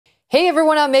Hey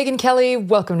everyone, I'm Megyn Kelly.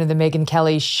 Welcome to the Megyn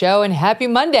Kelly Show and happy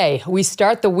Monday. We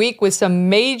start the week with some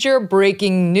major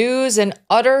breaking news and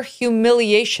utter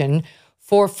humiliation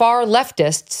for far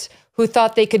leftists who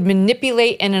thought they could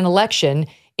manipulate in an election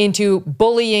into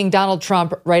bullying Donald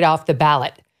Trump right off the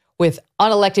ballot, with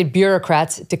unelected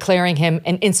bureaucrats declaring him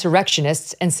an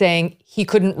insurrectionist and saying he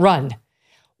couldn't run.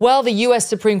 Well, the U.S.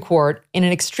 Supreme Court, in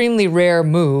an extremely rare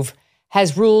move,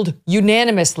 has ruled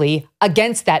unanimously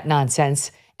against that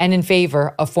nonsense and in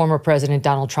favor of former President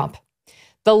Donald Trump.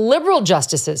 The liberal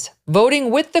justices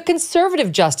voting with the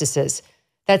conservative justices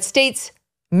that states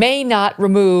may not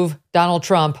remove Donald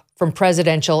Trump from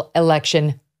presidential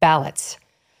election ballots.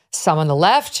 Some on the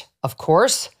left, of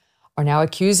course, are now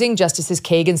accusing Justices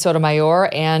Kagan, Sotomayor,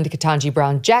 and Ketanji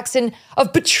Brown Jackson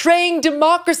of betraying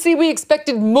democracy. We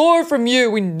expected more from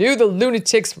you. We knew the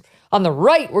lunatics on the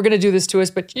right were going to do this to us,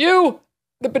 but you,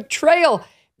 the betrayal.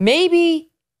 Maybe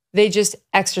they just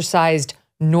exercised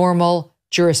normal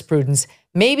jurisprudence.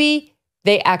 Maybe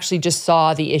they actually just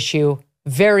saw the issue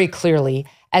very clearly,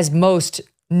 as most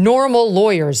normal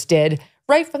lawyers did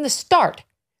right from the start.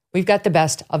 We've got the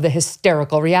best of the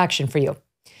hysterical reaction for you.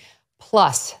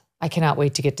 Plus, I cannot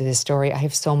wait to get to this story. I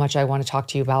have so much I want to talk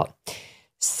to you about.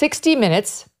 60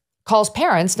 Minutes calls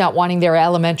parents not wanting their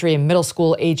elementary and middle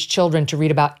school age children to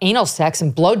read about anal sex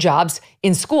and blowjobs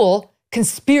in school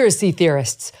conspiracy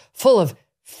theorists full of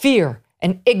fear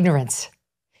and ignorance.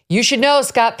 You should know,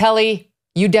 Scott Pelley,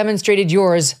 you demonstrated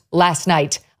yours last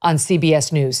night on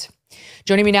CBS News.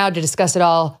 Joining me now to discuss it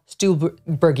all, Stu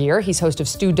Burguiere. He's host of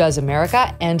Stu Does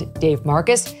America, and Dave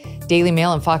Marcus, Daily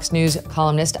Mail and Fox News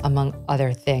columnist, among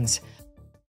other things.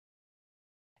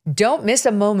 Don't miss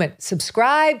a moment.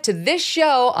 Subscribe to this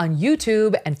show on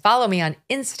YouTube and follow me on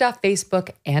Insta,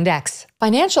 Facebook, and X.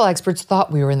 Financial experts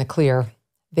thought we were in the clear.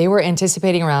 They were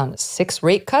anticipating around 6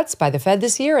 rate cuts by the Fed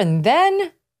this year, and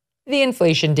then the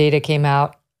inflation data came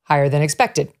out higher than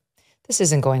expected. This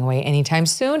isn't going away anytime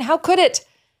soon. How could it?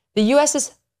 The U.S.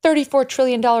 is $34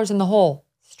 trillion in the hole.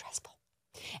 Stressful.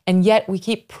 And yet we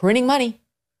keep printing money.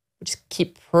 We just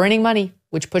keep printing money,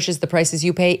 which pushes the prices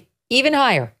you pay even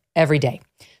higher every day.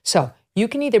 So you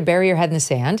can either bury your head in the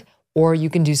sand or you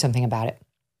can do something about it.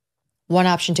 One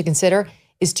option to consider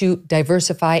is to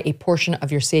diversify a portion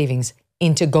of your savings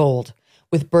into gold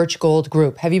with Birch Gold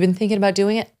Group. Have you been thinking about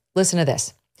doing it? Listen to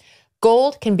this.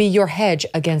 Gold can be your hedge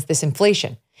against this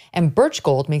inflation, and Birch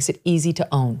Gold makes it easy to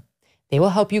own. They will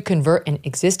help you convert an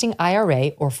existing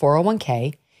IRA or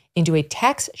 401k into a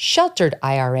tax-sheltered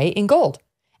IRA in gold,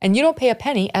 and you don't pay a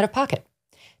penny out of pocket.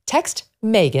 Text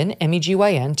Megyn,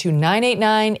 M-E-G-Y-N, to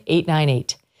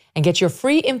 989-898 and get your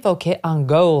free info kit on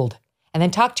gold, and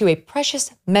then talk to a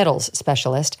precious metals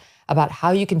specialist about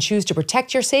how you can choose to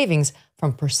protect your savings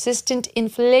from persistent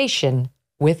inflation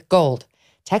with gold.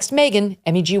 Text Megyn,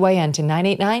 M-E-G-Y-N, to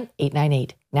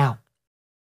 989-898 now.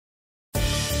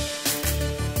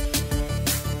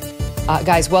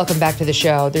 Guys, welcome back to the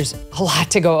show. There's a lot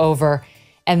to go over.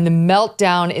 And the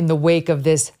meltdown in the wake of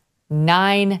this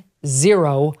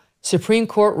 9-0 Supreme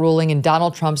Court ruling in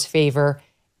Donald Trump's favor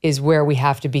is where we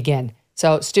have to begin.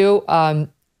 So, Stu,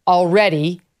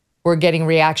 already we're getting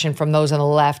reaction from those on the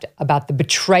left about the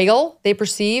betrayal they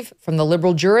perceive from the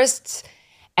liberal jurists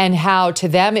and how to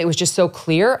them it was just so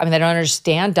clear. I mean, they don't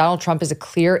understand Donald Trump is a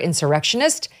clear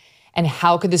insurrectionist. And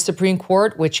how could the Supreme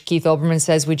Court, which Keith Olbermann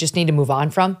says we just need to move on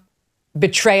from,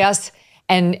 betray us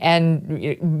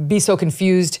and be so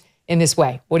confused in this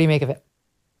way? What do you make of it?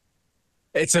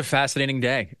 It's a fascinating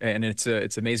day, and it's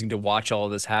amazing to watch all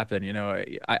of this happen. You know,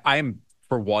 I'm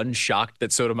for one shocked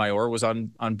that Sotomayor was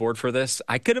on board for this.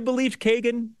 I could have believed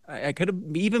Kagan. I could have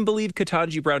even believed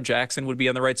Ketanji Brown Jackson would be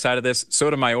on the right side of this.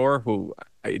 Sotomayor, who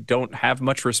I don't have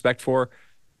much respect for,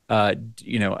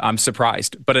 I'm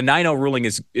surprised. But a 9-0 ruling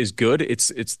is good. It's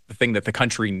the thing that the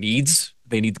country needs.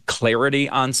 They need clarity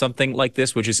on something like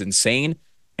this, which is insane.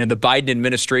 And the Biden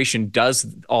administration does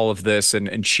all of this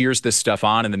and cheers this stuff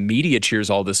on, and the media cheers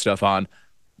all this stuff on,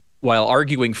 while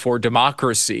arguing for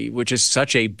democracy, which is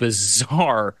such a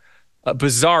bizarre,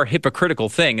 hypocritical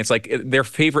thing. It's like their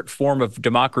favorite form of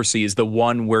democracy is the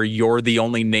one where you're the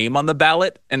only name on the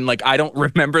ballot. And like, I don't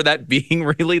remember that being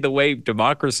really the way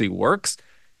democracy works.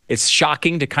 It's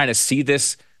shocking to kind of see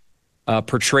this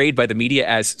portrayed by the media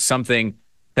as something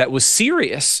that was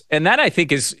serious. And that, I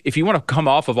think, is, if you want to come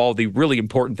off of all the really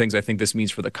important things I think this means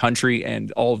for the country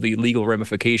and all the legal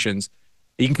ramifications,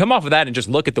 you can come off of that and just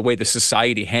look at the way the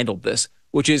society handled this,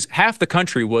 which is half the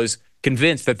country was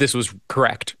convinced that this was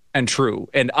correct and true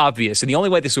and obvious. And the only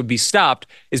way this would be stopped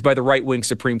is by the right-wing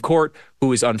Supreme Court,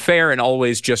 who is unfair and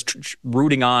always just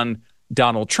rooting on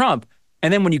Donald Trump.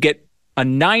 And then when you get a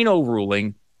 9-0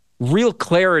 ruling real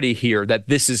clarity here that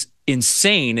this is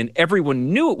insane and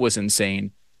everyone knew it was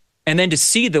insane. And then to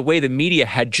see the way the media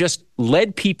had just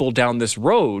led people down this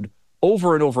road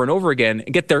over and over and over again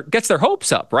and gets their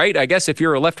hopes up, right? I guess if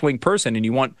you're a left-wing person and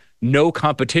you want no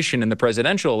competition in the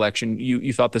presidential election,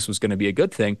 you thought this was going to be a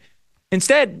good thing.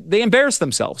 Instead, they embarrassed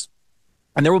themselves.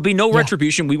 And there will be no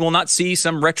retribution. We will not see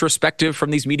some retrospective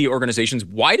from these media organizations.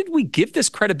 Why did we give this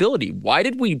credibility? Why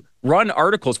did we run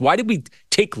articles? Why did we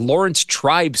take Lawrence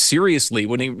Tribe seriously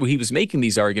when he was making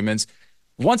these arguments?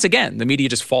 Once again, the media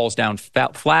just falls down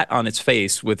flat on its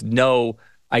face with no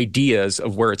ideas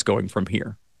of where it's going from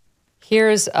here.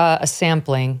 Here's a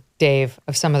sampling, Dave,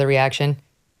 of some of the reaction.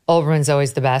 Olbermann's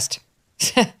always the best.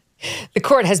 The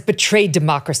court has betrayed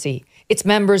democracy. Its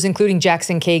members, including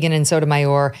Jackson, Kagan, and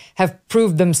Sotomayor, have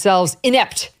proved themselves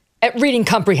inept at reading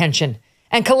comprehension.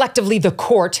 And collectively, the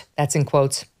court, that's in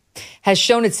quotes, has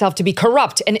shown itself to be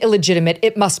corrupt and illegitimate.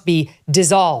 It must be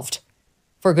dissolved.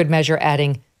 For good measure,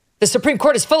 adding, the Supreme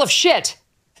Court is full of shit.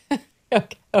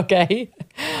 Okay.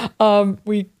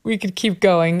 We could keep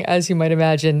going. As you might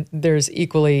imagine, there's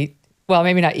equally, well,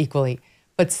 maybe not equally,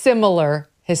 but similar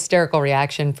hysterical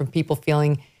reaction from people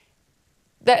feeling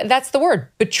that's the word,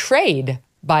 betrayed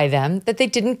by them, that they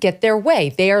didn't get their way.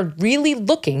 They are really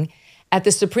looking at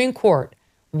the Supreme Court,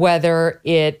 whether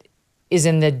it is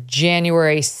in the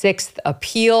January 6th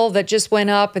appeal that just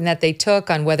went up and that they took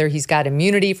on whether he's got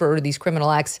immunity for these criminal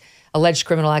acts, alleged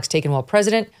criminal acts taken while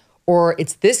president, or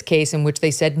it's this case in which they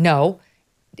said, no,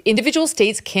 individual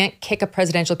states can't kick a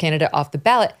presidential candidate off the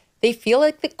ballot. They feel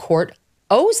like the court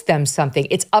owes them something.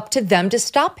 It's up to them to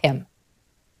stop him.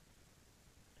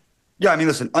 Yeah, I mean,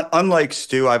 listen, unlike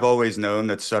Stu, I've always known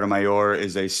that Sotomayor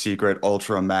is a secret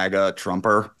ultra MAGA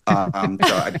Trumper. So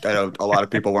I know a lot of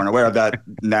people weren't aware of that.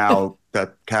 Now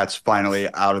that cat's finally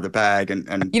out of the bag.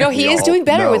 And he is doing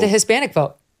better with the Hispanic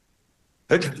vote.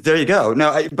 There you go.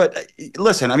 No, but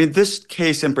listen, I mean, this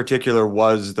case in particular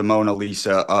was the Mona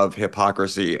Lisa of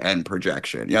hypocrisy and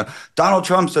projection. Donald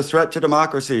Trump's a threat to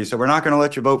democracy, so we're not going to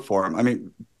let you vote for him. I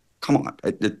mean, come on.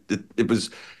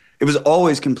 It was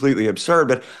always completely absurd.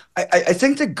 But I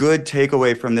think the good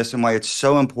takeaway from this and why it's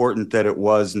so important that it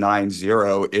was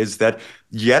 9-0 is that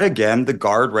yet again, the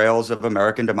guardrails of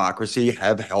American democracy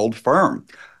have held firm.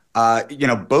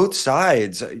 Both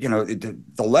sides, the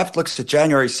left looks at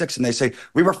January 6th and they say,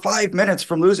 we were 5 minutes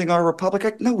from losing our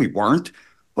republic. No, we weren't.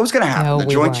 What was going to happen? No, the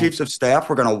Joint Chiefs of Staff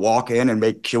were going to walk in and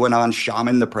make QAnon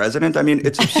shaman the president. I mean,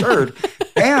 it's absurd.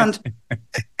 and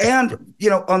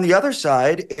on the other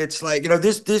side, it's like,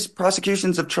 these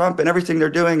prosecutions of Trump and everything they're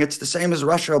doing, it's the same as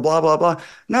Russia, blah, blah, blah.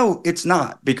 No, it's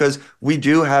not, because we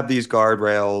do have these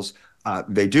guardrails.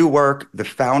 They do work. The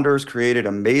founders created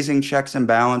amazing checks and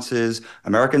balances.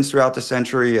 Americans throughout the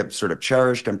century have sort of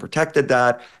cherished and protected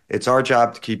that. It's our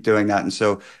job to keep doing that. And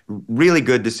so really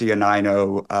good to see a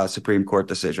 9-0 Supreme Court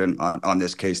decision on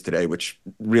this case today, which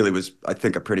really was, I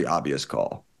think, a pretty obvious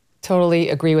call. Totally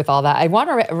agree with all that. I want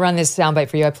to run this soundbite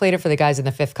for you. I played it for the guys in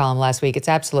the Fifth Column last week. It's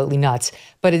absolutely nuts,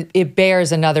 but it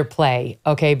bears another play,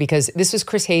 okay? Because this was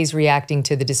Chris Hayes reacting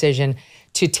to the decision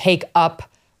to take up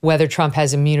whether Trump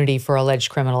has immunity for alleged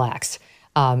criminal acts.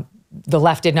 The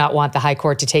left did not want the high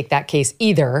court to take that case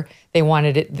either. They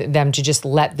wanted them to just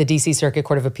let the D.C. Circuit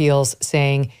Court of Appeals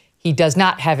saying he does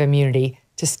not have immunity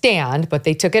to stand, but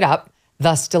they took it up,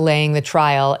 thus delaying the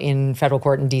trial in federal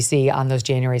court in D.C. on those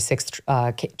January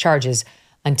 6th charges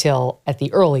until at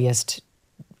the earliest,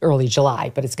 early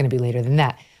July, but it's going to be later than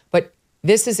that. But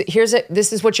this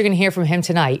is what you're going to hear from him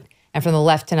tonight and from the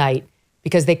left tonight,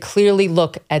 because they clearly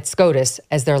look at SCOTUS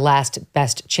as their last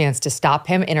best chance to stop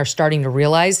him and are starting to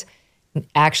realize,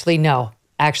 actually,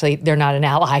 they're not an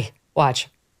ally. Watch.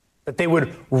 That they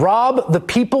would rob the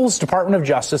People's Department of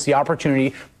Justice the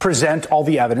opportunity to present all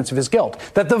the evidence of his guilt.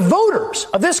 That the voters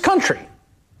of this country,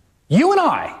 you and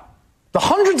I, the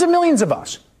hundreds of millions of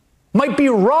us, might be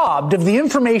robbed of the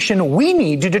information we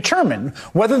need to determine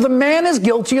whether the man is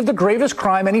guilty of the gravest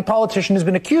crime any politician has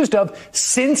been accused of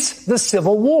since the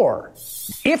Civil War.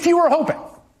 If you were hoping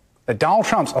that Donald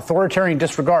Trump's authoritarian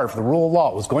disregard for the rule of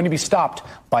law was going to be stopped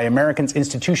by Americans'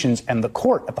 institutions and the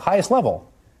court at the highest level,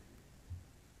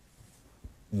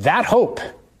 that hope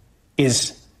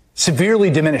is severely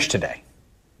diminished today.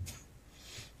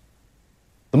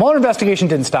 The Mueller investigation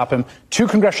didn't stop him. 2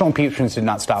 congressional impeachments did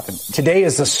not stop him. Today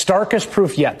is the starkest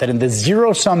proof yet that in the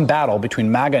zero-sum battle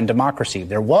between MAGA and democracy,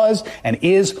 there was and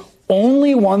is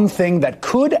only one thing that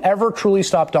could ever truly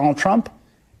stop Donald Trump,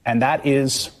 and that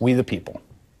is we the people.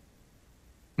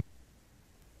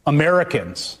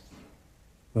 Americans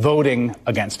voting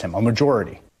against him, a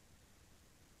majority.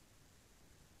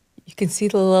 You can see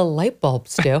the little light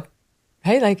bulbs, Stu,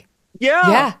 right? Like,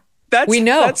 yeah. We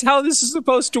know. That's how this is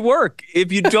supposed to work.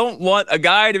 If you don't want a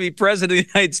guy to be president of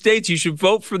the United States, you should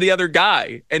vote for the other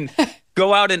guy and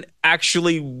go out and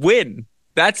actually win.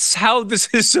 That's how this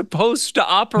is supposed to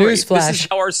operate. Newsflash. This is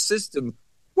how our system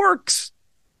works,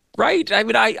 right? I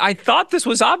mean, I thought this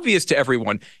was obvious to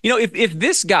everyone. You know, if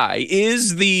this guy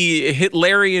is the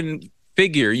Hitlerian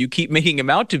figure you keep making him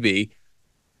out to be,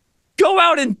 go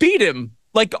out and beat him.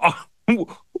 Like,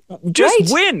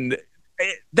 just win.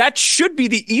 That should be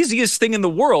the easiest thing in the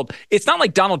world. It's not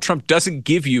like Donald Trump doesn't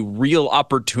give you real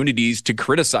opportunities to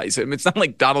criticize him. It's not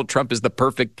like Donald Trump is the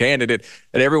perfect candidate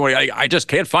that everyone, I just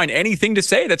can't find anything to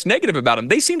say that's negative about him.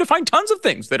 They seem to find tons of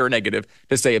things that are negative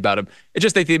to say about him. It's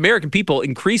just that the American people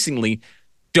increasingly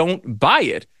don't buy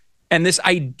it. And this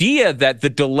idea that the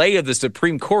delay of the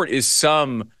Supreme Court is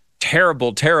some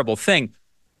terrible, terrible thing.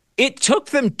 It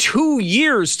took them 2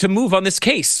 years to move on this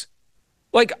case.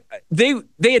 Like they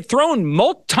had thrown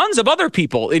tons of other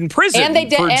people in prison. And they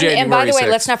did. And by the way, 6th.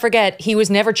 let's not forget, he was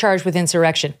never charged with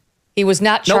insurrection. He was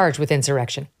not charged with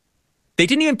insurrection. They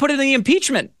didn't even put it in the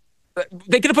impeachment.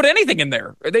 They could have put anything in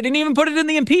there. They didn't even put it in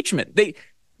the impeachment.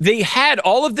 They had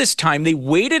all of this time. They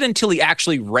waited until he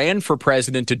actually ran for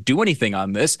president to do anything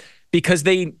on this because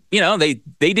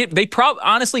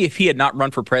honestly, if he had not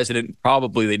run for president,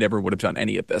 probably they never would have done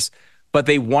any of this. But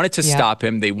they wanted to stop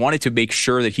him. They wanted to make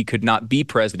sure that he could not be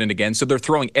president again. So they're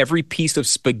throwing every piece of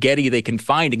spaghetti they can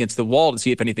find against the wall to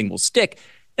see if anything will stick.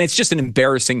 And it's just an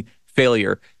embarrassing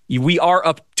failure. We are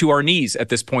up to our knees at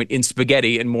this point in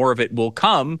spaghetti, and more of it will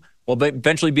come. We'll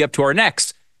eventually be up to our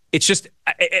necks. It's just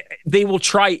they will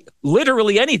try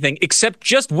literally anything except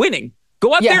just winning.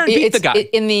 Go out there and beat the guy.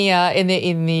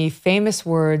 In the famous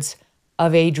words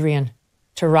of Adrian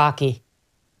to Rocky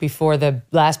before the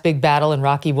last big battle in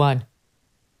Rocky 1.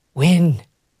 Win.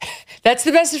 That's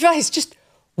the best advice. Just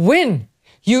win.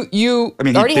 You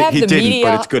already have the media.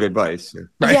 But it's good advice.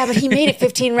 Right? Yeah, but he made it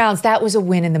 15 rounds. That was a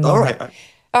win in the moment.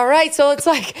 All right. So it's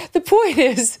like the point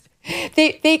is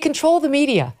they control the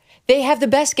media. They have the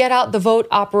best get out the vote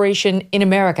operation in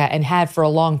America and had for a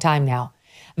long time now.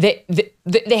 They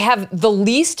have the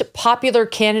least popular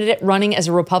candidate running as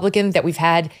a Republican that we've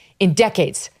had in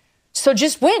decades. So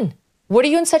just win. What are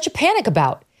you in such a panic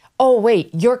about? Oh, wait,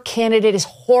 your candidate is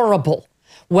horrible.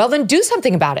 Well, then do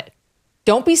something about it.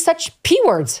 Don't be such P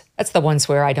words. That's the one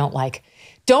swear I don't like.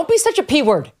 Don't be such a P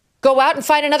word. Go out and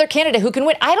find another candidate who can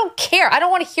win. I don't care. I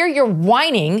don't want to hear your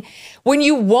whining when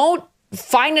you won't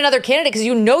find another candidate because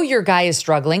you know your guy is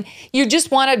struggling. You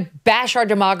just want to bash our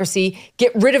democracy,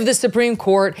 get rid of the Supreme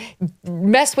Court,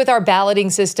 mess with our balloting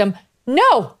system.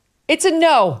 No, it's a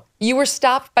no. You were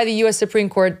stopped by the U.S. Supreme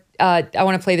Court. I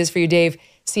want to play this for you, Dave.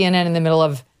 CNN in the middle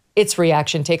of its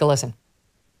reaction. Take a listen.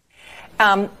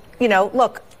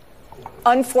 Look,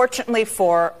 unfortunately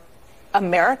for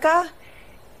America,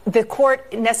 the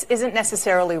court isn't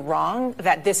necessarily wrong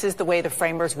that this is the way the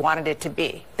framers wanted it to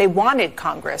be. They wanted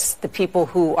Congress, the people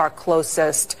who are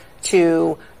closest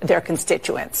to their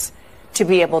constituents, to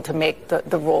be able to make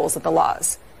the rules of the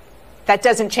laws. That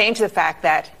doesn't change the fact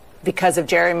that because of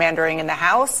gerrymandering in the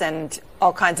House and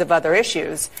all kinds of other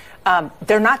issues,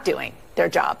 they're not doing their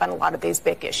job on a lot of these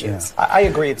big issues. Yeah. I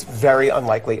agree. It's very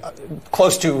unlikely,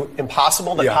 close to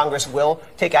impossible that Congress will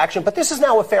take action. But this is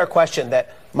now a fair question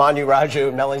that Manu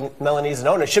Raju, Melanese, and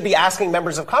Ona should be asking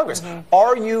members of Congress. Mm-hmm.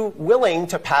 Are you willing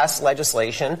to pass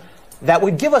legislation that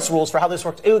would give us rules for how this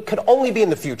works? It could only be in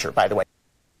the future, by the way.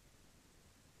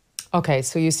 Okay,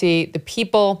 so you see the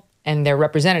people and their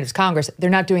representatives, Congress, they're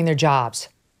not doing their jobs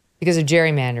because of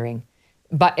gerrymandering,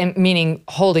 but meaning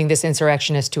holding this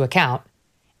insurrectionist to account.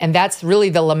 And that's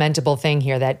really the lamentable thing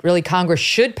here, that really Congress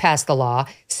should pass the law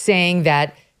saying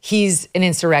that he's an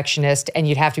insurrectionist and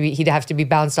he'd have to be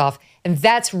bounced off. And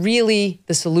that's really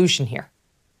the solution here.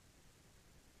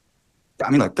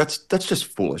 I mean, look, that's just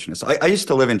foolishness. I used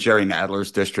to live in Jerry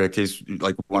Nadler's district. He's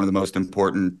like one of the most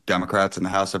important Democrats in the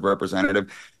House of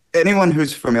Representatives. Anyone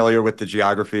who's familiar with the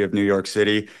geography of New York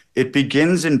City, it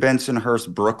begins in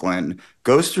Bensonhurst, Brooklyn,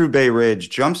 goes through Bay Ridge,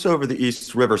 jumps over the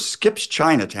East River, skips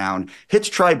Chinatown, hits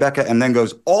Tribeca, and then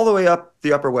goes all the way up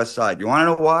the Upper West Side. You want to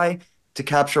know why? To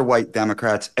capture white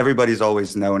Democrats. Everybody's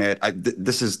always known it.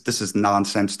 This is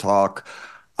nonsense talk.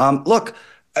 Look,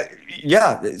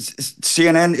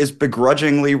 CNN is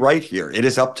begrudgingly right here. It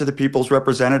is up to the people's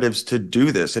representatives to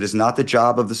do this. It is not the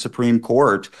job of the Supreme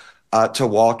Court to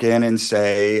walk in and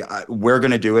say, we're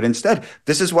going to do it instead.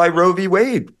 This is why Roe v.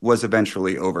 Wade was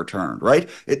eventually overturned, right?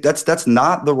 That's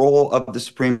not the role of the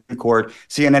Supreme Court.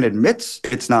 CNN admits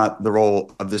it's not the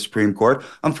role of the Supreme Court.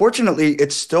 Unfortunately,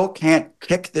 it still can't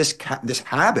kick this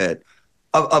habit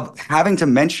of having to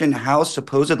mention how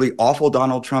supposedly awful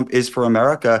Donald Trump is for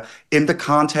America in the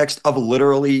context of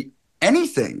literally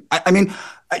anything. I mean,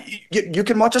 you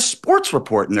can watch a sports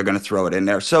report and they're going to throw it in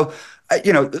there. So,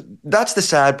 that's the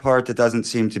sad part that doesn't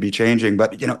seem to be changing.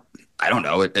 But, I don't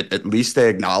know. At least they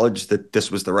acknowledge that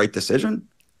this was the right decision.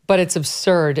 But it's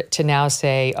absurd to now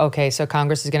say, okay, so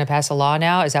Congress is going to pass a law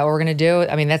now. Is that what we're going to do?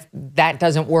 I mean, that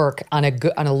doesn't work on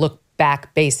a look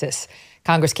back basis.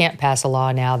 Congress can't pass a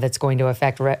law now that's going to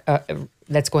affect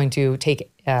that's going to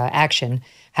take action,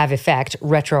 have effect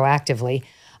retroactively.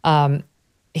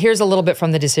 Here's a little bit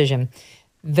from the decision.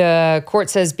 The court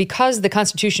says because the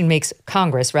Constitution makes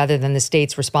Congress rather than the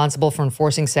states responsible for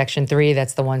enforcing Section 3,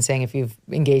 that's the one saying if you've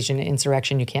engaged in an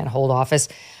insurrection, you can't hold office,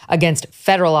 against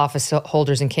federal office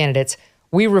holders and candidates,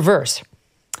 we reverse.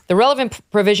 The relevant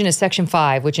provision is Section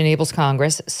 5, which enables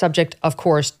Congress, subject, of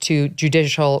course, to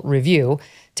judicial review,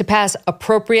 to pass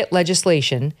appropriate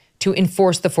legislation to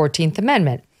enforce the 14th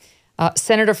Amendment.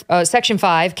 Section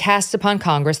 5 casts upon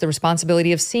Congress the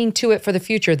responsibility of seeing to it for the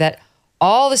future that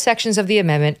all the sections of the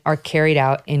amendment are carried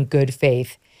out in good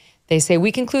faith. They say,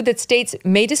 we conclude that states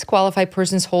may disqualify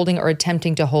persons holding or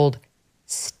attempting to hold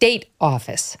state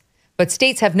office, but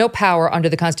states have no power under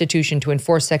the Constitution to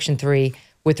enforce Section 3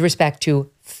 with respect to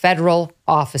federal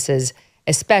offices,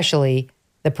 especially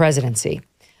the presidency.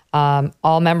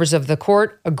 All members of the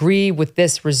court agree with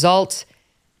this result.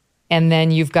 And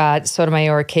then you've got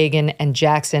Sotomayor, Kagan, and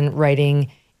Jackson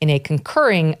writing in a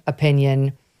concurring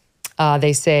opinion.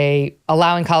 They say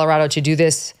allowing Colorado to do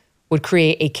this would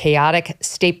create a chaotic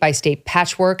state-by-state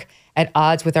patchwork at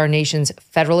odds with our nation's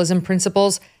federalism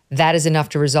principles. That is enough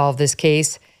to resolve this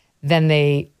case. Then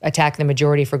they attack the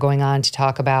majority for going on to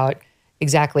talk about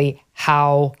exactly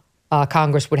how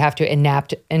Congress would have to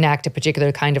enact a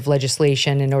particular kind of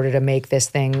legislation in order to make this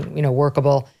thing,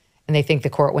 workable. And they think the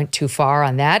court went too far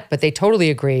on that. But they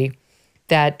totally agree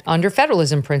that under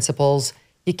federalism principles,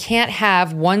 you can't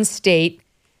have one state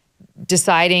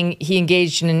deciding he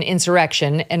engaged in an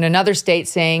insurrection and another state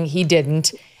saying he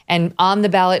didn't, and on the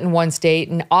ballot in one state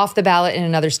and off the ballot in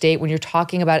another state when you're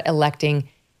talking about electing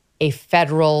a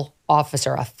federal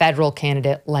officer, a federal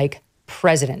candidate like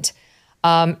president.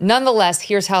 Nonetheless,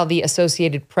 here's how the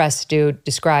Associated Press, Stu,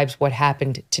 describes what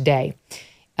happened today.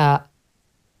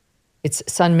 It's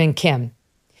Sunmin Kim.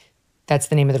 That's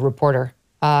the name of the reporter.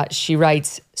 She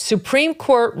writes, Supreme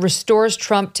Court restores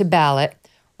Trump to ballot,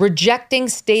 rejecting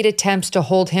state attempts to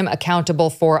hold him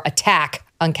accountable for attack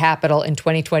on Capitol in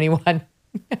 2021.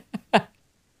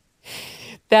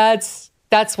 That's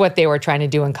what they were trying to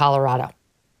do in Colorado.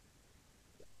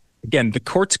 Again, the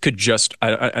courts could just,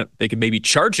 they could maybe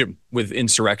charge him with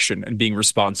insurrection and being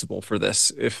responsible for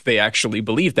this. If they actually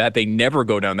believe that, they never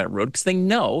go down that road because they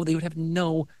know they would have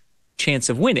no chance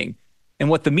of winning. And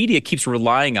what the media keeps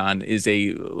relying on is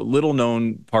a little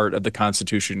known part of the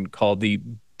Constitution called the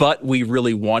 "but we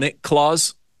really want it"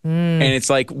 clause. And it's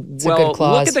like, well,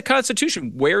 look at the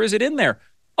Constitution. Where is it in there?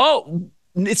 Oh,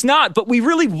 it's not, but we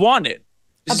really want it.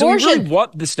 Abortion. So we really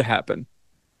want this to happen.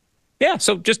 Yeah,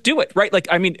 so just do it, right? Like,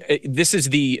 I mean, this is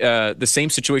the same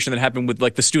situation that happened with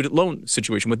like the student loan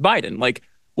situation with Biden. Like,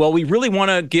 well, we really want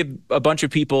to give a bunch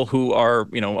of people who are,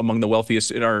 among the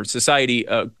wealthiest in our society,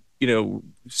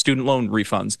 student loan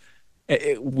refunds.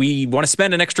 We want to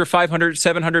spend an extra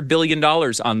 $700 billion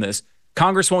on this.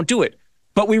 Congress won't do it,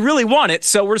 but we really want it,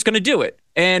 so we're just going to do it.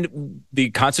 And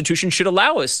the Constitution should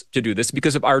allow us to do this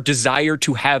because of our desire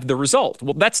to have the result.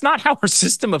 Well, that's not how our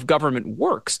system of government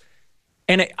works.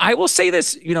 And I will say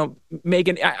this,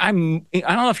 Megyn, I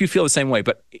don't know if you feel the same way,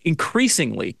 but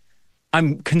increasingly,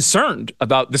 I'm concerned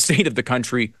about the state of the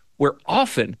country where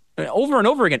often, over and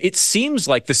over again, it seems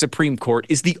like the Supreme Court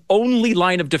is the only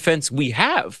line of defense we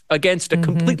have against a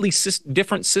completely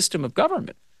different system of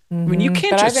government. I mean, you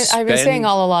can't I've been saying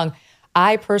all along,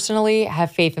 I personally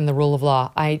have faith in the rule of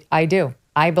law. I do.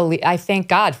 I thank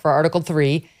God for Article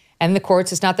 3 and the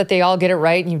courts. It's not that they all get it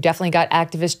right, and you've definitely got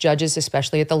activist judges,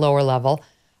 especially at the lower level.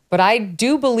 But I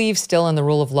do believe still in the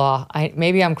rule of law.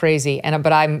 Maybe I'm crazy,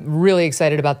 but I'm really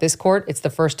excited about this court. It's the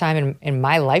first time in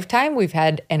my lifetime we've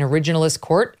had an originalist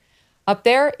court up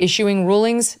there issuing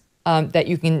rulings that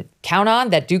you can count on,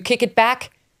 that do kick it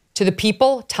back to the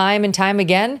people time and time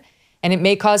again. And it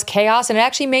may cause chaos, and it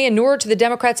actually may inure to the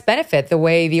Democrats' benefit the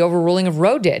way the overruling of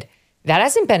Roe did. That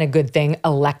hasn't been a good thing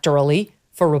electorally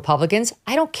for Republicans.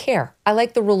 I don't care. I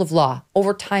like the rule of law.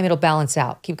 Over time, it'll balance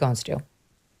out. Keep going, Stu.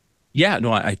 Yeah,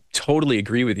 no, I totally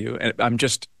agree with you. And I'm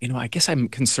just, I guess I'm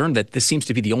concerned that this seems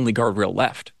to be the only guardrail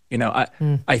left.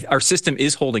 Our system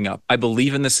is holding up. I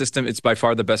believe in the system. It's by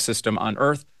far the best system on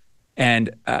earth.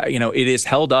 And, it is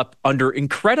held up under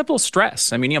incredible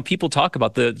stress. I mean, people talk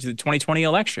about the 2020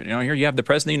 election. Here you have the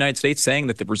president of the United States saying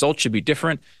that the results should be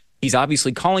different. He's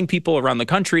obviously calling people around the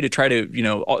country to try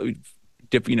to,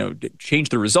 change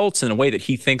the results in a way that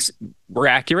he thinks were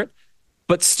accurate.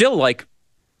 But still,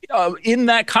 in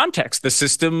that context, the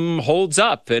system holds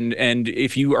up. And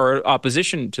if you are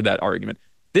opposition to that argument,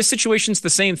 this situation's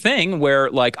the same thing where,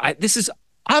 this is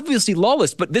obviously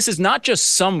lawless, but this is not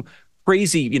just some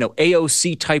crazy,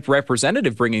 AOC type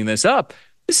representative bringing this up.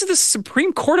 This is the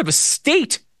Supreme Court of a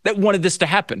state that wanted this to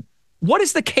happen. What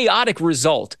is the chaotic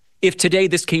result if today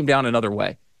this came down another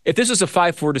way? If this was a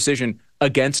 5-4 decision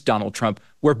against Donald Trump,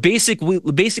 where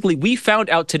basically we found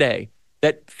out today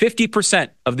that 50%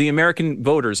 of the American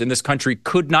voters in this country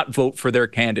could not vote for their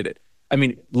candidate. I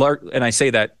mean, and I say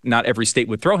that not every state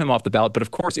would throw him off the ballot, but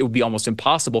of course it would be almost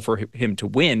impossible for him to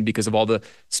win because of all the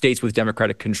states with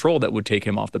Democratic control that would take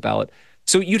him off the ballot.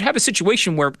 So you'd have a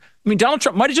situation where, Donald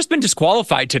Trump might have just been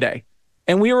disqualified today.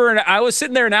 And I was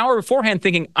sitting there an hour beforehand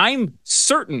thinking, I'm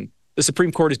certain the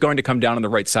Supreme Court is going to come down on the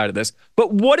right side of this.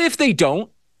 But what if they don't?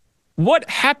 What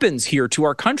happens here to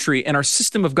our country and our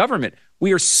system of government?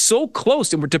 We are so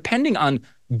close, and we're depending on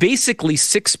basically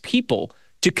 6 people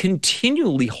to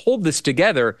continually hold this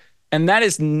together. And that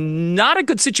is not a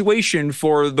good situation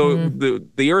for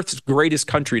the Earth's greatest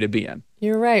country to be in.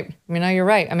 You're right. You're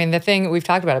right. The thing, we've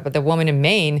talked about it, but the woman in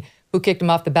Maine who kicked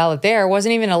him off the ballot there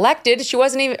wasn't even elected. She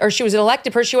was an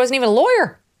elected person. She wasn't even a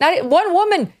lawyer. Not one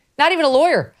woman, not even a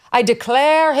lawyer. I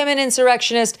declare him an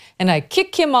insurrectionist and I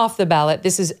kick him off the ballot.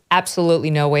 This is absolutely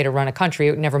no way to run a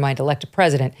country, never mind elect a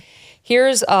president.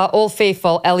 Here's Old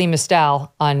Faithful Elie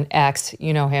Mystal on X.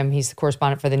 You know him. He's the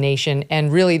correspondent for The Nation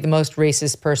and really the most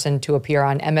racist person to appear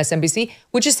on MSNBC,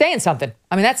 which is saying something.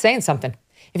 That's saying something.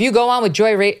 If you go on with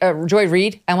Joy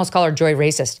Reid, I almost call her Joy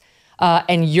Racist,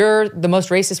 and you're the most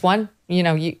racist one,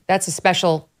 that's a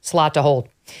special slot to hold.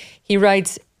 He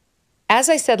writes, as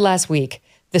I said last week,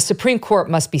 the Supreme Court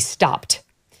must be stopped.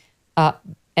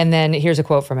 And then here's a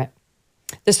quote from it.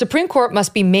 The Supreme Court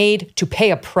must be made to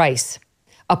pay a price.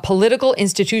 A political,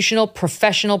 institutional,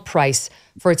 professional price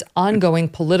for its ongoing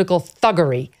political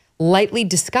thuggery, lightly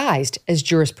disguised as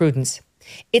jurisprudence.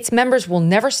 Its members will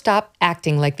never stop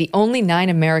acting like the only 9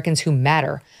 Americans who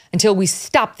matter until we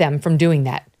stop them from doing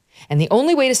that. And the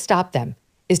only way to stop them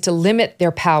is to limit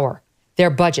their power, their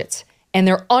budgets, and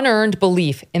their unearned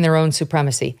belief in their own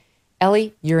supremacy.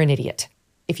 Elie, you're an idiot.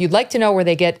 If you'd like to know where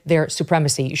they get their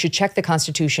supremacy, you should check the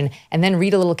Constitution and then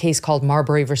read a little case called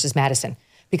Marbury versus Madison.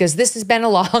 Because this has been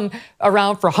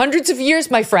around for hundreds of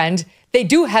years, my friend. They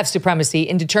do have supremacy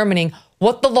in determining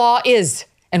what the law is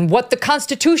and what the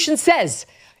Constitution says.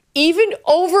 Even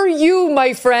over you,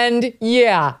 my friend.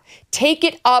 Yeah. Take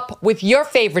it up with your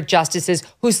favorite justices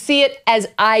who see it as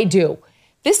I do.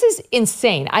 This is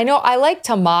insane. I know I like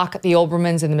to mock the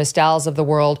Olbermanns and the Mystals of the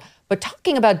world, but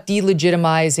talking about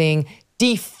delegitimizing,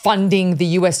 defunding the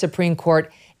U.S. Supreme Court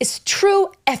is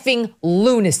true effing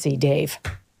lunacy, Dave.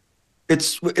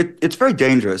 It's very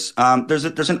dangerous.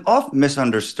 There's an oft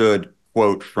misunderstood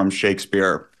quote from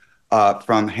Shakespeare,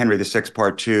 from Henry VI,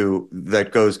 Part 2,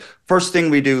 that goes, first thing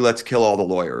we do, let's kill all the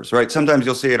lawyers, right? Sometimes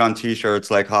you'll see it on T-shirts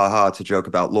like, ha ha, it's a joke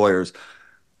about lawyers.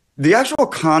 The actual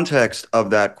context of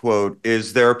that quote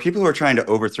is there are people who are trying to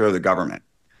overthrow the government,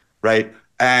 right?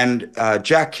 And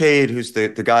Jack Cade, who's the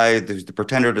guy, who's the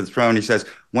pretender to the throne, he says,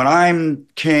 when I'm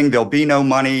king, there'll be no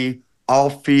money. I'll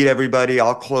feed everybody.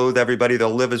 I'll clothe everybody.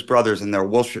 They'll live as brothers and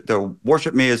they'll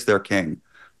worship me as their king.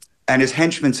 And his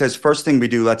henchman says, first thing we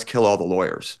do, let's kill all the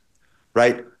lawyers,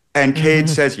 right? And Cade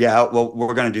says, yeah, well,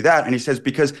 we're going to do that. And he says,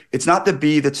 because it's not the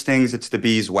bee that stings, it's the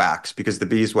bee's wax, because the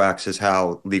bee's wax is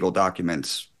how legal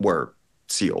documents were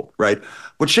sealed, right?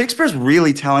 What Shakespeare's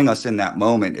really telling us in that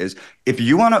moment is if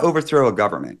you want to overthrow a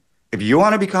government, if you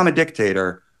want to become a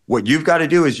dictator, what you've got to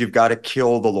do is you've got to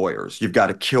kill the lawyers. You've got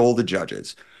to kill the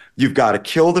judges. You've got to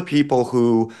kill the people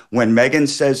who, when Megyn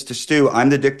says to Stu, I'm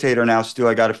the dictator now, Stu,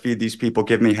 I got to feed these people,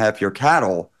 give me half your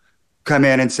cattle, come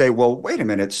in and say, well, wait a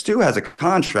minute, Stu has a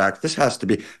contract. This has to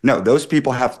be, no, those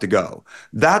people have to go.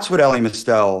 That's what Elie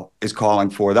Mystal is calling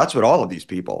for. That's what all of these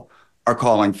people are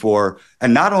calling for.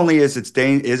 And not only is it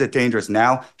dangerous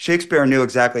now, Shakespeare knew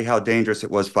exactly how dangerous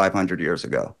it was 500 years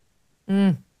ago.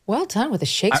 Well done with the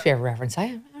Shakespeare reference.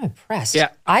 I'm impressed.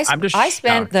 Yeah, I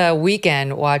spent the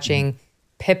weekend watching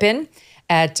Pippin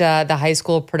at the high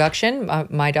school production.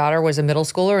 My daughter was a middle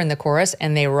schooler in the chorus,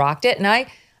 and they rocked it. And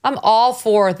I'm all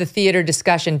for the theater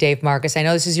discussion, Dave Marcus. I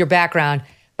know this is your background,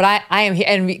 but I am here.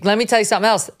 And let me tell you something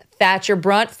else. Thatcher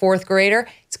Brunt, 4th grader,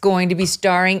 is going to be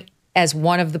starring as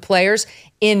one of the players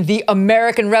in the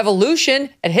American Revolution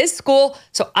at his school.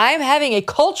 So I'm having a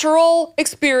cultural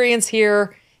experience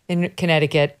here in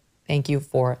Connecticut. Thank you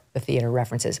for the theater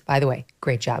references. By the way,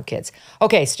 great job, kids.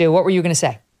 Okay, Stu, what were you going to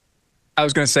say? I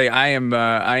was going to say I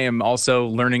am also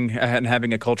learning and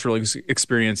having a cultural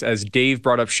experience as Dave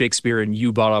brought up Shakespeare and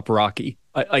you brought up Rocky.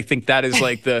 I think that is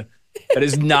like that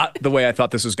is not the way I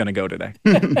thought this was going to go today.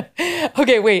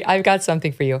 Okay, wait, I've got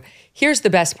something for you. Here's the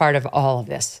best part of all of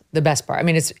this. The best part. I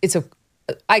mean,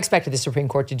 I expected the Supreme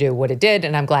Court to do what it did,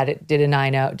 and I'm glad it did it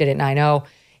 9-0.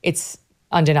 It's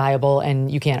undeniable,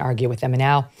 and you can't argue with them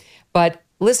now. But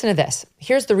listen to this.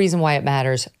 Here's the reason why it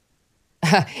matters.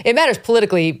 It matters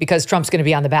politically because Trump's going to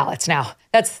be on the ballots now.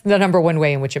 That's the number one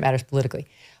way in which it matters politically.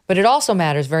 But it also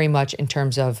matters very much in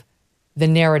terms of the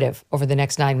narrative over the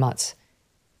next 9 months.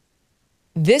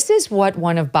 This is what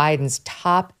one of Biden's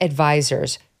top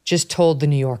advisors just told the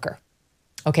New Yorker,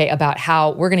 okay, about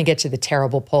how we're going to get to the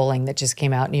terrible polling that just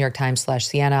came out, New York Times /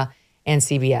 Siena and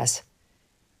CBS.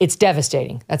 It's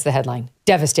devastating. That's the headline.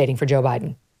 Devastating for Joe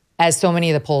Biden, as so many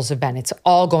of the polls have been. It's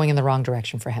all going in the wrong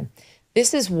direction for him.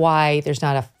 This is why there's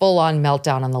not a full-on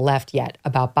meltdown on the left yet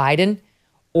about Biden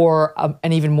or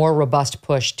an even more robust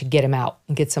push to get him out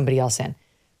and get somebody else in.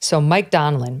 So Mike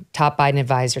Donilon, top Biden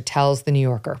advisor, tells the New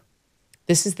Yorker,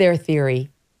 this is their theory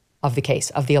of the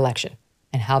case, of the election,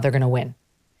 and how they're going to win.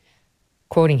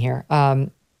 Quoting here,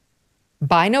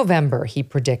 by November, he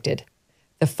predicted,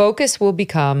 the focus will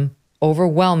become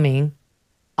overwhelming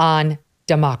on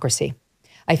democracy.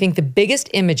 I think the biggest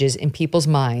images in people's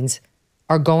minds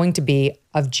are going to be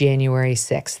of January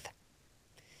 6th.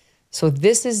 So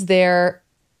this is their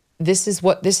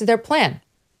plan.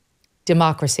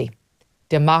 Democracy,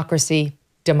 democracy,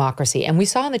 democracy. And we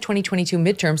saw in the 2022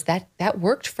 midterms that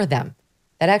worked for them.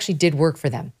 That actually did work for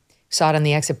them. Saw it on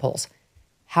the exit polls.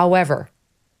 However,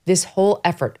 this whole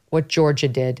effort, what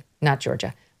Colorado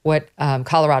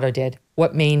did,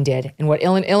 what Maine did, and what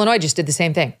Illinois just did the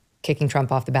same thing, kicking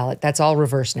Trump off the ballot. That's all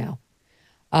reversed now.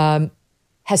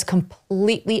 Has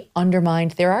completely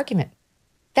undermined their argument.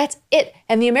 That's it.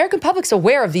 And the American public's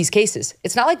aware of these cases.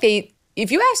 It's not like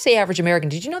if you ask, say, average American,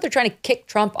 did you know they're trying to kick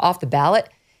Trump off the ballot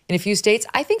in a few states?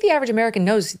 I think the average American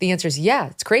knows the answer is yeah,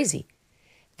 it's crazy.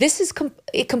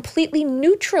 It completely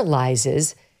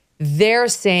neutralizes their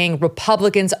saying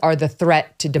Republicans are the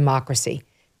threat to democracy.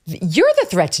 You're the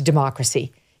threat to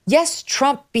democracy. Yes,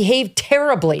 Trump behaved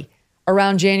terribly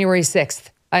around January 6th.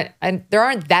 And there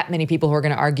aren't that many people who are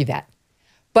going to argue that.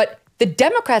 But the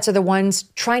Democrats are the ones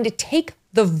trying to take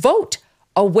the vote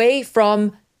away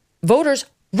from voters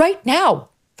right now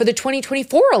for the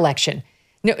 2024 election.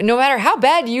 No matter how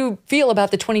bad you feel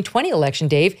about the 2020 election,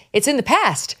 Dave, it's in the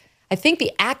past. I think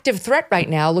the active threat right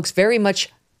now looks very much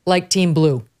like Team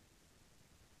Blue.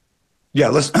 Yeah,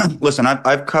 listen,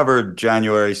 I've covered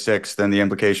January 6th and the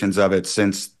implications of it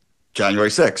since January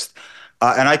 6th.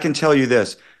 And I can tell you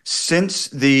this. Since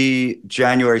the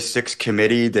January 6th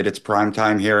committee did its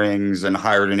primetime hearings and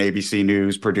hired an ABC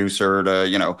News producer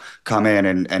to, come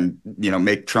in and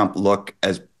make Trump look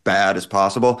as bad as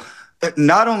possible,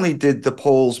 not only did the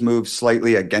polls move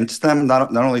slightly against them,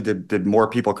 not only did more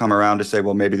people come around to say,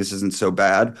 well, maybe this isn't so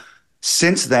bad.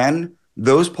 Since then,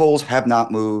 those polls have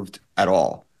not moved at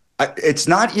all. It's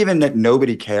not even that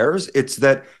nobody cares. It's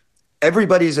that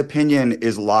everybody's opinion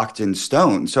is locked in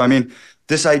stone. So, I mean,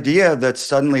 this idea that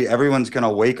suddenly everyone's going to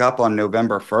wake up on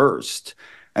November 1st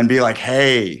and be like,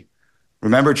 hey,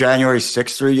 remember January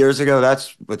 6th 3 years ago?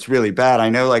 That's what's really bad. I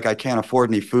know, I can't afford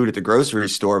any food at the grocery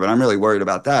store, but I'm really worried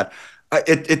about that.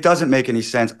 It doesn't make any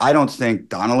sense. I don't think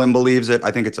Donilon believes it. I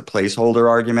think it's a placeholder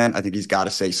argument. I think he's got to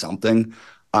say something.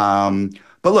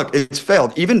 But look, it's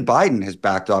failed. Even Biden has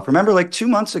backed off. Remember, 2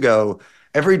 months ago,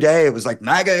 every day it was like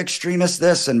MAGA extremist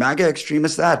this and MAGA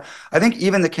extremist that. I think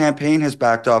even the campaign has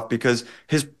backed off because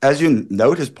as you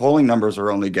note, his polling numbers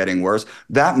are only getting worse.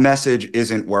 That message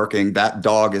isn't working. That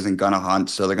dog isn't going to hunt.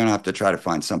 So they're going to have to try to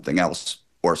find something else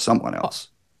or someone else.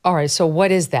 All right. So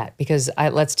what is that? Because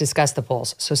let's discuss the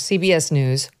polls. So CBS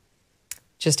News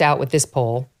just out with this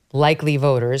poll, likely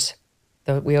voters.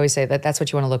 We always say that's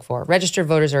what you want to look for. Registered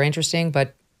voters are interesting,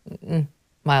 but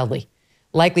mildly.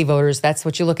 Likely voters, that's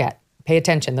what you look at. Pay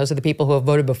attention. Those are the people who have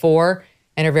voted before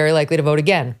and are very likely to vote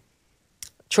again.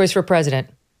 Choice for president,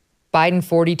 Biden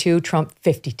 42, Trump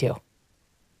 52.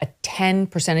 A 10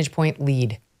 percentage point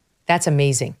lead. That's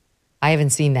amazing. I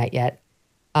haven't seen that yet.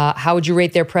 How would you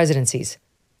rate their presidencies?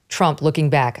 Trump, looking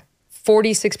back,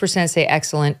 46% say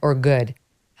excellent or good.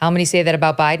 How many say that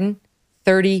about Biden?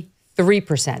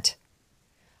 33%.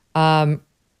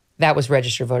 That was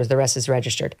registered voters. The rest is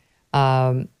registered.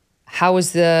 How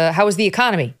was the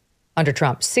economy under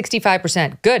Trump?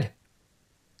 65%. Good.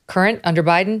 Current, under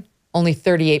Biden, only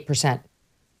 38%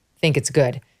 think it's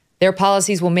good. Their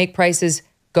policies will make prices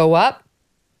go up.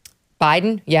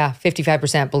 Biden,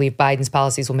 55% believe Biden's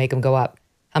policies will make them go up.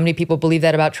 How many people believe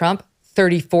that about Trump?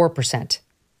 34%.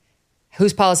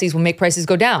 Whose policies will make prices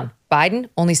go down? Biden,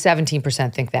 only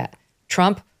 17% think that.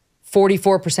 Trump,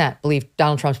 44% believe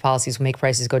Donald Trump's policies will make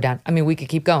prices go down. I mean, we could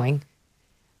keep going.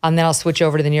 And then I'll switch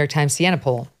over to the New York Times Siena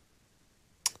poll.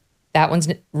 That one's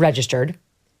registered.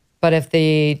 But if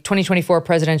the 2024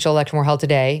 presidential election were held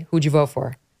today, who'd you vote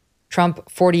for? Trump,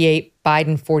 48,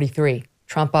 Biden, 43.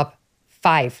 Trump up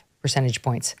 5 percentage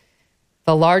points.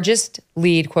 The largest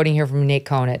lead, quoting here from Nate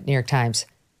Cohn at New York Times,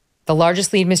 the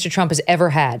largest lead Mr. Trump has ever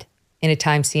had in a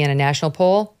Times Siena national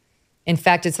poll. In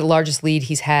fact, it's the largest lead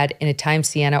he's had in a Times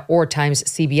Siena or Times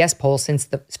CBS poll since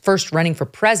the first running for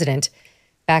president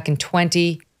back in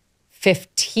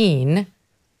 2015.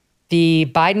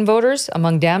 The Biden voters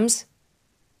among Dems,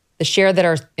 the share that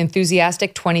are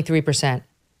enthusiastic, 23%.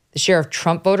 The share of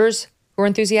Trump voters who are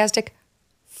enthusiastic,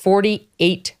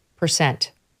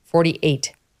 48%.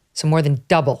 48. So more than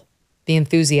double the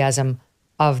enthusiasm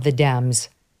of the Dems.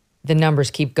 The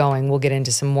numbers keep going. We'll get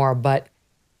into some more, but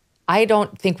I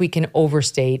don't think we can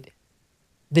overstate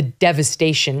the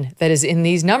devastation that is in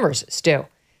these numbers, Stu.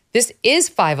 This is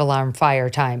 5-alarm fire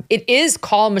time. It is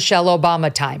call Michelle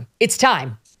Obama time. It's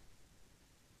time.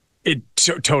 It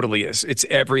totally is. It's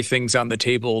everything's on the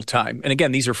table time. And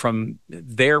again, these are from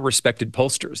their respected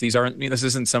pollsters. These aren't, this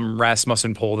isn't some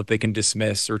Rasmussen poll that they can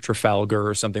dismiss or Trafalgar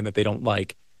or something that they don't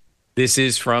like. This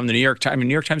is from the New York Times. I mean,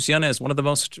 New York Times Siena is one of the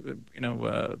most,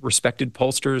 respected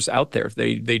pollsters out there.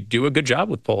 They do a good job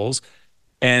with polls.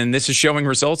 And this is showing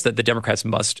results that the Democrats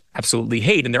must absolutely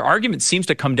hate. And their argument seems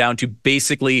to come down to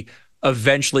basically,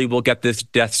 eventually we'll get this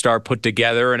Death Star put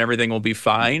together and everything will be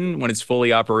fine when it's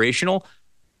fully operational.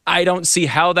 I don't see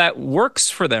how that works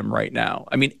for them right now.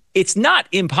 I mean, it's not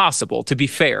impossible, to be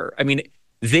fair. I mean,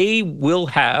 they will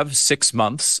have 6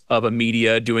 months of a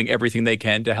media doing everything they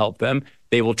can to help them.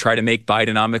 They will try to make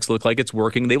Bidenomics look like it's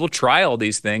working. They will try all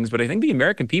these things. But I think the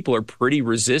American people are pretty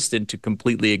resistant to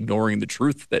completely ignoring the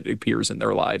truth that appears in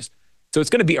their lives. So it's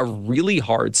going to be a really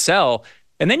hard sell.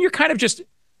 And then you're kind of just,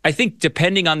 I think,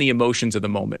 depending on the emotions of the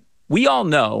moment. We all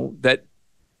know that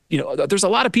there's a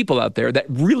lot of people out there that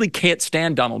really can't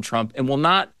stand Donald Trump and will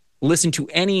not listen to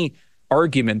any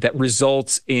argument that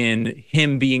results in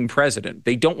him being president.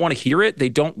 They don't want to hear it. They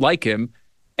don't like him.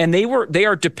 And they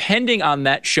are depending on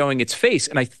that showing its face.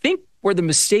 And I think where the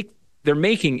mistake they're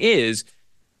making is,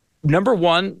 number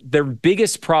one, their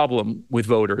biggest problem with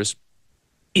voters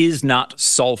is not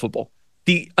solvable.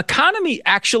 The economy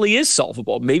actually is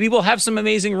solvable. Maybe we'll have some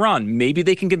amazing run. Maybe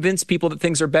they can convince people that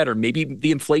things are better. Maybe the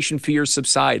inflation fears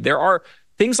subside. There are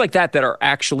things like that that are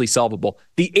actually solvable.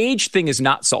 The age thing is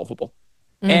not solvable.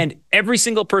 And every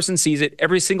single person sees it.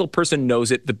 Every single person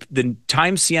knows it. The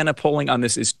Times Siena polling on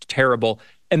this is terrible.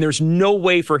 And there's no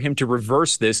way for him to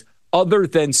reverse this other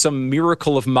than some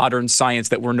miracle of modern science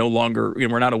that we're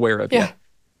we're not aware of yet.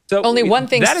 So only one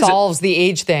thing solves the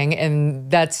age thing, and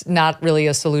that's not really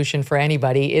a solution for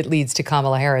anybody. It leads to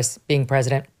Kamala Harris being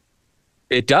president.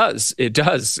 It does. It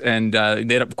does. And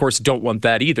they, of course, don't want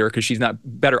that either because she's not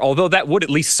better, although that would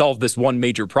at least solve this one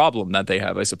major problem that they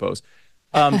have, I suppose.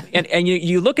 And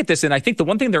you look at this, and I think the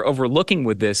one thing they're overlooking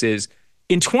with this is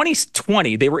in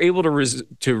 2020, they were able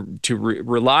to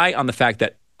rely on the fact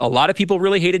that a lot of people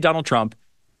really hated Donald Trump.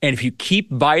 And if you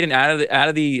keep Biden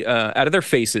out of their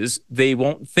faces, they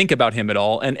won't think about him at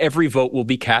all. And every vote will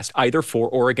be cast either for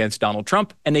or against Donald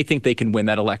Trump. And they think they can win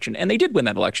that election. And they did win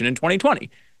that election in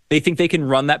 2020. They think they can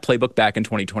run that playbook back in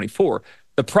 2024.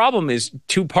 The problem is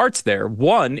two parts there.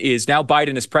 One is now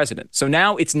Biden is president. So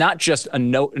now it's not just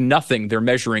nothing they're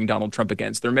measuring Donald Trump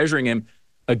against. They're measuring him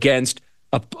against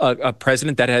a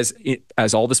president that has,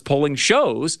 as all this polling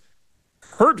shows,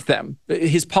 hurt them.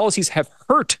 His policies have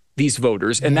hurt these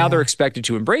voters, and now they're expected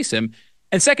to embrace him.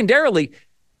 And secondarily,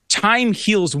 time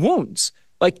heals wounds.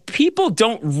 Like, people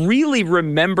don't really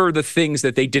remember the things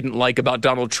that they didn't like about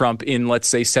Donald Trump in, let's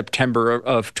say, September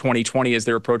of 2020 as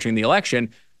they're approaching the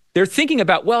election. They're thinking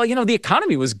about, well, the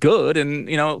economy was good. And,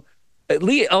 at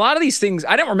least a lot of these things,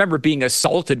 I don't remember being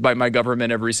assaulted by my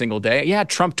government every single day. Yeah,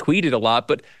 Trump tweeted a lot,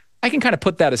 but I can kind of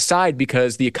put that aside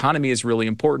because the economy is really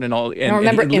important and all. And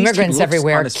remember immigrants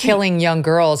everywhere killing young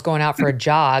girls going out for a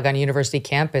jog on university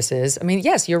campuses. I mean,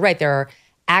 yes, you're right. There are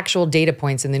actual data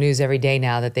points in the news every day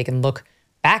now that they can look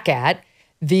back at.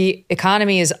 The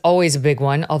economy is always a big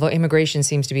one, although immigration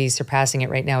seems to be surpassing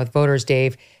it right now with voters,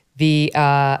 Dave.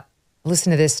 Listen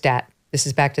to this stat. This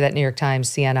is back to that New York Times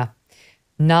Siena.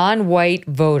 Non-white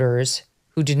voters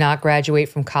who did not graduate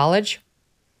from college,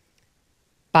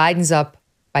 Biden's up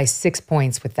by 6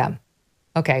 points with them.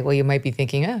 Okay, well, you might be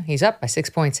thinking, oh, he's up by 6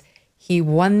 points. He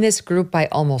won this group by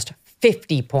almost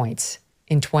 50 points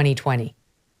in 2020.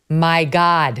 My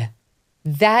God,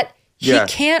 he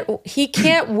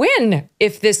can't win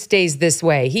if this stays this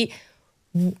way.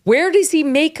 Where does he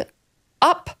make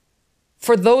up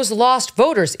for those lost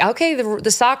voters? Okay,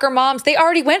 the soccer moms, they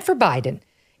already went for Biden.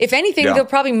 If anything, they're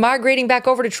probably migrating back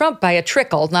over to Trump by a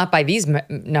trickle, not by these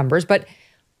numbers, but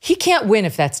he can't win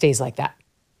if that stays like that.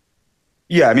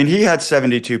 Yeah, I mean, he had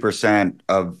 72%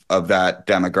 of that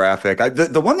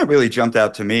demographic. The one that really jumped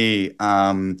out to me,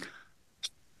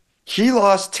 he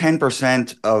lost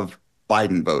 10% of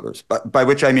Biden voters, by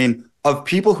which I mean of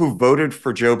people who voted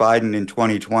for Joe Biden in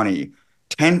 2020,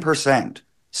 10%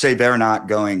 say they're not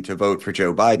going to vote for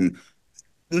Joe Biden.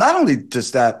 Not only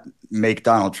does that make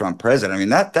Donald Trump president, I mean,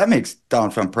 that makes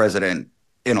Donald Trump president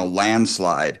in a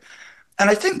landslide. And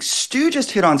I think Stu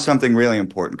just hit on something really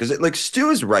important because like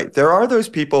Stu is right. There are those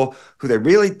people who they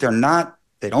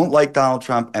don't like Donald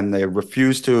Trump and they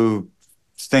refuse to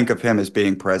think of him as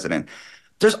being president.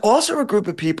 There's also a group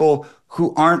of people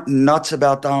who aren't nuts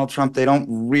about Donald Trump. They don't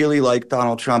really like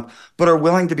Donald Trump, but are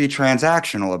willing to be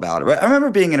transactional about it. I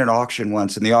remember being in an auction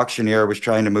once and the auctioneer was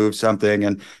trying to move something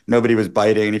and nobody was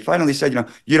biting. And he finally said,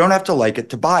 you don't have to like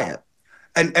it to buy it.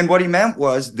 And what he meant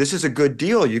was, this is a good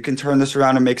deal. You can turn this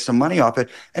around and make some money off it.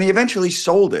 And he eventually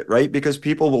sold it, right? Because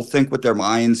people will think with their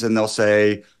minds and they'll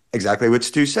say exactly what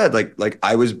Stu said. Like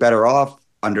I was better off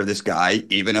under this guy,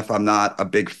 even if I'm not a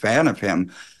big fan of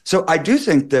him. So I do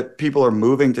think that people are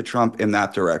moving to Trump in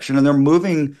that direction, and they're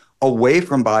moving away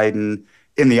from Biden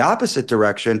in the opposite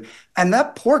direction. And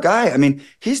that poor guy, I mean,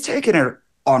 he's taken it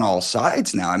on all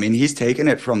sides now. I mean, he's taken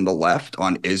it from the left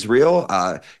on Israel.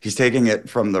 He's taking it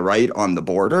from the right on the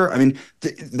border. I mean,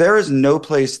 there is no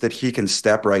place that he can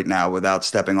step right now without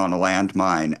stepping on a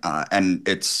landmine. And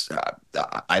it's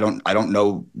I don't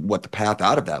know what the path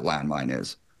out of that landmine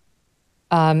is.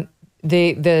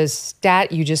 The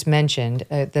stat you just mentioned,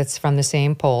 that's from the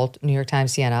same poll, New York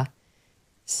Times Siena,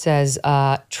 says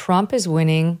Trump is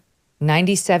winning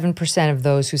 97% of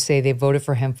those who say they voted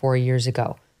for him 4 years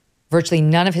ago. Virtually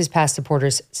none of his past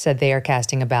supporters said they are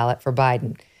casting a ballot for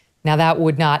Biden. Now, that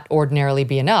would not ordinarily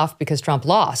be enough because Trump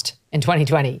lost in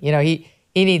 2020.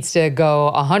 He needs to go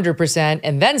 100%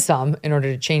 and then some in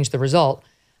order to change the result,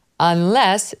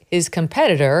 unless his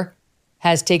competitor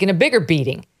has taken a bigger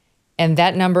beating. And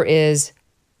that number is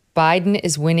Biden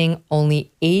is winning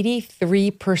only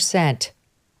 83%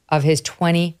 of his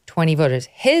 2020 voters.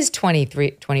 His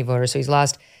 2020 voters, so he's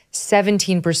lost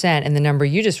 17%. And the number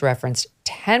you just referenced,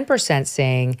 10%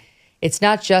 saying it's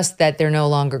not just that they're no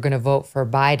longer going to vote for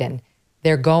Biden.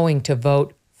 They're going to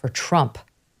vote for Trump.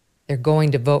 They're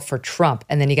going to vote for Trump.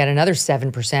 And then you got another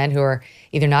 7% who are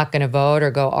either not going to vote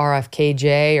or go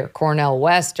RFKJ or Cornel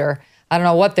West, or I don't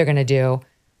know what they're going to do.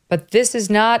 But this is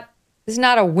not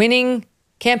a winning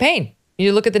campaign.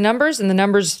 You look at the numbers and the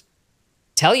numbers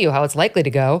tell you how it's likely to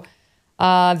go.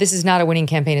 This is not a winning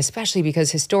campaign, especially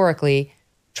because historically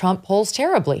Trump polls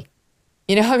terribly.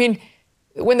 I mean,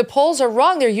 when the polls are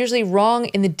wrong, they're usually wrong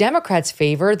in the Democrats'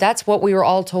 favor. That's what we were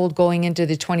all told going into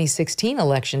the 2016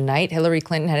 election night. Hillary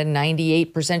Clinton had a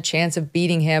 98% chance of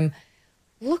beating him.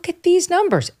 Look at these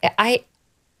numbers. I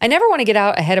never want to get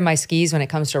out ahead of my skis when it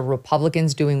comes to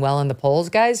Republicans doing well in the polls,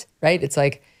 guys, right? It's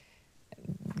like,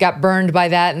 got burned by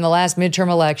that in the last midterm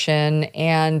election.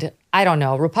 And I don't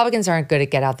know, Republicans aren't good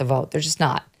at get out the vote. They're just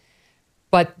not.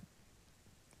 But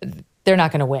they're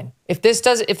not going to win. If this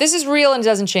is real and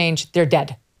doesn't change, they're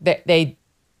dead.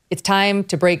 It's time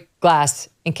to break glass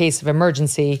in case of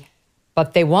emergency,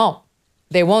 but they won't.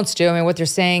 They won't, Stu. I mean, what they're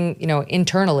saying,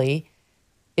 internally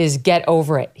is get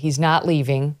over it. He's not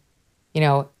leaving,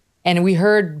 and we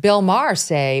heard Bill Maher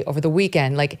say over the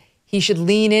weekend, like, he should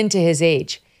lean into his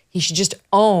age. He should just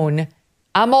own,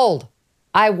 I'm old.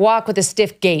 I walk with a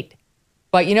stiff gait.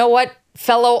 But you know what,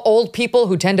 fellow old people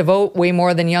who tend to vote way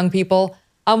more than young people,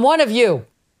 I'm one of you.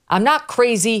 I'm not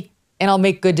crazy, and I'll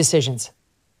make good decisions.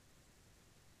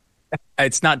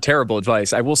 It's not terrible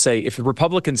advice. I will say, if the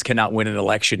Republicans cannot win an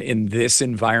election in this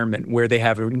environment where they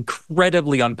have an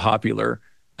incredibly unpopular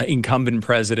incumbent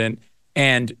president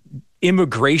and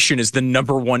immigration is the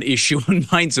number one issue on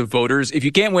minds of voters, if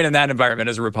you can't win in that environment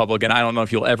as a Republican, I don't know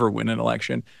if you'll ever win an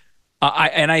election.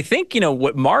 I think,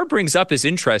 what Maher brings up is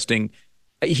interesting.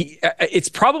 It's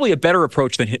probably a better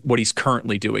approach than what he's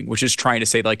currently doing, which is trying to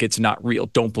say, like, it's not real.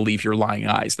 Don't believe your lying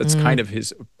eyes. That's kind of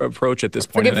his approach at this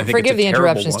point. Forgive the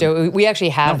interruptions, Stu. We actually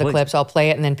have the clips. I'll play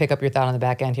it and then pick up your thought on the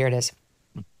back end. Here it is.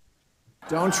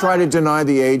 Don't try to deny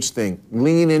the age thing.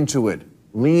 Lean into it.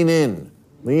 Lean in.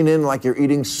 Lean in like you're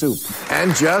eating soup.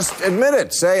 And just admit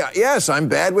it. Say, yes, I'm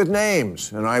bad with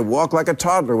names, and I walk like a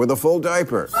toddler with a full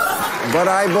diaper. But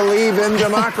I believe in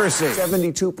democracy.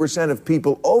 72% of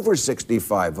people over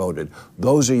 65 voted.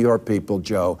 Those are your people,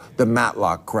 Joe, the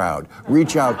Matlock crowd.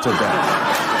 Reach out to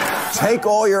them. Take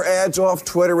all your ads off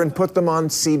Twitter and put them on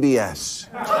CBS.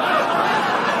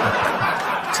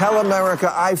 Tell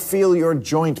America I feel your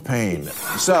joint pain.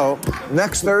 So,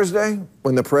 next Thursday,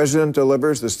 when the president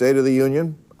delivers the State of the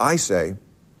Union, I say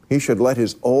he should let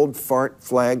his old fart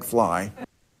flag fly.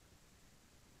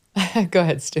 Go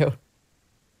ahead, Stu.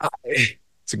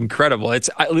 It's incredible. It's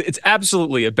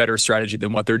absolutely a better strategy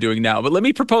than what they're doing now. But let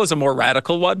me propose a more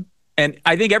radical one. And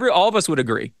I think all of us would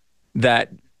agree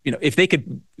that, if they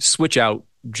could switch out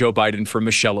Joe Biden for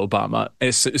Michelle Obama,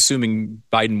 assuming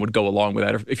Biden would go along with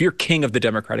that. If you're king of the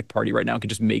Democratic Party right now and can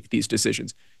just make these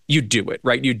decisions, you'd do it,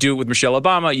 right? You'd do it with Michelle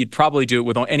Obama. You'd probably do it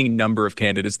with any number of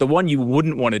candidates. The one you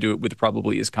wouldn't want to do it with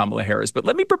probably is Kamala Harris. But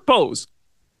let me propose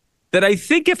that I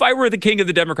think if I were the king of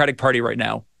the Democratic Party right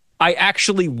now, I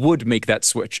actually would make that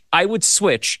switch. I would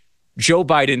switch Joe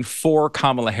Biden for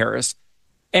Kamala Harris.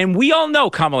 And we all know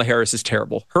Kamala Harris is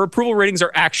terrible. Her approval ratings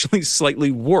are actually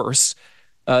slightly worse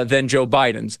than Joe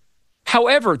Biden's.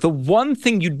 However, the one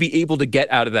thing you'd be able to get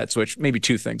out of that switch, maybe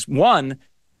two things. One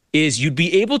is you'd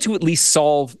be able to at least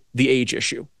solve the age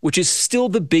issue, which is still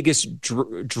the biggest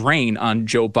drain on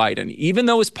Joe Biden. Even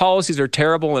though his policies are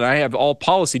terrible and I have all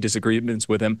policy disagreements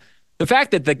with him, the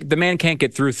fact that the man can't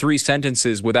get through 3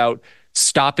 sentences without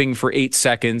stopping for 8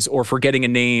 seconds or forgetting a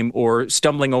name or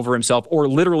stumbling over himself or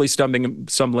literally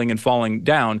stumbling and falling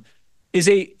down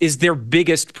is their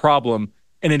biggest problem.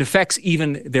 And it affects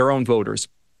even their own voters.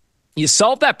 You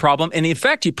solve that problem, and in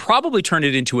fact, you probably turn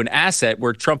it into an asset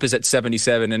where Trump is at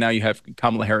 77, and now you have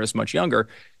Kamala Harris much younger.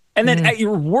 And then at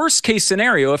your worst case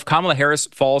scenario, if Kamala Harris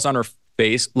falls on her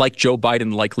face, like Joe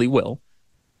Biden likely will,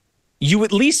 you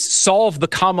at least solve the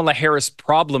Kamala Harris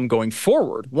problem going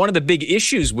forward. One of the big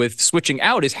issues with switching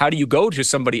out is how do you go to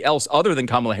somebody else other than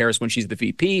Kamala Harris when she's the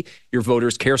VP? Your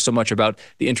voters care so much about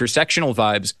the intersectional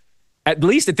vibes. At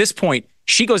least at this point,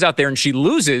 she goes out there and she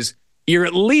loses, you're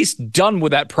at least done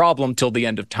with that problem till the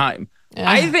end of time.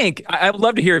 I would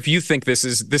love to hear if you think this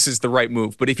is the right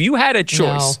move. But if you had a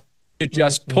choice to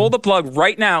just pull the plug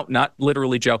right now, not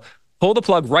literally Joe, pull the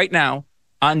plug right now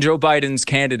on Joe Biden's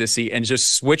candidacy and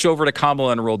just switch over to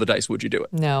Kamala and roll the dice, would you do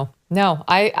it? No.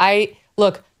 I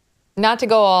look, not to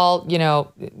go all,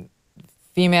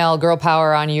 female girl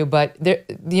power on you, but the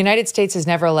United States has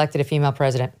never elected a female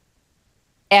president.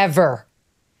 Ever.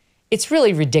 It's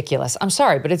really ridiculous. I'm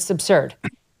sorry, but it's absurd.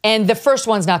 And the first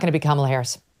one's not going to be Kamala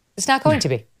Harris. It's not going to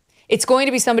be. It's going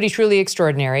to be somebody truly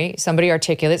extraordinary, somebody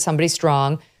articulate, somebody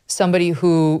strong, somebody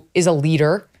who is a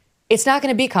leader. It's not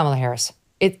going to be Kamala Harris.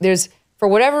 There's, for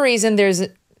whatever reason, there's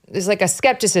like a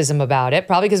skepticism about it,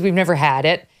 probably because we've never had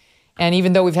it. And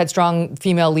even though we've had strong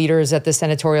female leaders at the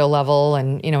senatorial level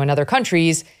and, in other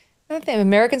countries, the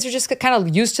Americans are just kind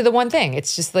of used to the one thing.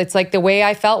 It's like the way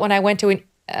I felt when I went to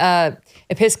an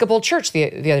Episcopal church the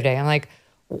other day. I'm like,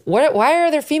 why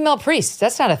are there female priests?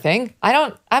 That's not a thing.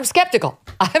 I'm skeptical.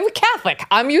 I'm a Catholic.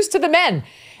 I'm used to the men.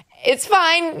 It's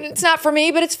fine. It's not for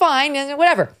me, but it's fine. And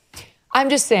whatever. I'm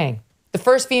just saying the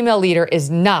first female leader is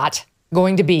not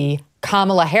going to be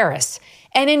Kamala Harris.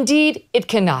 And indeed, it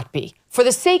cannot be. For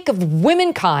the sake of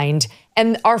womankind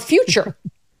and our future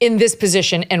in this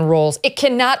position and roles, it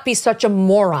cannot be such a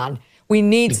moron. We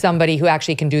need somebody who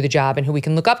actually can do the job and who we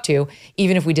can look up to,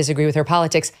 even if we disagree with her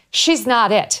politics. She's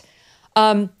not it.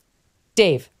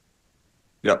 Dave.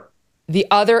 Yep. The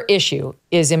other issue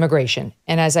is immigration.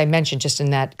 And as I mentioned just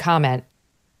in that comment,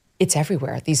 it's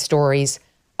everywhere. These stories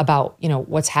about,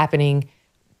 what's happening,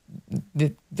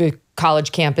 the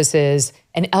college campuses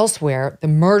and elsewhere, the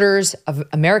murders of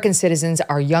American citizens,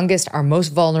 our youngest, our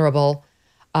most vulnerable.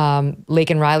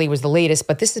 Laken Riley was the latest,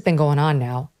 but this has been going on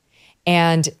now.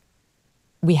 And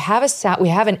we have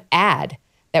an ad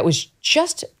that was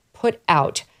just put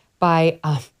out by,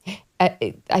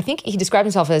 I think he described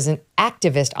himself as an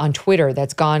activist on Twitter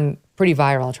that's gone pretty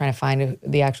viral. I'm trying to find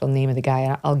the actual name of the guy,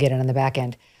 and I'll get it on the back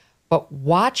end. But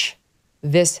watch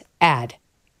this ad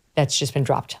that's just been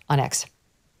dropped on X.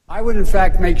 I would, in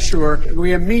fact, make sure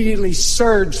we immediately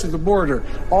surge to the border.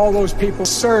 All those people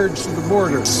surge to the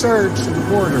border, surge to the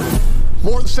border.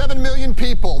 More than 7 million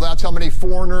people, that's how many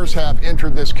foreigners have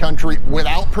entered this country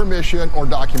without permission or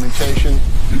documentation.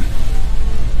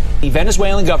 The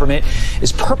Venezuelan government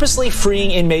is purposely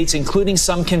freeing inmates, including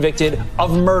some convicted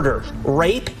of murder,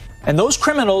 rape, and those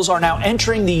criminals are now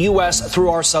entering the U.S. through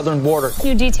our southern border.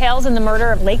 New details in the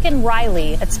murder of Laken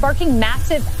Riley. It's sparking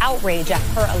massive outrage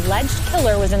after her alleged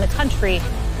killer was in the country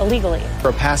illegally.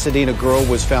 A Pasadena girl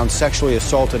was found sexually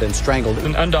assaulted and strangled.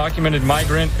 An undocumented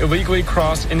migrant illegally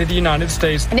crossed into the United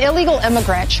States. An illegal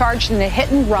immigrant charged in a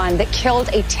hit and run that killed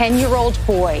a 10-year-old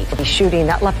boy. A shooting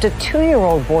that left a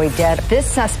 2-year-old boy dead. This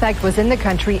suspect was in the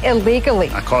country illegally.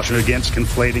 I caution against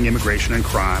conflating immigration and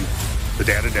crime. The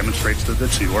data demonstrates that the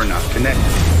two are not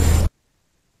connected.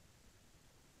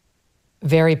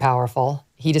 Very powerful.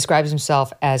 He describes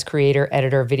himself as creator,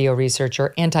 editor, video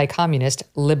researcher, anti-communist,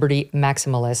 liberty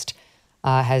maximalist,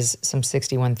 has some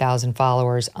 61,000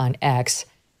 followers on X.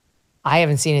 I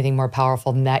haven't seen anything more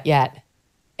powerful than that yet.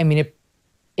 I mean,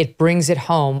 it brings it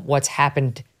home what's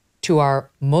happened to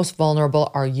our most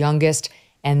vulnerable, our youngest,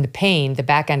 and the pain, the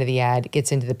back end of the ad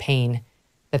gets into the pain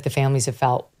that the families have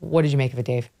felt. What did you make of it,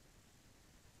 Dave?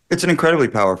 It's an incredibly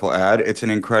powerful ad. It's an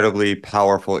incredibly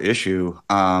powerful issue.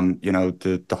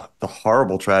 The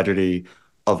horrible tragedy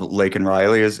of Laken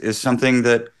Riley is something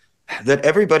that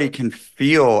everybody can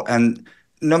feel. And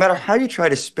no matter how you try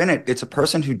to spin it, it's a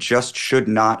person who just should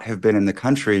not have been in the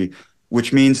country,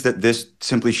 which means that this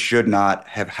simply should not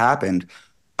have happened.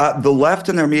 The left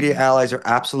and their media allies are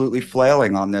absolutely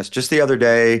flailing on this. Just the other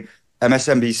day,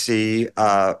 MSNBC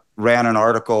ran an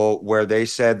article where they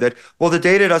said that, well, the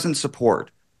data doesn't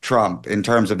support Trump in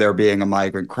terms of there being a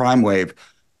migrant crime wave.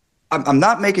 I'm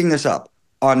not making this up.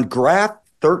 On graph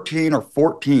 13 or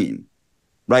 14,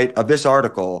 right, of this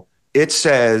article, it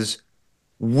says,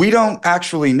 we don't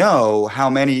actually know how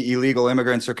many illegal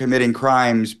immigrants are committing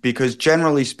crimes because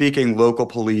generally speaking, local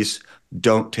police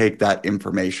don't take that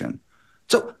information.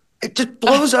 So it just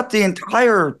blows up the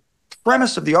entire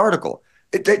premise of the article.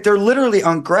 They're literally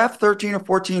on graph 13 or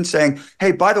 14 saying,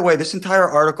 hey, by the way, this entire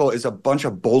article is a bunch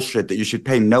of bullshit that you should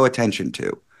pay no attention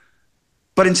to.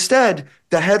 But instead,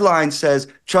 the headline says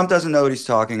Trump doesn't know what he's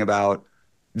talking about.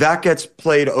 That gets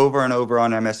played over and over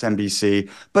on MSNBC,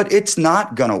 but it's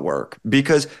not going to work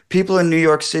because people in New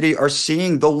York City are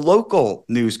seeing the local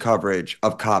news coverage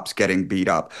of cops getting beat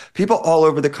up. People all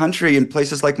over the country in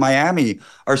places like Miami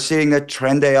are seeing that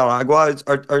Tren de Aragua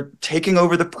are taking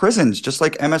over the prisons, just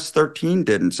like MS-13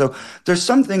 did. And so there's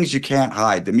some things you can't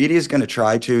hide. The media is going to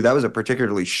try to. That was a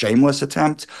particularly shameless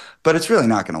attempt, but it's really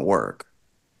not going to work.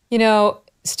 You know,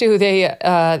 Stu, they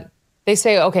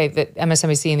say, okay, the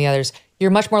MSNBC and the others, you're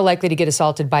much more likely to get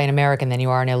assaulted by an American than you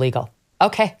are an illegal.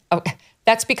 Okay.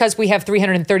 That's because we have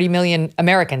 330 million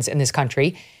Americans in this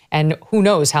country, and who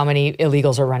knows how many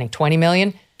illegals are running, 20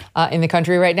 million in the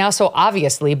country right now. So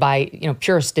obviously, by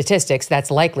pure statistics, that's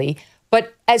likely.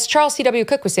 But as Charles C.W.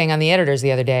 Cook was saying on the editors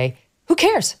the other day, who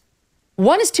cares?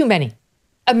 One is too many.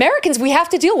 Americans we have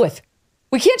to deal with.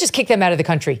 We can't just kick them out of the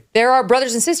country. They're our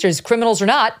brothers and sisters, criminals or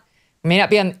not. We may not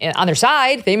be on their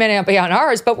side. They may not be on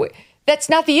ours, but that's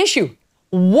not the issue.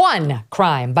 One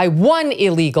crime by one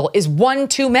illegal is one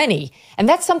too many. And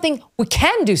that's something we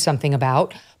can do something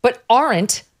about, but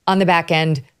aren't on the back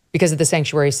end because of the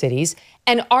sanctuary cities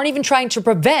and aren't even trying to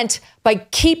prevent by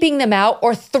keeping them out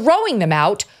or throwing them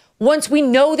out once we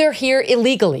know they're here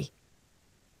illegally.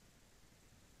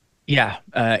 Yeah,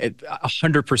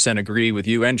 100% agree with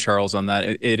you and Charles on that.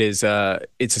 It's a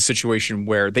situation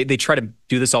where they try to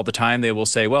do this all the time. They will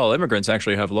say, well, immigrants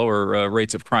actually have lower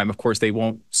rates of crime. Of course, they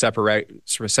won't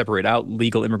separate out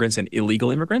legal immigrants and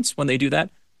illegal immigrants when they do that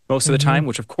most of the time,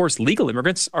 which, of course, legal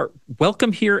immigrants are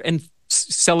welcome here and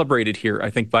celebrated here, I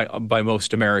think, by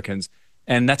most Americans.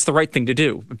 And that's the right thing to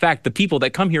do. In fact, the people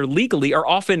that come here legally are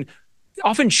often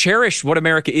cherish what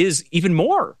America is even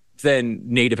more than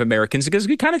Native Americans because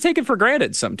we kind of take it for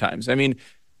granted sometimes. I mean,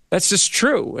 that's just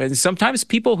true. And sometimes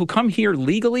people who come here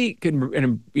legally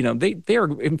they are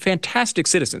fantastic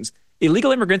citizens.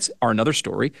 Illegal immigrants are another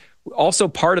story. Also,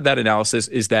 part of that analysis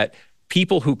is that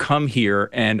people who come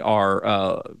here and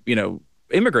are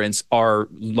immigrants are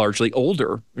largely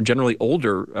older, generally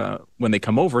older when they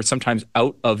come over, sometimes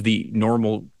out of the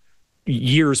normal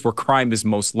years where crime is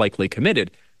most likely committed.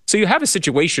 So you have a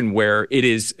situation where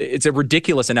it's a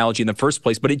ridiculous analogy in the first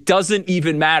place, but it doesn't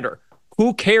even matter.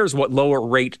 Who cares what lower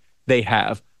rate they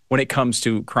have when it comes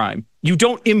to crime? You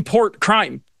don't import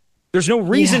crime. There's no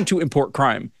reason to import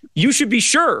crime. You should be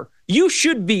sure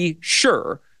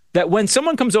that when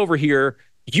someone comes over here,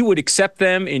 you would accept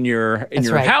them in your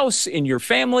house, in your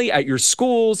family, at your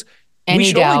schools. We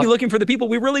should only be looking for the people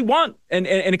we really want and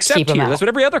accept here. That's what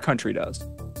every other country does.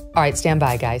 All right, stand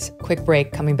by, guys. Quick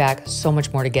break, coming back. So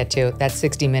much more to get to. That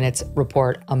 60 Minutes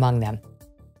report among them.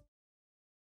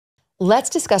 Let's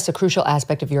discuss a crucial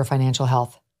aspect of your financial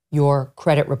health, your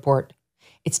credit report.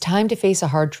 It's time to face a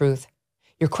hard truth.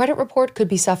 Your credit report could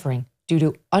be suffering due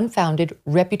to unfounded,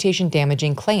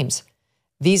 reputation-damaging claims.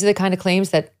 These are the kind of claims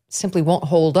that simply won't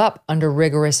hold up under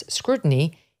rigorous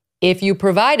scrutiny if you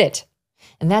provide it.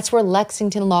 And that's where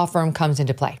Lexington Law Firm comes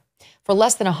into play. For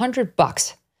less than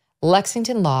 $100,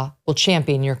 Lexington Law will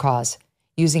champion your cause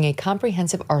using a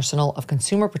comprehensive arsenal of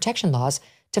consumer protection laws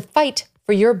to fight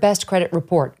for your best credit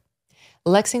report.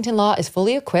 Lexington Law is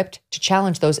fully equipped to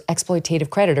challenge those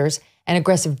exploitative creditors and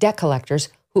aggressive debt collectors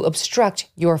who obstruct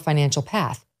your financial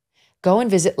path. Go and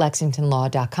visit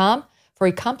lexingtonlaw.com for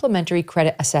a complimentary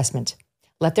credit assessment.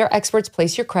 Let their experts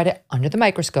place your credit under the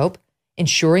microscope,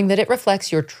 ensuring that it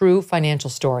reflects your true financial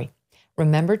story.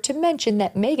 Remember to mention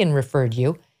that Megyn referred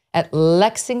you at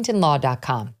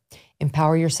lexingtonlaw.com.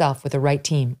 Empower yourself with the right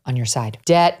team on your side.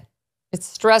 Debt, it's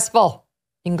stressful.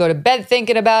 You can go to bed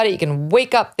thinking about it. You can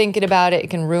wake up thinking about it. It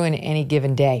can ruin any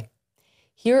given day.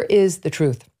 Here is the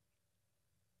truth.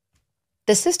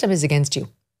 The system is against you.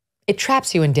 It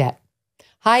traps you in debt.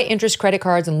 High interest credit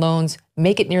cards and loans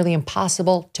make it nearly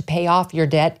impossible to pay off your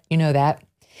debt. You know that.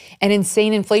 And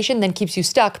insane inflation then keeps you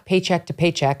stuck paycheck to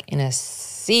paycheck in a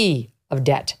sea of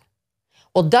debt.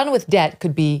 Well, Done with Debt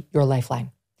could be your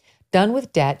lifeline. Done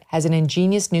with Debt has an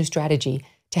ingenious new strategy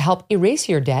to help erase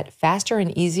your debt faster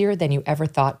and easier than you ever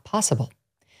thought possible.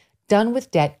 Done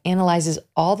with Debt analyzes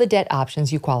all the debt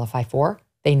options you qualify for.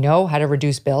 They know how to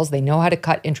reduce bills. They know how to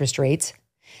cut interest rates.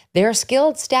 They're a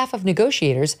skilled staff of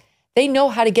negotiators. They know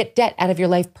how to get debt out of your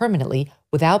life permanently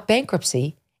without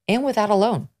bankruptcy and without a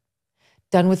loan.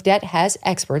 Done with Debt has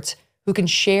experts who can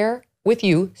share with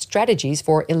you strategies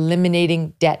for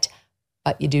eliminating debt.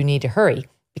 But you do need to hurry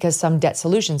because some debt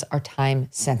solutions are time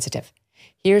sensitive.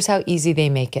 Here's how easy they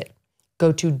make it.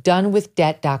 Go to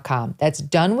donewithdebt.com. That's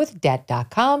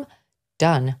donewithdebt.com,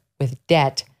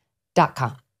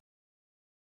 donewithdebt.com.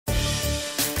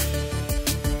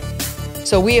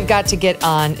 So we have got to get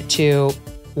on to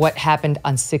what happened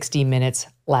on 60 Minutes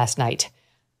last night.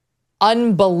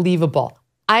 Unbelievable.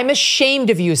 I'm ashamed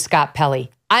of you, Scott Pelley.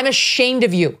 I'm ashamed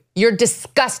of you. You're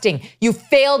disgusting. You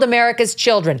failed America's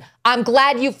children. I'm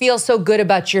glad you feel so good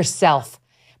about yourself.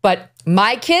 But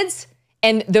my kids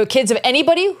and the kids of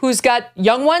anybody who's got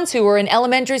young ones who are in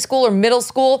elementary school or middle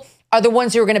school are the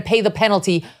ones who are going to pay the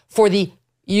penalty for the,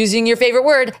 using your favorite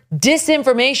word,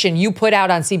 disinformation you put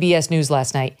out on CBS News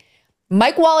last night.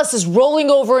 Mike Wallace is rolling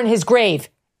over in his grave.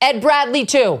 Ed Bradley,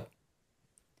 too.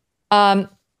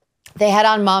 They had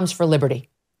on Moms for Liberty.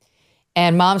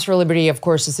 And Moms for Liberty, of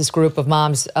course, is this group of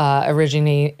moms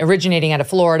originating out of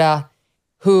Florida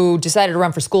who decided to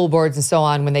run for school boards and so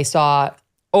on when they saw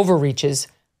overreaches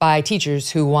by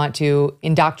teachers who want to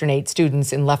indoctrinate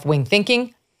students in left-wing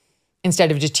thinking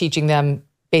instead of just teaching them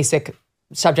basic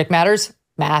subject matters,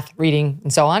 math, reading,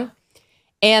 and so on.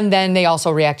 And then they also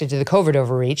reacted to the COVID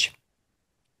overreach.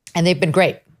 And they've been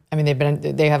great. I mean,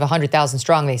 they have 100,000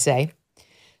 strong, they say.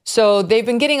 So they've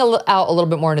been getting out a little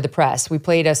bit more into the press. We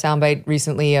played a soundbite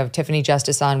recently of Tiffany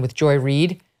Justice on with Joy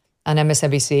Reid on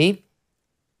MSNBC.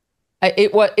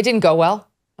 It didn't go well.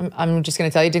 I'm just going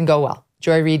to tell you, it didn't go well.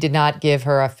 Joy Reid did not give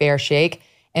her a fair shake.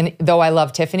 And though I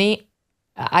love Tiffany,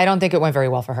 I don't think it went very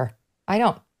well for her. I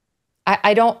don't.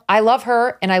 I love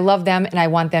her and I love them and I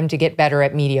want them to get better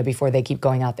at media before they keep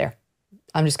going out there.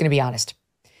 I'm just going to be honest.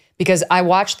 Because I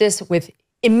watched this with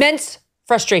immense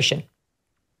frustration.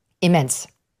 Immense.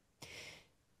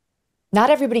 Not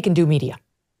everybody can do media.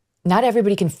 Not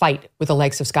everybody can fight with the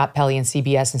likes of Scott Pelley and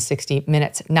CBS and 60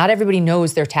 Minutes. Not everybody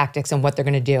knows their tactics and what they're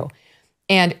going to do.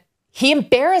 And he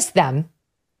embarrassed them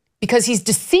because he's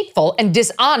deceitful and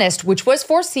dishonest, which was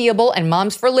foreseeable, and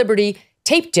Moms for Liberty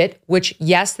taped it, which,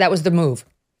 yes, that was the move.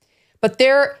 But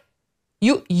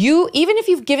you even if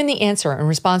you've given the answer in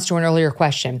response to an earlier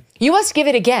question, you must give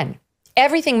it again.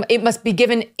 Everything, it must be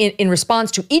given in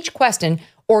response to each question,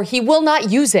 or he will not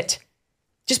use it.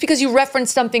 Just because you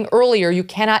referenced something earlier, you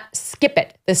cannot skip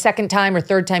it the second time or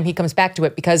third time he comes back to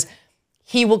it, because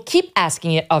he will keep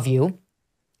asking it of you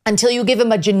until you give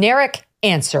him a generic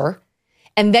answer,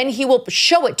 and then he will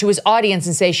show it to his audience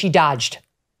and say, she dodged.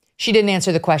 She didn't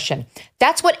answer the question.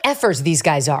 That's what effers these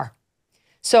guys are.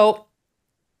 So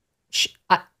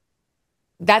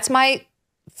that's my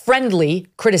friendly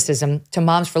criticism to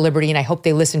Moms for Liberty, and I hope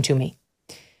they listen to me.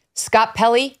 Scott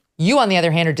Pelley, you, on the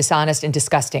other hand, are dishonest and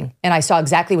disgusting, and I saw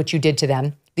exactly what you did to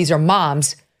them. These are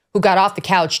moms who got off the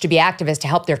couch to be activists to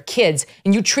help their kids,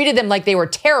 and you treated them like they were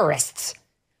terrorists.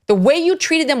 The way you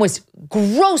treated them was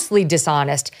grossly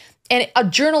dishonest and a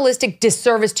journalistic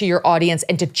disservice to your audience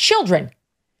and to children.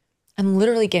 I'm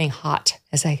literally getting hot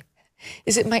as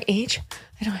is it my age?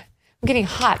 I'm getting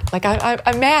hot, like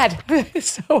I'm mad.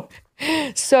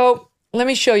 So let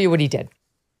me show you what he did.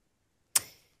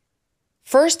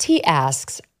 First, he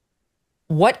asks,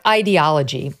 what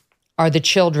ideology are the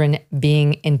children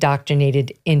being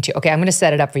indoctrinated into? Okay, I'm going to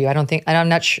set it up for you. I don't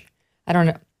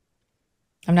know.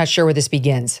 I'm not sure where this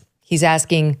begins. He's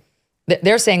asking,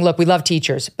 they're saying, look, we love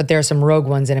teachers, but there are some rogue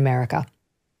ones in America.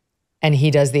 And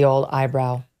he does the old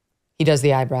eyebrow. He does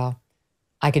the eyebrow.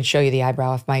 I could show you the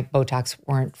eyebrow if my Botox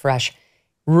weren't fresh.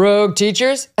 Rogue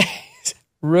teachers?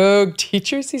 Rogue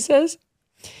teachers, he says.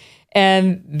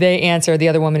 And they answer, the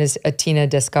other woman is Tina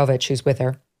Deskovich, who's with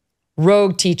her.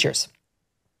 Rogue teachers.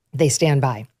 They stand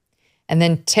by. And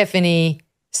then Tiffany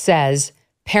says,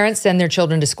 parents send their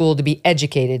children to school to be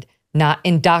educated, not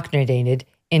indoctrinated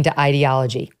into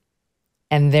ideology.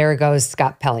 And there goes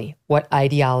Scott Pelley. What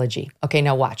ideology? Okay,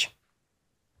 now watch.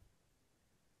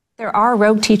 There are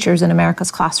rogue teachers in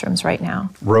America's classrooms right now.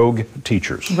 Rogue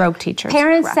teachers. Rogue teachers.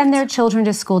 Parents correct. send their children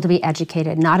to school to be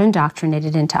educated, not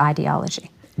indoctrinated into ideology.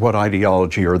 What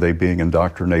ideology are they being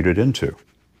indoctrinated into?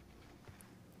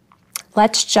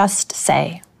 Let's just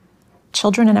say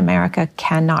children in America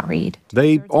cannot read.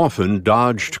 They often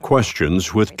dodged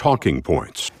questions with talking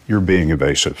points. You're being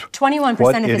evasive.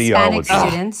 21% of Hispanic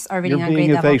students are reading on grade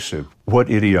level. You're being evasive. What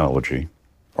ideology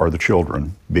are the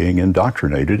children being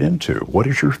indoctrinated into? What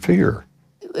is your fear?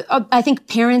 I think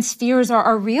parents' fears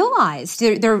are realized.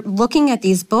 They're looking at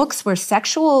these books where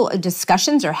sexual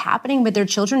discussions are happening with their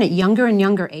children at younger and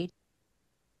younger age.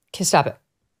 Okay, stop it.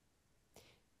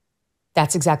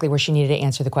 That's exactly where she needed to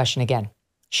answer the question again.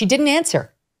 She didn't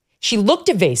answer. She looked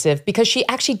evasive because she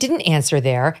actually didn't answer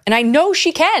there. And I know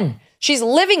she can. She's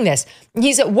living this.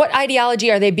 He said, what ideology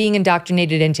are they being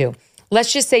indoctrinated into?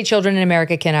 Let's just say children in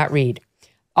America cannot read.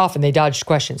 Often they dodged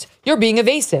questions. You're being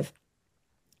evasive.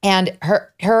 And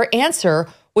her answer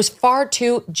was far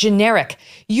too generic.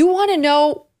 You want to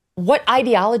know what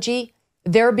ideology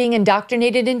they're being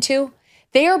indoctrinated into?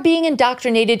 They are being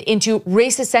indoctrinated into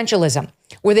race essentialism,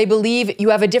 where they believe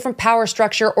you have a different power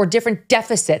structure or different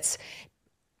deficits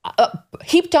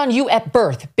heaped on you at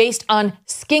birth based on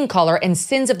skin color and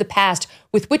sins of the past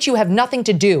with which you have nothing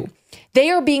to do.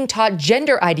 They are being taught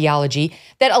gender ideology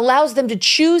that allows them to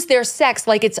choose their sex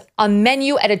like it's a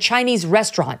menu at a Chinese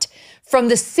restaurant. From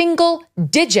the single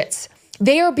digits,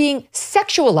 they are being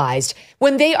sexualized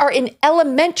when they are in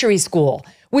elementary school,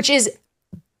 which is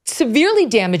severely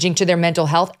damaging to their mental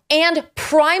health and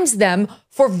primes them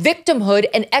for victimhood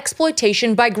and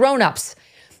exploitation by grown-ups.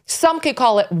 Some could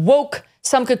call it woke,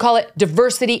 some could call it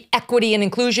diversity, equity, and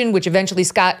inclusion, which eventually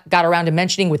Scott got around to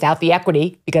mentioning without the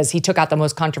equity because he took out the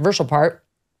most controversial part.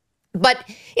 But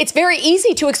it's very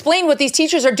easy to explain what these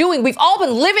teachers are doing. We've all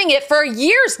been living it for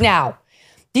years now.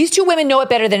 These two women know it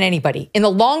better than anybody. In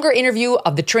the longer interview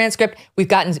of the transcript, we've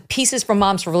gotten pieces from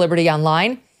Moms for Liberty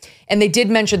online, and they did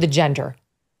mention the gender.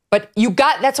 But you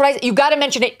got to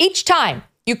mention it each time.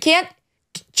 You can't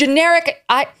generic,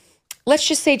 let's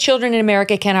just say children in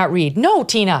America cannot read. No,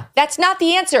 Tina, that's not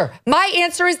the answer. My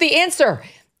answer is the answer.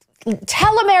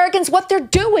 Tell Americans what they're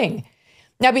doing.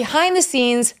 Now, behind the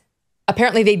scenes,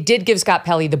 apparently they did give Scott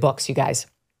Pelley the books, you guys.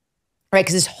 Right?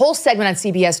 Because this whole segment on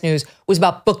CBS News was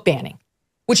about book banning,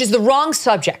 which is the wrong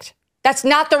subject. That's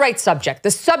not the right subject.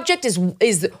 The subject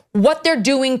is what they're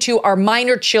doing to our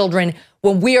minor children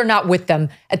when we are not with them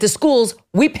at the schools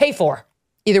we pay for,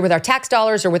 either with our tax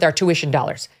dollars or with our tuition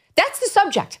dollars. That's the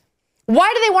subject.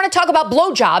 Why do they want to talk about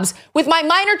blowjobs with my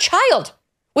minor child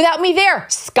without me there?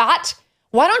 Scott,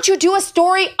 why don't you do a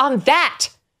story on that?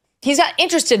 He's not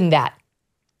interested in that.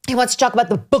 He wants to talk about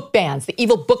the book bans, the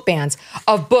evil book bans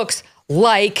of books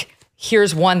like,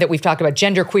 here's one that we've talked about,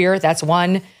 genderqueer. That's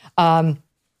one.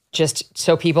 Just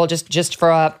so people, just for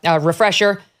a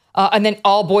refresher. And then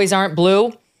All Boys Aren't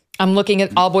Blue. I'm looking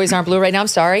at All Boys Aren't Blue right now. I'm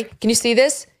sorry. Can you see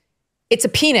this? It's a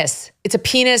penis. It's a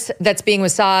penis that's being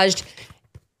massaged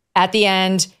at the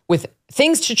end with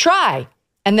things to try.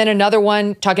 And then another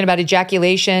one talking about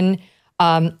ejaculation.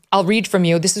 I'll read from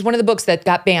you. This is one of the books that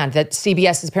got banned that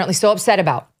CBS is apparently so upset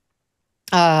about.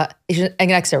 An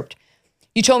excerpt.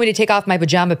 You told me to take off my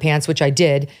pajama pants, which I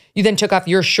did. You then took off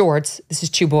your shorts. This is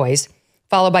two boys,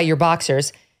 followed by your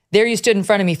boxers. There you stood in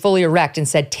front of me fully erect and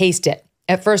said, taste it.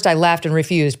 At first I laughed and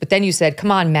refused, but then you said,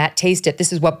 come on, Matt, taste it.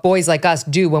 This is what boys like us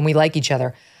do when we like each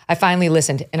other. I finally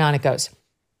listened, and on it goes.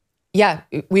 Yeah,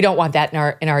 we don't want that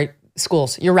in our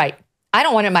schools. You're right. I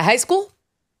don't want it in my high school.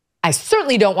 I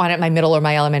certainly don't want it in my middle or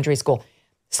my elementary school.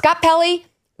 Scott Pelley,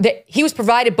 he was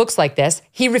provided books like this.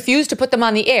 He refused to put them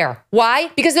on the air. Why?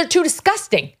 Because they're too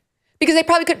disgusting. Because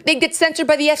they'd get censored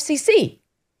by the FCC.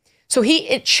 So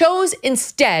it chose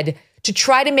instead to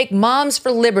try to make Moms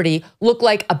for Liberty look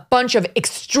like a bunch of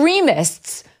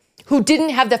extremists who didn't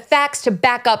have the facts to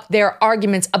back up their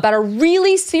arguments about a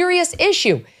really serious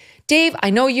issue. Dave,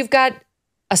 I know you've got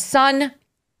a son,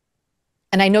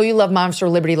 and I know you love Moms for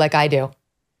Liberty like I do.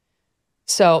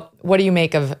 So what do you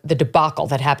make of the debacle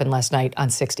that happened last night on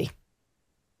 60?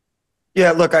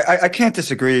 Yeah, look, I can't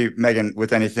disagree, Megyn,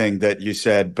 with anything that you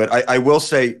said, but I will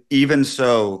say, even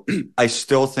so, I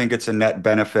still think it's a net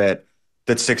benefit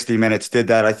that 60 Minutes did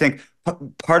that. I think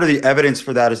part of the evidence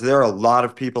for that is there are a lot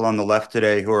of people on the left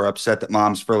today who are upset that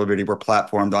Moms for Liberty were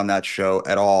platformed on that show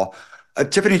at all.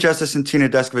 Tiffany Justice and Tina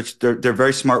Deskovich, they're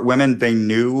very smart women. They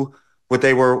knew what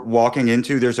they were walking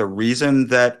into. There's a reason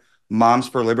that Moms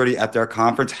for Liberty at their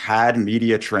conference had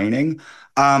media training.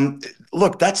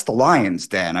 Look, that's the Lions,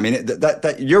 Dan. I mean,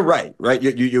 that you're right?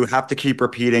 You have to keep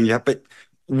repeating. But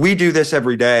we do this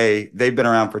every day. They've been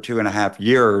around for 2.5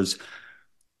 years.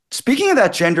 Speaking of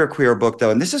that genderqueer book, though,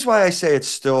 and this is why I say it's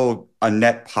still a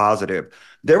net positive,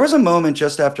 there was a moment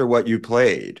just after what you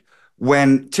played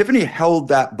when Tiffany held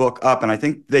that book up, and I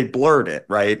think they blurred it,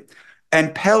 right?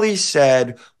 And Pelley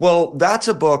said, well, that's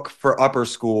a book for upper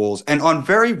schools. And on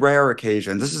very rare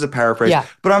occasions, this is a paraphrase,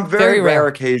 but on very rare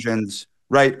occasions,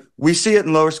 right, we see it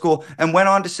in lower school, and went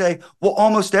on to say, well,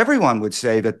 almost everyone would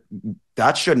say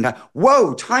that shouldn't have.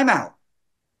 Whoa, time out.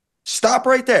 Stop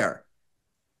right there.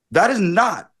 That is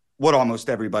not what almost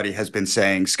everybody has been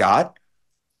saying, Scott.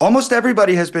 Almost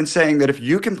everybody has been saying that if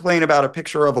you complain about a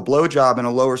picture of a blowjob in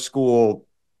a lower school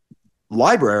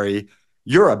library,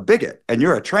 you're a bigot and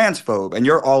you're a transphobe and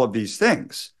you're all of these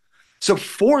things. So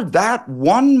for that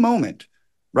one moment,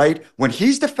 right, when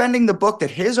he's defending the book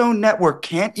that his own network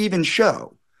can't even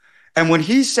show, and when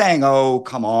he's saying, oh,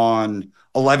 come on,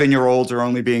 11-year-olds are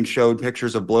only being showed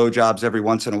pictures of blowjobs every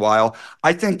once in a while,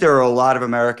 I think there are a lot of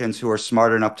Americans who are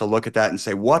smart enough to look at that and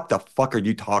say, what the fuck are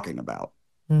you talking about?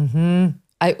 Mm-hmm.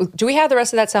 Do we have the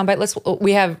rest of that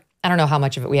soundbite? I don't know how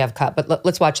much of it we have cut, but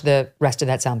let's watch the rest of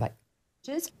that soundbite.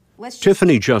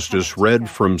 Tiffany Justice read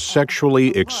from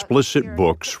sexually explicit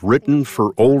books written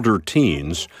for older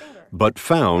teens, but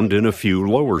found in a few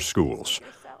lower schools.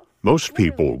 Most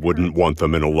people wouldn't want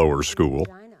them in a lower school.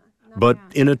 But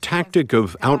in a tactic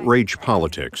of outrage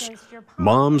politics,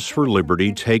 Moms for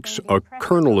Liberty takes a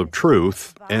kernel of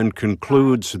truth and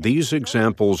concludes these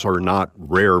examples are not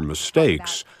rare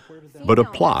mistakes, but a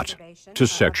plot to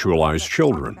sexualize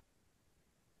children.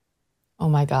 Oh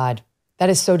my God, that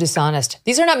is so dishonest.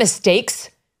 These are not mistakes.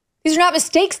 These are not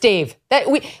mistakes, Dave.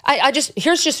 We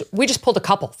just pulled a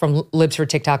couple from Libs for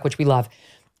TikTok, which we love,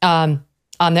 on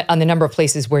the number of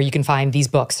places where you can find these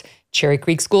books. Cherry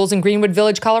Creek Schools in Greenwood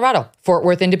Village, Colorado, Fort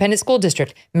Worth Independent School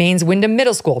District, Maine's Wyndham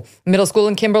Middle School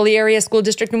in Kimberly Area School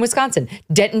District in Wisconsin,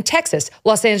 Denton, Texas,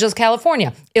 Los Angeles,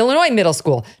 California, Illinois Middle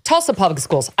School, Tulsa Public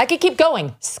Schools. I could keep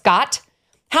going. Scott,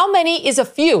 how many is a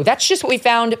few? That's just what we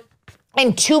found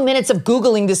in 2 minutes of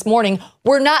Googling this morning.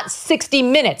 We're not 60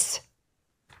 minutes.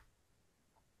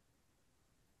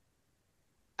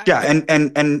 Yeah,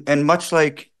 and much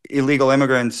like illegal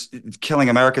immigrants killing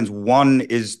Americans, one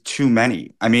is too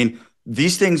many. I mean,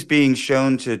 these things being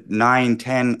shown to 9,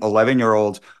 10,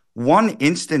 11-year-olds, one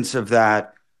instance of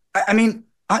that,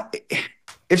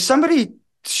 if somebody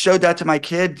showed that to my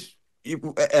kid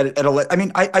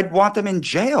I'd want them in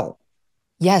jail.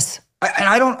 Yes.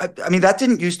 That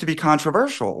didn't used to be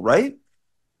controversial, right?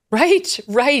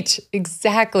 Right,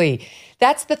 exactly.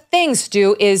 That's the thing,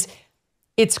 Stu, is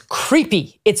it's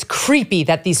creepy. It's creepy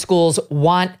that these schools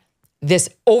want this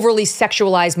overly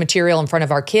sexualized material in front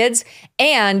of our kids.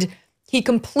 And he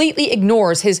completely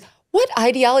ignores what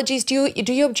ideologies do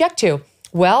you object to?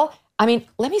 Well,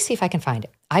 let me see if I can find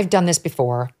it. I've done this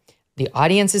before. The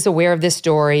audience is aware of this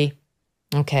story.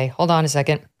 Okay, hold on a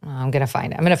second. I'm going to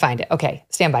find it. Okay,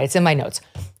 stand by. It's in my notes.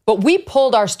 But we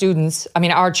pulled our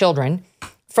children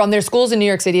from their schools in New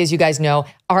York City, as you guys know.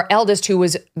 Our eldest, who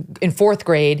was in 4th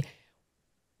grade,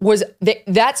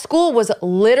 that school was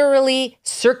literally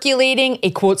circulating a,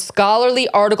 quote, scholarly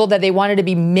article that they wanted to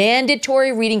be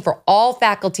mandatory reading for all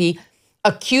faculty,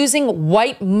 accusing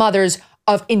white mothers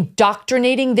of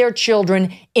indoctrinating their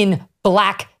children in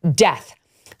Black death.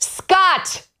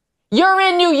 Scott, you're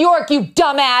in New York, you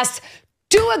dumbass.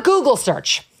 Do a Google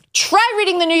search. Try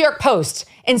reading the New York Post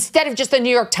instead of just the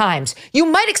New York Times. You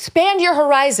might expand your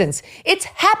horizons. It's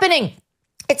happening.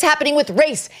 It's happening with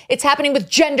race, it's happening with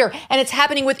gender, and it's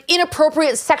happening with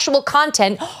inappropriate sexual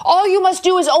content. All you must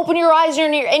do is open your eyes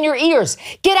and your ears.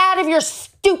 Get out of your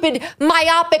stupid,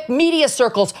 myopic media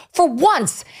circles for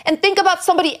once and think about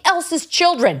somebody else's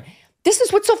children. This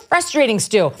is what's so frustrating,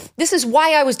 Stu. This is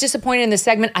why I was disappointed in this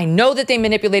segment. I know that they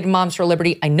manipulated Moms for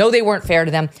Liberty. I know they weren't fair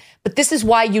to them, but this is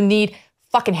why you need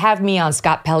fucking have me on,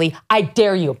 Scott Pelley. I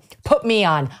dare you. Put me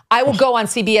on. I will go on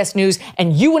CBS News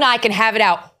and you and I can have it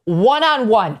out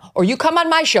one-on-one, or you come on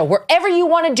my show, wherever you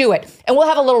want to do it, and we'll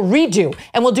have a little redo,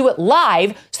 and we'll do it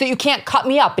live so you can't cut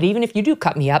me up. But even if you do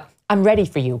cut me up, I'm ready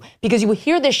for you because you will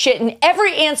hear this shit in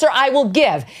every answer I will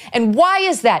give. And why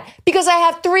is that? Because I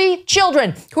have 3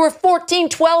 children who are 14,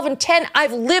 12, and 10.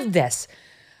 I've lived this.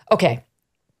 Okay,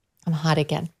 I'm hot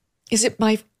again. Is it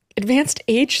my advanced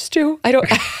age, Stu? I don't...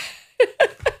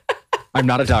 I'm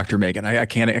not a doctor, Megyn. I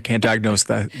can't diagnose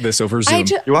this over Zoom.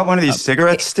 You want one of these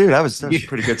cigarettes, Stu? That was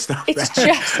pretty good stuff. It's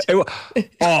just...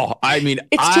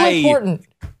 It's too important.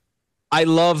 I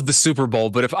love the Super Bowl,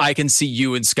 but if I can see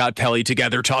you and Scott Pelley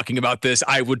together talking about this,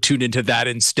 I would tune into that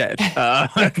instead.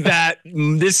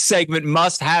 This segment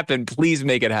must happen. Please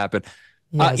make it happen.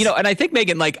 Yes. And I think,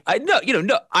 Megyn,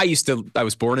 I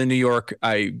was born in New York.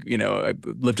 I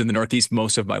lived in the Northeast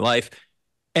most of my life.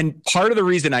 And part of the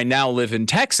reason I now live in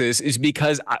Texas is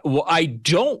because I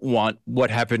don't want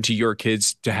what happened to your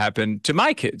kids to happen to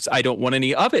my kids. I don't want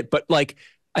any of it. But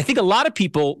I think a lot of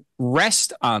people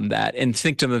rest on that and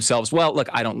think to themselves, well, look,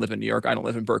 I don't live in New York. I don't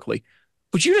live in Berkeley.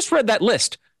 But you just read that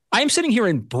list. I am sitting here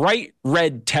in bright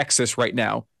red Texas right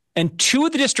now. And 2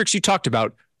 of the districts you talked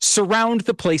about surround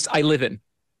the place I live in.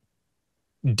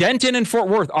 Denton and Fort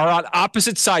Worth are on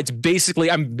opposite sides. I'm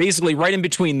basically right in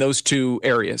between those 2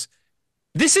 areas.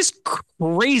 This is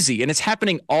crazy, and it's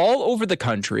happening all over the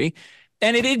country,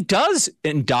 and it does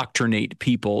indoctrinate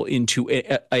people into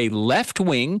a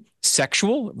left-wing,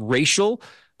 sexual, racial,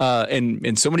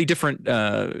 and so many different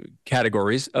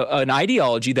categories, an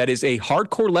ideology that is a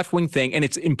hardcore left-wing thing, and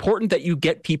it's important that you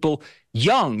get people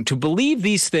young to believe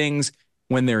these things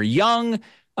when they're young.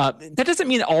 That doesn't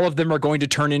mean all of them are going to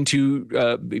turn into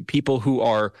people who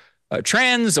are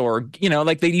trans or,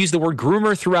 they use the word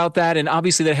groomer throughout that. And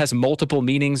obviously that has multiple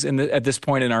meanings at this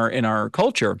point in our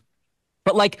culture.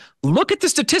 But look at the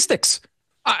statistics.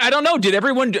 I don't know. Did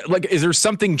everyone is there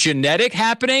something genetic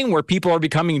happening where people are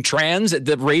becoming trans at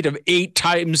the rate of 8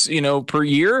 times, per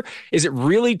year? Is it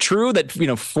really true that,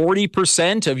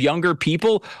 40% of younger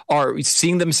people are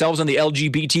seeing themselves on the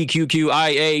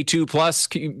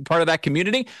LGBTQIA2+ part of that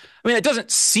community? I mean, it doesn't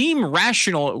seem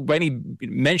rational by any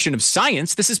mention of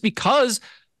science. This is because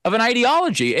of an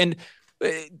ideology. And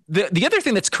the other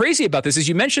thing that's crazy about this is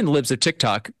you mentioned Libs, a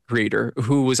TikTok creator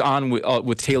who was on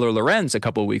with Taylor Lorenz a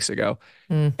couple of weeks ago.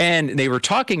 And they were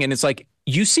talking, and it's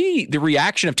you see the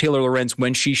reaction of Taylor Lorenz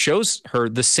when she shows her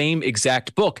the same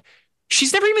exact book.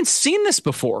 She's never even seen this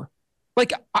before.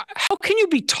 How can you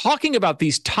be talking about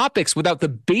these topics without the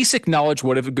basic knowledge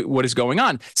what is going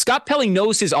on? Scott Pelley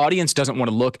knows his audience doesn't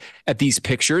want to look at these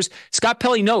pictures. Scott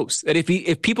Pelley knows that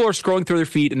if people are scrolling through their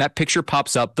feed and that picture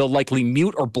pops up, they'll likely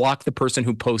mute or block the person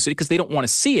who posted it because they don't want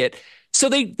to see it. So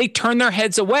they turn their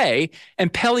heads away.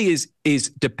 And Pelley is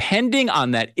depending on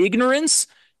that ignorance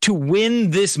to win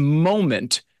this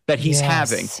moment that he's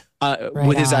having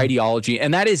with his ideology.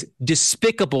 And that is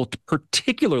despicable,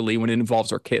 particularly when it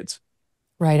involves our kids.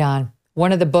 Right on.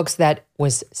 One of the books that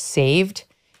was saved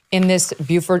in this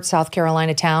Beaufort, South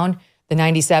Carolina town, the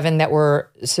 97 that were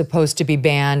supposed to be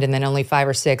banned, and then only 5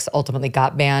 or 6 ultimately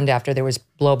got banned after there was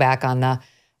blowback on the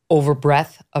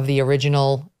overbreadth of the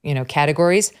original,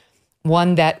 categories.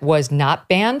 One that was not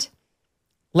banned,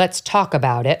 Let's Talk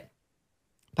About It,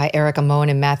 by Erica Moen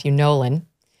and Matthew Nolan.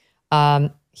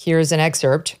 Here's an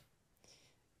excerpt.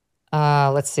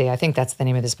 Let's see. I think that's the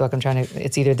name of this book.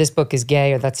 It's either This Book is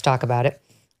Gay or Let's Talk About It.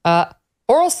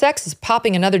 Oral sex is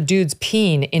popping another dude's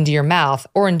peen into your mouth,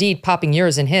 or indeed popping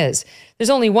yours in his. There's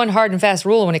only one hard and fast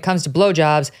rule when it comes to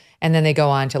blowjobs, and then they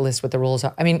go on to list what the rules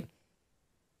are. I mean,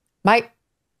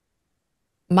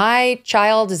 my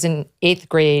child is in 8th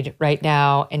grade right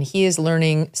now, and he is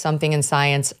learning something in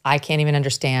science I can't even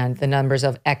understand, the numbers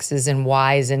of X's and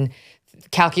Y's and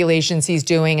calculations he's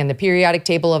doing and the periodic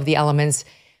table of the elements.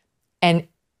 And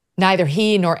neither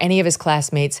he nor any of his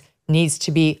classmates needs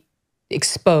to be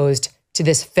exposed to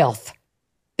this filth.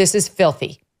 This is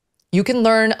filthy. You can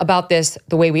learn about this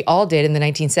the way we all did in the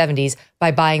 1970s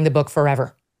by buying the book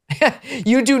Forever.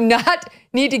 You do not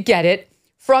need to get it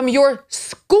from your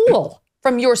school,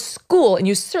 and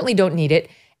you certainly don't need it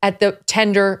at the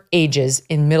tender ages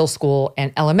in middle school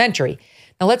and elementary.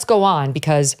 Now let's go on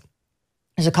because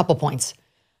there's a couple points.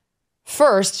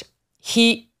 First,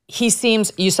 he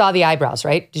seems, you saw the eyebrows,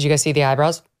 right? Did you guys see the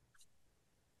eyebrows?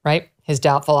 Right? His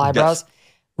doubtful eyebrows. Yes.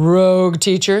 Rogue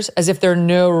teachers, as if there are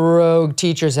no rogue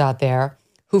teachers out there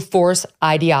who force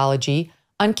ideology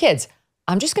on kids.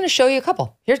 I'm just going to show you a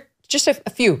couple. Here's just a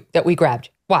few that we grabbed.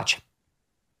 Watch.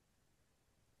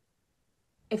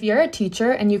 If you're a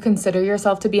teacher and you consider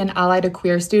yourself to be an ally to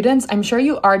queer students, I'm sure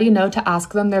you already know to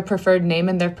ask them their preferred name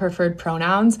and their preferred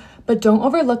pronouns, but don't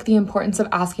overlook the importance of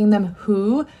asking them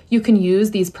who you can use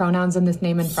these pronouns and this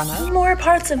name in front of. More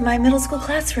parts of my middle school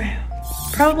classroom.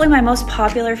 Probably my most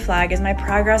popular flag is my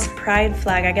Progress Pride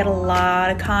flag. I get a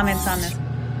lot of comments on this.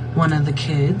 One of the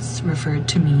kids referred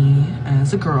to me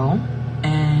as a girl,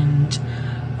 and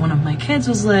one of my kids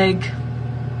was like,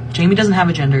 Jamie doesn't have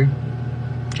a gender.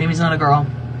 Jamie's not a girl.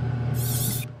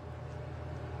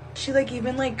 She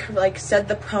even said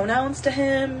the pronouns to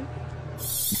him.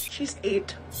 She's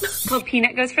 8. Called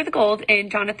Peanut Goes for the Gold, and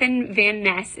Jonathan Van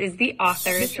Ness is the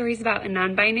author. The story is about a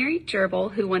non-binary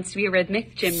gerbil who wants to be a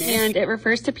rhythmic gymnast, and it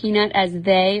refers to Peanut as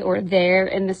they or their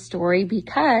in the story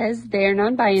because they're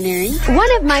non-binary.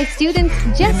 One of my students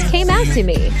just came out to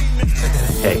me.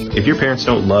 Hey, if your parents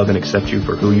don't love and accept you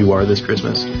for who you are this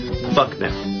Christmas, fuck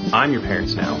them. I'm your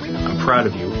parents now. I'm proud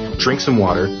of you. Drink some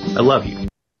water. I love you.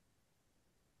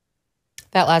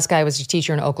 That last guy was a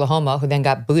teacher in Oklahoma who then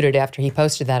got booted after he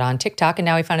posted that on TikTok, and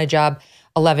now he found a job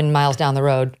 11 miles down the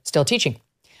road still teaching.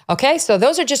 Okay, so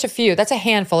those are just a few. That's a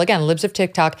handful. Again, libs of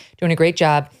TikTok doing a great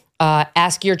job.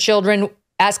 Ask the children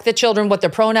what their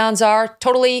pronouns are.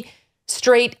 Totally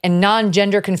straight and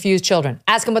non-gender confused children.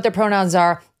 Ask them what their pronouns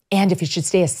are and if you should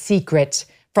stay a secret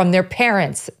from their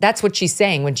parents. That's what she's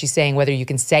saying when she's saying whether you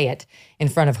can say it in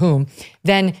front of whom.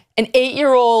 Then an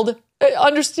 8-year-old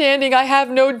understanding I have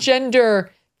no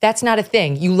gender. That's not a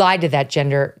thing. You lied to that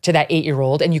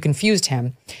 8-year-old, and you confused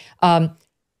him. A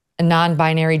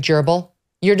non-binary gerbil.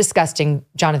 You're disgusting,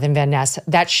 Jonathan Van Ness.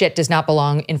 That shit does not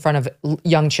belong in front of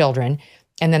young children.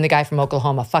 And then the guy from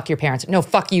Oklahoma, fuck your parents. No,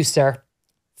 fuck you, sir.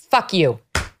 Fuck you.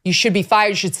 You should be fired.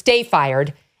 You should stay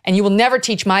fired. And you will never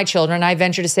teach my children, I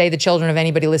venture to say the children of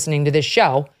anybody listening to this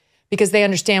show, because they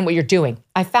understand what you're doing.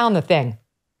 I found the thing.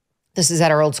 This is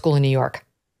at our old school in New York,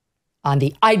 on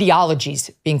the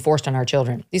ideologies being forced on our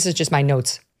children. This is just my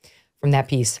notes from that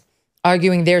piece.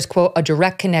 Arguing there's, quote, a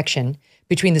direct connection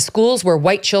between the schools where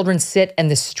white children sit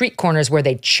and the street corners where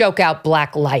they choke out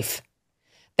black life.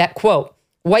 That, quote,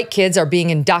 white kids are being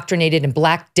indoctrinated in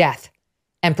black death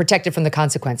and protected from the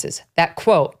consequences. That,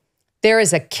 quote, there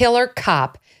is a killer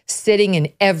cop sitting in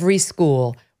every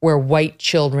school where white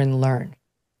children learn.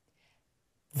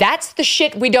 That's the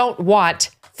shit we don't want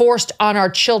forced on our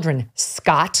children,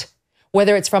 Scott.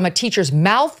 Whether it's from a teacher's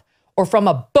mouth or from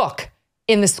a book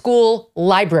in the school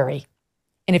library.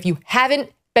 And if you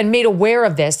haven't been made aware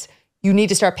of this, you need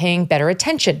to start paying better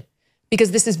attention,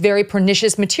 because this is very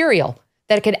pernicious material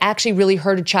that could actually really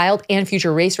hurt a child and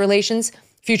future race relations,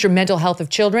 future mental health of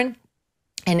children.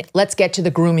 And let's get to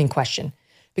the grooming question,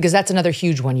 because that's another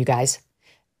huge one, you guys.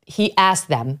 He asked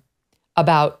them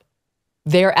about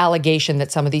their allegation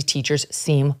that some of these teachers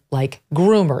seem like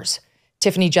groomers.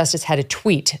 Tiffany Justice had a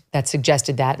tweet that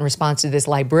suggested that in response to this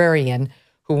librarian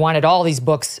who wanted all these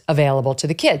books available to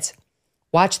the kids.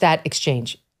 Watch that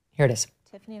exchange. Here it is.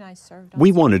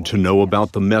 We wanted to know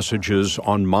about the messages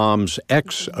on Mom's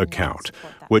X account,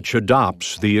 which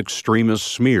adopts the extremist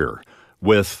smear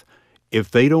with, if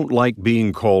they don't like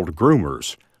being called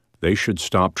groomers, they should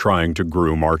stop trying to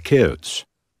groom our kids.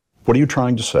 What are you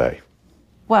trying to say?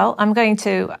 Well, I'm going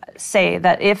to say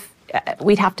that if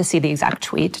we'd have to see the exact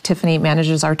tweet. Tiffany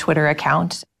manages our Twitter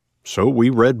account. So we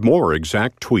read more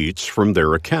exact tweets from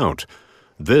their account.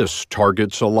 This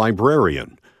targets a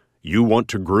librarian. You want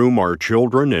to groom our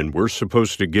children and we're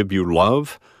supposed to give you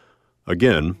love?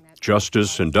 Again,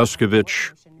 Justice and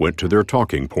Duskovich went to their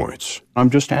talking points. I'm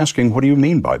just asking, what do you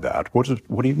mean by that? What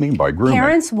do you mean by grooming?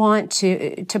 Parents want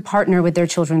to partner with their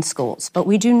children's schools, but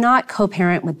we do not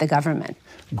co-parent with the government.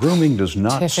 Grooming does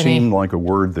not Tiffany. seem like a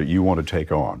word that you want to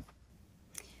take on.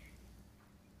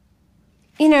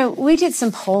 You know, we did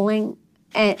some polling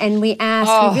and we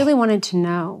asked, we really wanted to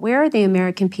know, where are the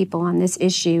American people on this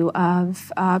issue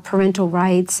of parental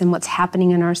rights and what's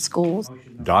happening in our schools?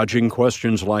 Dodging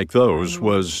questions like those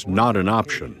was not an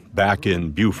option back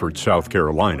in Beaufort, South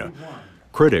Carolina.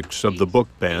 Critics of the book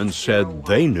ban said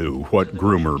they knew what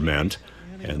groomer meant,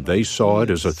 and they saw it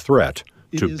as a threat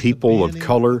to people of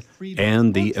color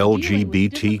and the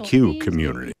LGBTQ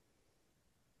community.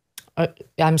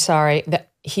 I'm sorry.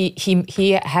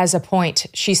 He has a point.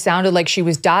 She sounded like she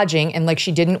was dodging and like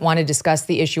she didn't want to discuss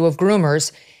the issue of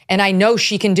groomers. And I know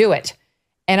she can do it.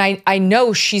 And I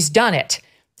know she's done it.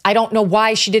 I don't know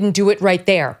why she didn't do it right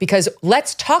there, because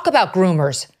let's talk about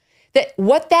groomers.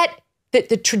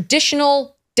 The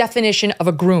traditional definition of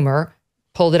a groomer,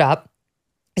 pulled it up,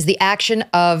 is the action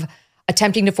of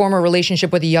attempting to form a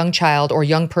relationship with a young child or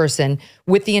young person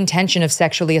with the intention of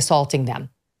sexually assaulting them.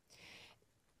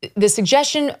 The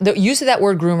suggestion, the use of that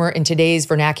word groomer in today's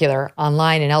vernacular,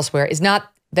 online and elsewhere, is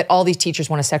not that all these teachers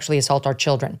want to sexually assault our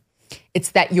children. It's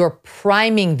that you're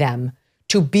priming them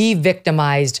to be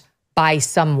victimized by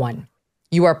someone.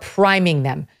 You are priming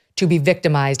them to be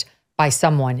victimized by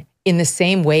someone in the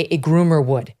same way a groomer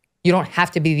would. You don't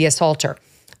have to be the assaulter.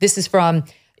 This is from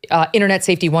Internet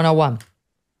Safety 101.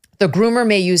 The groomer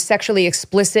may use sexually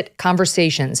explicit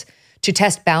conversations to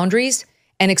test boundaries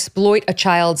and exploit a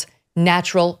child's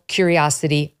natural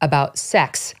curiosity about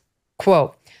sex.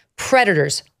 Quote,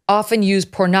 predators often use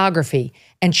pornography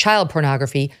and child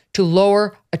pornography to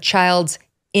lower a child's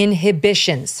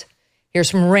inhibitions. Here's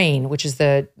from RAINN, which is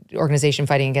the organization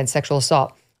fighting against sexual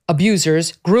assault.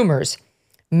 Abusers, groomers,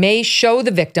 may show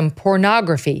the victim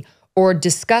pornography or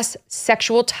discuss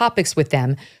sexual topics with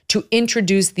them to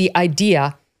introduce the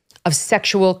idea of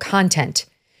sexual content.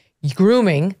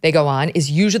 Grooming, they go on,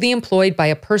 is usually employed by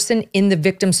a person in the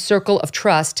victim's circle of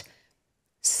trust,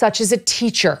 such as a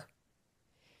teacher.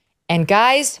 And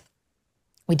guys,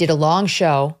 we did a long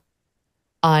show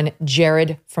on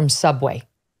Jared from Subway.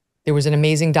 There was an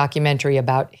amazing documentary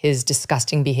about his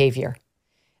disgusting behavior.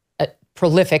 A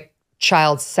prolific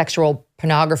child sexual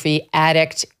pornography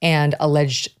addict and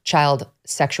alleged child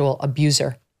sexual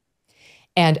abuser.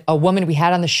 And a woman we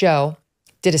had on the show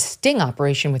did a sting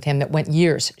operation with him that went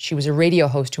years. She was a radio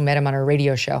host who met him on her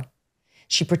radio show.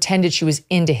 She pretended she was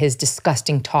into his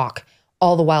disgusting talk,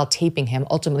 all the while taping him,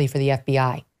 ultimately for the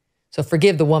FBI. So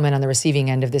forgive the woman on the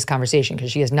receiving end of this conversation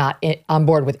because she is not on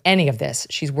board with any of this.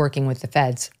 She's working with the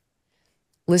feds.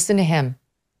 Listen to him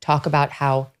talk about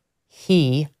how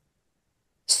he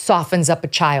softens up a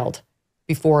child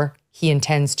before he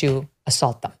intends to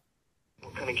assault them.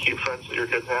 What kind of cute friends do your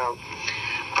kids have?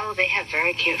 Oh, they have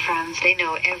very cute friends. They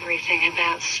know everything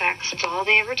about sex. It's all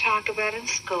they ever talk about in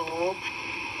school.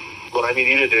 What I need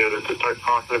you to do is to start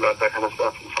talking about that kind of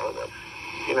stuff in front of them.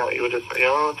 You know, you would just say,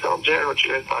 oh, tell Jared what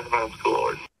you guys talk about in school.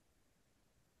 Or...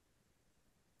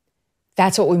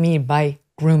 That's what we mean by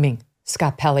grooming,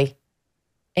 Scott Pelley.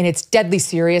 And it's deadly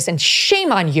serious, and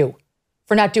shame on you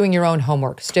for not doing your own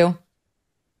homework, Stu.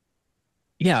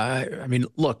 Yeah, I mean,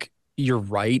 look, you're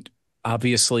right,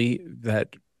 obviously,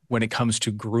 that when it comes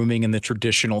to grooming in the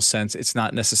traditional sense, it's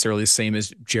not necessarily the same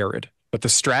as Jared, but the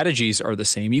strategies are the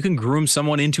same. You can groom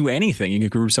someone into anything. You can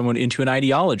groom someone into an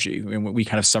ideology. And we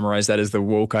kind of summarize that as the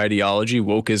woke ideology,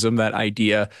 wokeism, that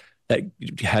idea that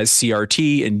has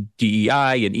CRT and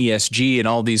DEI and ESG and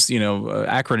all these,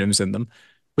 acronyms in them.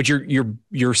 But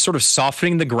you're sort of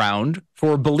softening the ground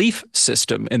for a belief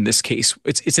system in this case.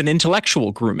 It's an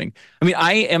intellectual grooming. I mean,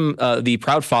 I am the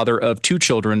proud father of 2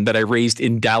 children that I raised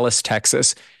in Dallas,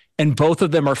 Texas, and both of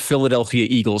them are Philadelphia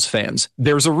Eagles fans.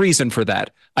 There's a reason for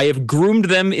that. I have groomed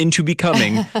them into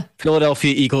becoming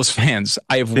Philadelphia Eagles fans.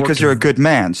 Because you're a good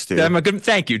man, Stu.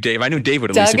 Thank you, Dave. I knew Dave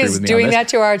would at least agree with me on this. Doug is doing that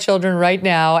to our children right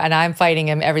now, and I'm fighting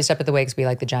him every step of the way because we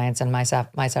like the Giants on my side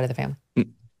of the family.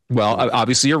 Well,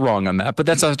 obviously you're wrong on that, but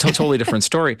that's a totally different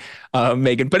story,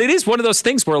 Megyn. But it is one of those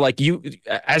things where, like, you,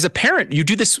 as a parent, you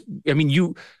do this. I mean,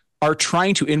 you are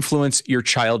trying to influence your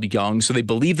child young so they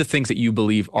believe the things that you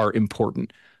believe are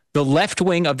important. The left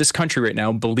wing of this country right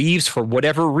now believes, for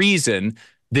whatever reason,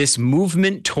 this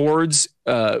movement towards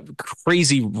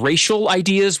crazy racial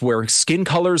ideas where skin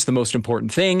color is the most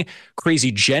important thing,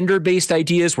 crazy gender-based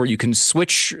ideas where you can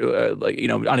switch,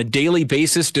 on a daily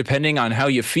basis depending on how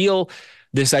you feel.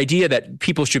 This idea that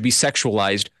people should be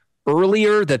sexualized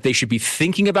earlier, that they should be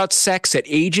thinking about sex at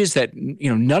ages that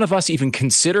none of us even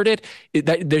considered it.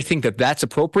 They think that that's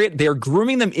appropriate. They're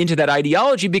grooming them into that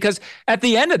ideology because at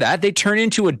the end of that, they turn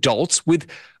into adults with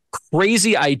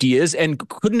crazy ideas and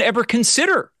couldn't ever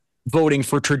consider voting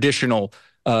for traditional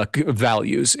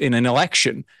values in an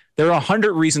election. There are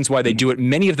 100 reasons why they do it,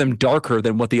 many of them darker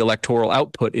than what the electoral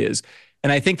output is.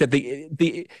 And I think that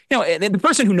the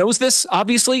person who knows this,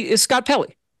 obviously, is Scott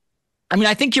Pelley. I mean,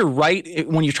 I think you're right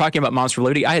when you're talking about Moms for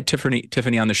Liberty. I had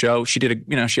Tiffany on the show. She did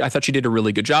I thought she did a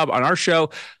really good job on our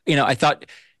show. I thought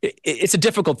it's a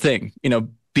difficult thing,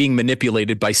 being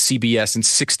manipulated by CBS in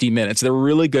 60 Minutes. They're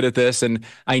really good at this. And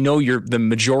I know the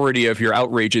majority of your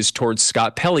outrage is towards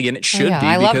Scott Pelley, and it should be.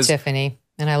 I love Tiffany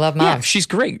and I love Moms. Yeah, she's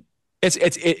great.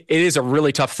 It is a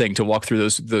really tough thing to walk through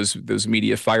those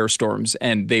media firestorms,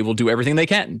 and they will do everything they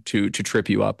can to trip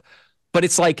you up. But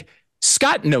it's like,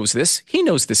 Scott knows this. He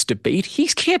knows this debate. He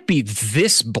can't be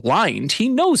this blind. He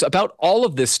knows about all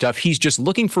of this stuff. He's just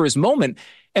looking for his moment.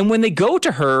 And when they go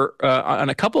to her on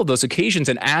a couple of those occasions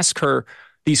and ask her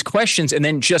these questions, and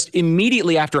then just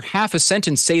immediately after half a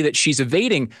sentence say that she's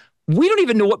evading, we don't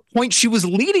even know what point she was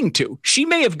leading to. She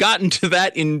may have gotten to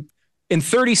that in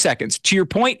 30 seconds. To your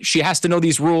point, she has to know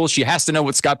these rules. She has to know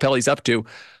what Scott Pelley's up to.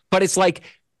 But it's like,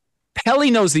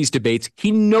 Pelley knows these debates.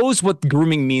 He knows what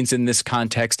grooming means in this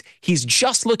context. He's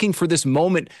just looking for this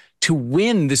moment to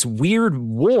win this weird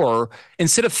war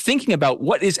instead of thinking about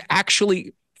what is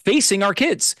actually facing our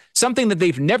kids, something that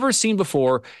they've never seen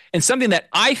before, and something that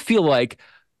I feel like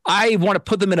I want to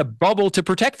put them in a bubble to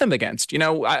protect them against.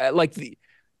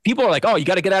 People are like, oh, you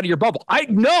got to get out of your bubble. I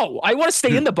want to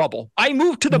stay in the bubble. I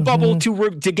moved to the bubble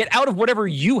to get out of whatever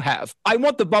you have. I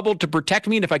want the bubble to protect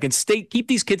me. And if I can keep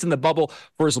these kids in the bubble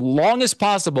for as long as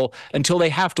possible until they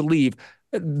have to leave,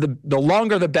 the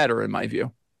longer, the better, in my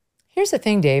view. Here's the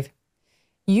thing, Dave.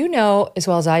 You know as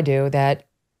well as I do that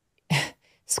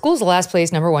school's the last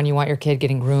place, number one, you want your kid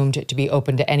getting groomed to be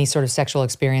open to any sort of sexual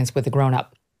experience with a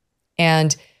grown-up.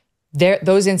 And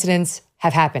those incidents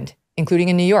have happened, including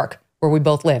in New York, where we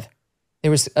both live.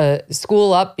 There was a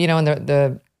school up, in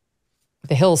the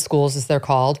Hill schools, as they're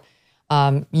called,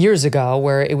 years ago,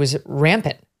 where it was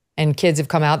rampant. And kids have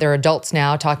come out, they're adults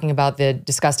now, talking about the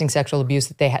disgusting sexual abuse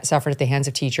that they suffered at the hands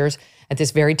of teachers at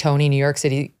this very Tony, New York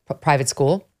City private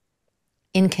school.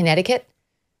 In Connecticut,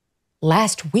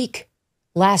 last week,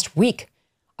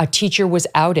 a teacher was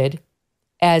outed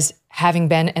as having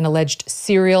been an alleged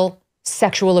serial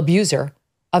sexual abuser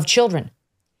of children.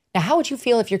 Now, how would you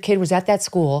feel if your kid was at that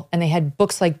school and they had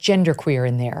books like Genderqueer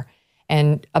in there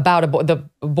and about the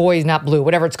boy is not blue,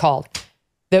 whatever it's called,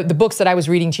 the books that I was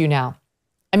reading to you now?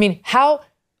 I mean,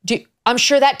 I'm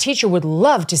sure that teacher would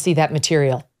love to see that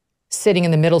material sitting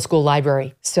in the middle school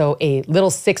library. So a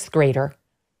little sixth grader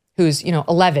who's,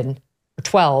 11 or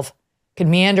 12 could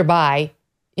meander by,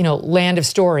 Land of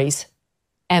Stories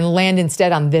and land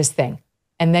instead on this thing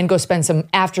and then go spend some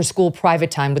after school private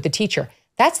time with the teacher.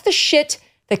 That's the shit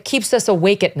that keeps us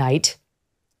awake at night.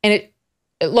 And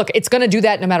it's going to do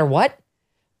that no matter what,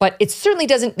 but it certainly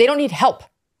doesn't, they don't need help.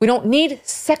 We don't need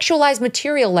sexualized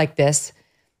material like this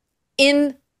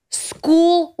in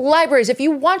school libraries. If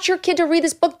you want your kid to read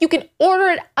this book, you can order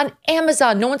it on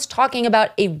Amazon. No one's talking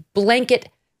about a blanket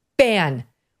ban.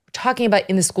 We're talking about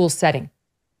in the school setting.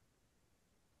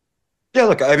 Yeah,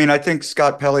 look, I mean, I think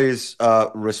Scott Pelley's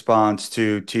response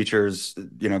to teachers,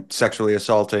 sexually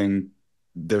assaulting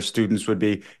their students would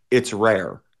be, it's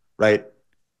rare, right?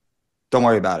 Don't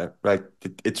worry about it, right?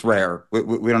 It's rare.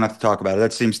 We don't have to talk about it.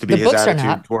 That seems to be his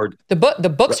attitude toward the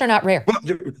books are not rare.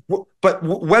 But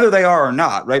whether they are or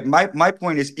not, right? My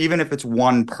point is, even if it's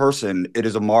one person, it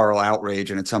is a moral outrage,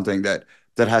 and it's something that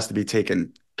has to be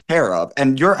taken care of.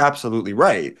 And you're absolutely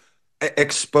right.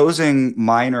 Exposing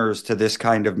minors to this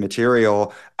kind of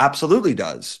material absolutely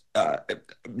does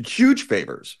huge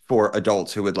favors for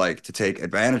adults who would like to take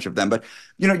advantage of them. But,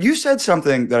 you said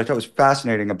something that I thought was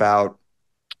fascinating about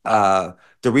the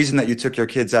reason that you took your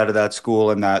kids out of that school,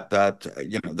 and that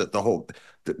the whole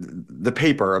the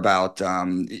paper about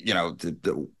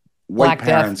the white Black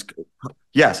parents. Death.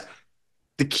 Yes.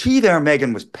 The key there,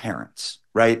 Megyn, was parents,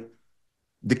 right?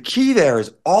 The key there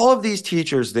is all of these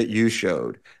teachers that you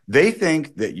showed, they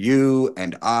think that you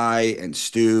and I and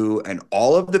Stu and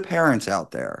all of the parents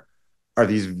out there are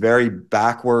these very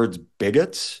backwards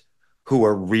bigots who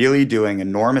are really doing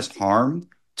enormous harm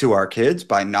to our kids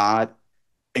by not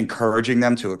encouraging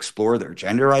them to explore their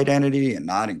gender identity and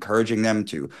not encouraging them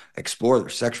to explore their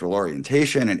sexual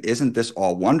orientation. And isn't this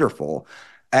all wonderful?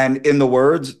 And in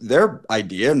their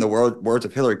idea, in the words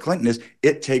of Hillary Clinton, is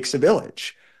it takes a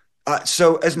village.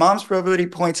 So as Moms for Mobility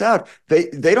points out, they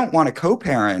don't want to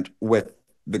co-parent with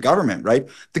the government, right?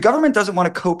 The government doesn't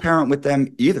want to co-parent with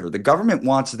them either. The government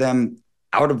wants them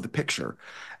out of the picture.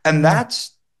 And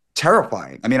that's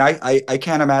terrifying. I mean, I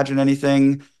can't imagine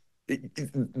anything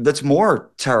that's more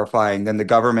terrifying than the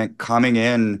government coming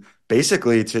in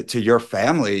basically to your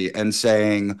family and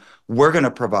saying, we're going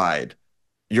to provide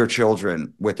your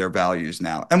children with their values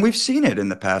now. And we've seen it in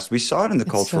the past. We saw it in the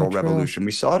Cultural Revolution.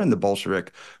 We saw it in the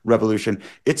Bolshevik Revolution.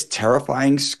 It's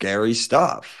terrifying, scary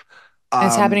stuff. And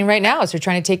it's happening right now. So they're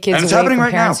trying to take kids away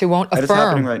from parents who won't affirm. It's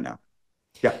happening right now.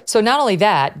 Yeah. So not only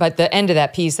that, but the end of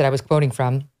that piece that I was quoting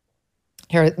from,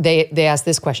 here they asked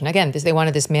this question. Again, they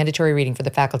wanted this mandatory reading for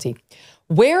the faculty.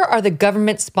 Where are the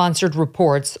government-sponsored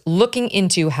reports looking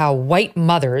into how white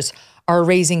mothers are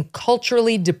raising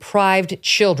culturally deprived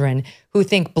children who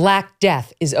think Black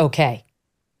Death is okay?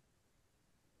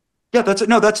 Yeah,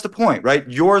 that's the point, right?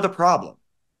 You're the problem.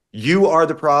 You are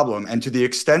the problem. And to the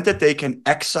extent that they can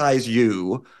excise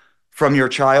you from your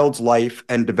child's life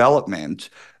and development,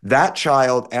 that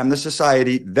child and the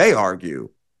society, they argue,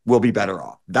 will be better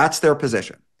off. That's their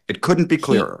position. It couldn't be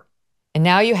clearer. And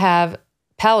now you have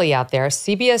Pelley out there,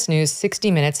 CBS News,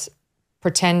 60 Minutes,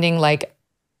 pretending like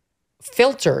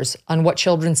filters on what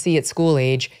children see at school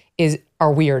age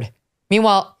are weird.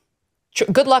 Meanwhile,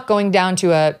 good luck going down to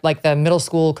the middle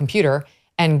school computer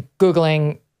and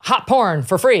Googling hot porn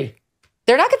for free.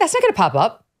 That's not going to pop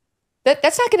up.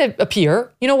 That's not going to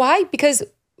appear. You know why? Because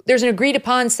there's an agreed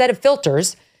upon set of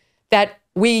filters that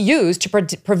we use to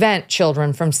prevent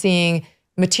children from seeing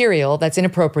material that's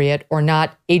inappropriate or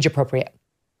not age appropriate.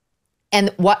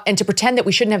 And to pretend that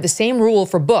we shouldn't have the same rule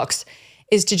for books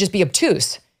is to just be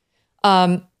obtuse.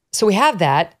 So we have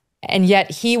that, and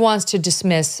yet he wants to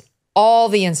dismiss all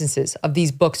the instances of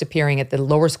these books appearing at the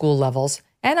lower school levels.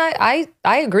 And I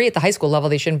agree at the high school level,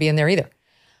 they shouldn't be in there either.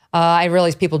 I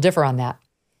realize people differ on that.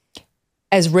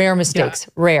 As rare mistakes,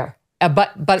 rare.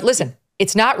 But listen,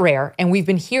 it's not rare. And we've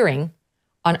been hearing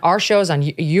on our shows, on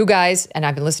you guys, and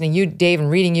I've been listening to you, Dave, and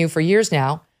reading you for years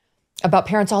now, about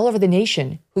parents all over the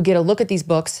nation who get a look at these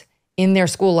books in their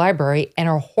school library and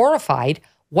are horrified.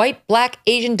 White, black,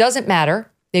 Asian, doesn't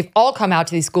matter. They've all come out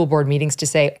to these school board meetings to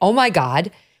say, oh my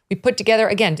God, we put together,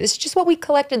 again, this is just what we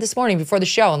collected this morning before the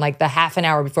show, in like the half an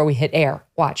hour before we hit air.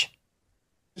 Watch.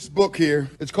 This book here,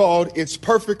 it's called It's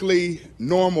Perfectly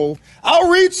Normal. I'll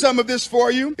read some of this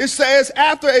for you. It says,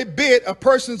 after a bit, a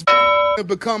person's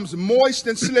becomes moist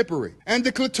and slippery, and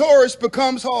the clitoris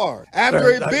becomes hard.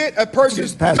 After a bit, a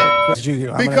person's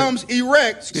becomes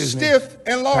erect, stiff,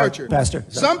 and larger.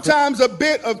 Sometimes a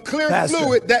bit of clear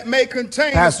fluid that may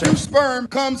contain a few sperm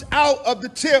comes out of the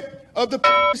tip of the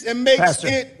penis and makes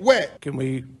it wet. Can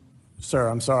we, sir,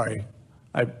 I'm sorry.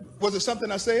 Was it something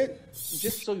I said?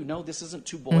 Just so you know, this isn't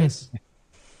two boys.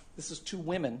 This is two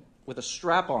women with a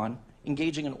strap on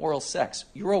engaging in oral sex.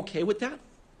 You're okay with that?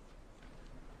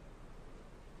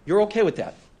 You're okay with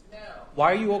that? No.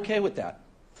 Why are you okay with that?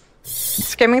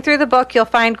 Skimming through the book, you'll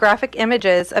find graphic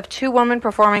images of two women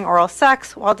performing oral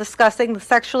sex while discussing the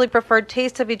sexually preferred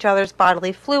taste of each other's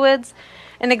bodily fluids,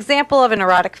 an example of an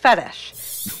erotic fetish.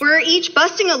 We're each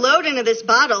busting a load into this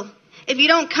bottle. If you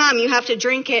don't come, you have to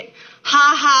drink it.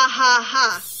 Ha, ha, ha,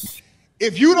 ha.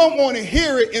 If you don't want to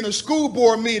hear it in a school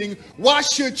board meeting, why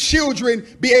should children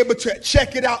be able to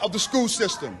check it out of the school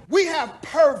system? We have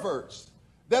perverts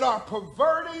that are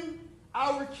perverting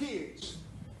our kids.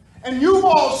 And you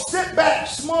all sit back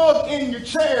smug in your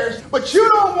chairs, but you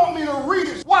don't want me to read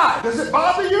it. Why? Does it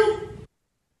bother you?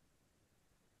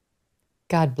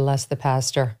 God bless the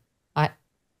pastor.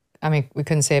 I mean, we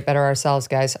couldn't say it better ourselves,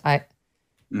 guys.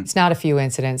 It's not a few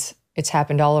incidents. It's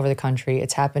happened all over the country.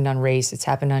 It's happened on race. It's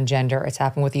happened on gender. It's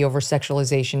happened with the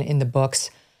over-sexualization in the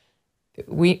books.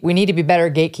 We need to be better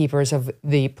gatekeepers of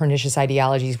the pernicious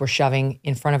ideologies we're shoving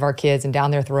in front of our kids and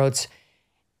down their throats.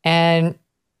 And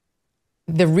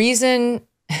the reason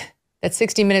that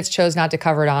 60 Minutes chose not to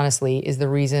cover it honestly is the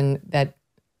reason that,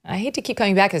 I hate to keep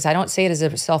coming back to this, I don't say it as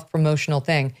a self-promotional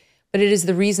thing, but it is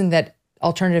the reason that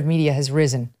alternative media has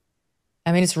risen.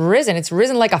 I mean, it's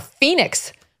risen like a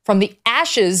phoenix from the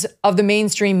ashes of the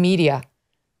mainstream media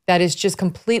that is just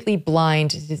completely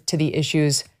blind to the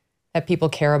issues that people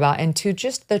care about and to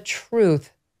just the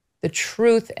truth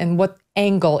and what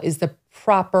angle is the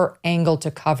proper angle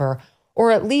to cover,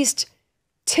 or at least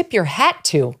tip your hat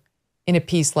to in a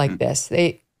piece like this.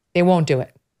 They won't do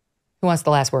it. Who wants the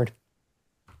last word?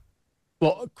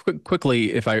 Well,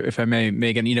 quickly, if I may,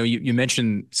 Megan, you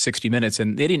mentioned 60 Minutes,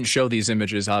 and they didn't show these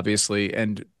images, obviously,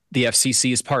 and the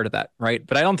FCC is part of that, right?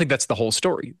 But I don't think that's the whole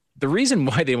story. The reason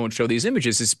why they won't show these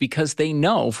images is because they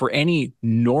know for any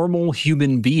normal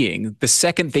human being, the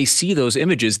second they see those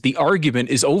images, the argument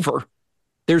is over.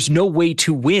 There's no way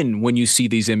to win when you see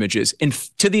these images. And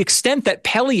to the extent that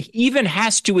Pelley even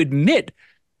has to admit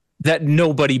that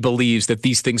nobody believes that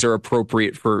these things are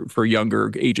appropriate for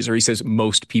younger ages, or he says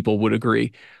most people would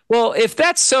agree. Well, if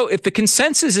that's so, if the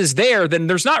consensus is there, then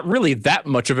there's not really that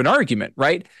much of an argument,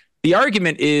 right? The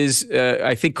argument is,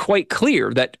 I think, quite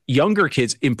clear that younger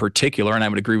kids in particular, and I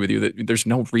would agree with you that there's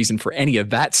no reason for any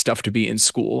of that stuff to be in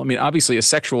school. I mean, obviously, a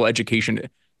sexual education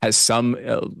has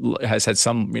had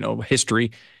some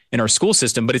history in our school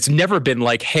system, but it's never been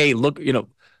like, hey, look,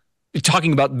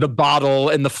 talking about the bottle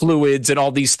and the fluids and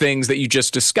all these things that you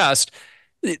just discussed.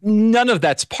 None of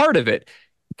that's part of it.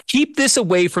 Keep this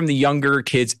away from the younger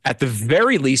kids at the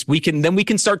very least. We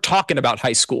can start talking about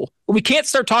high school. But we can't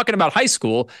start talking about high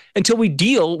school until we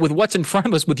deal with what's in front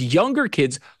of us with younger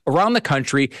kids around the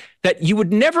country that you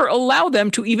would never allow them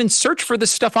to even search for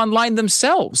this stuff online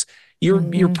themselves.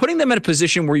 You're putting them in a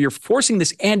position where you're forcing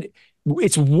this, and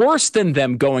it's worse than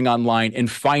them going online and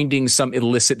finding some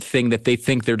illicit thing that they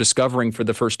think they're discovering for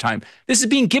the first time. This is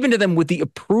being given to them with the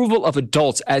approval of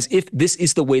adults as if this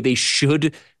is the way they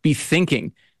should be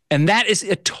thinking. And that is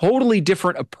a totally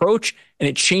different approach, and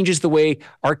it changes the way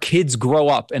our kids grow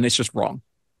up, and it's just wrong.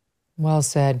 Well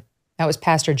said. That was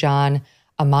Pastor John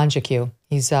Amanjaku.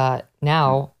 He's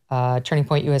now Turning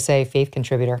Point USA faith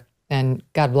contributor, and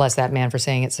God bless that man for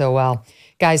saying it so well.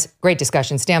 Guys, great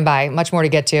discussion. Stand by. Much more to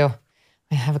get to.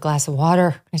 I have a glass of water.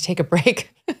 I'm going to take a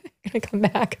break. I'm going to come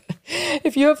back.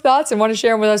 If you have thoughts and want to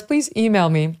share them with us, please email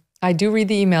me I do read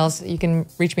the emails. You can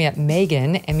reach me at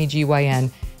Megyn,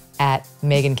 Megyn, at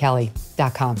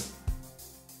megynkelly.com.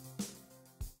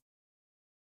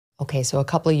 Okay, so a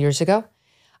couple of years ago,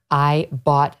 I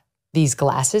bought these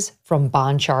glasses from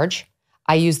Bond Charge.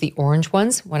 I use the orange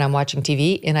ones when I'm watching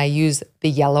TV, and I use the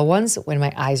yellow ones when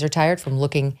my eyes are tired from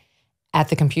looking at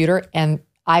the computer, and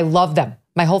I love them.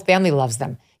 My whole family loves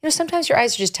them. You know, sometimes your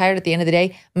eyes are just tired at the end of the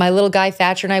day. My little guy,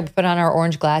 Thatcher, and I put on our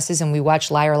orange glasses, and we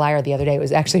watched Liar Liar the other day. It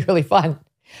was actually really fun.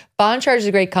 Bond Charge is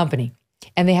a great company,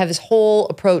 and they have this whole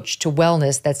approach to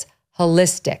wellness that's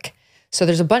holistic. So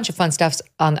there's a bunch of fun stuff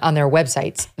on their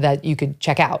websites that you could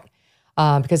check out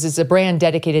because it's a brand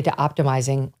dedicated to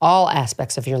optimizing all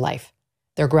aspects of your life.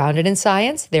 They're grounded in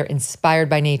science, they're inspired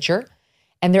by nature,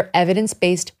 and their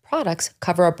evidence-based products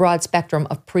cover a broad spectrum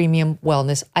of premium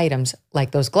wellness items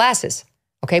like those glasses.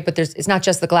 Okay, but it's not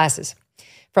just the glasses.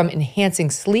 From enhancing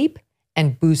sleep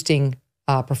and boosting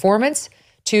performance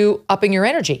to upping your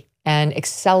energy and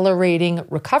accelerating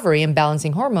recovery and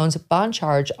balancing hormones, Bond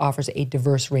Charge offers a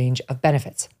diverse range of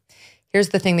benefits. Here's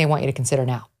the thing they want you to consider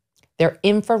now. Their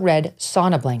infrared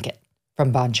sauna blanket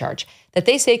from Bond Charge that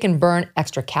they say can burn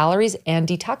extra calories and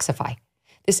detoxify.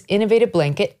 This innovative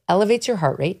blanket elevates your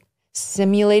heart rate,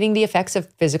 simulating the effects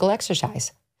of physical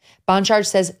exercise. Bond Charge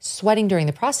says sweating during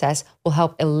the process will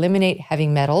help eliminate heavy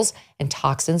metals and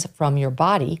toxins from your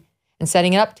body. And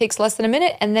setting it up takes less than a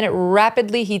minute, and then it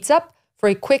rapidly heats up for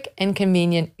a quick and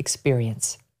convenient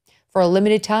experience. For a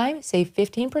limited time, save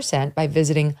 15% by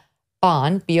visiting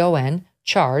Bond, B-O-N,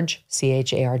 Charge,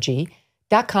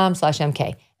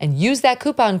 CHARG.com/MK, and use that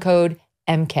coupon code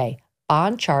MK,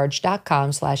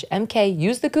 bondcharge.com/MK.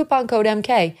 Use the coupon code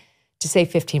MK to save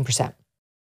 15%.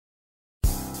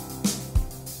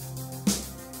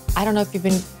 I don't know if you've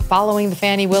been following the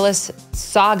Fani Willis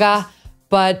saga,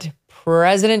 but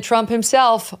President Trump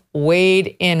himself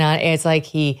weighed in on it. It's like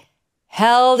he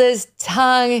held his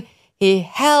tongue, and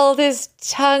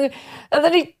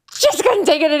then he just couldn't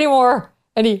take it anymore.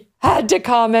 And he had to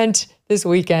comment this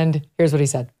weekend. Here's what he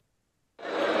said.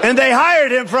 And they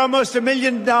hired him for almost $1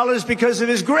 million because of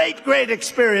his great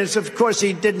experience. Of course,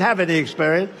 he didn't have any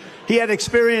experience. He had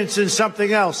experience in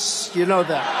something else. You know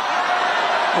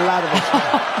that. A lot of it.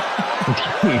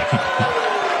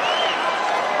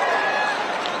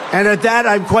 And at that,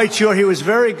 I'm quite sure he was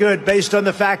very good based on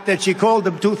the fact that she called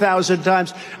him 2,000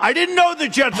 times. I didn't know the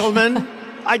gentleman.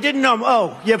 I didn't know him.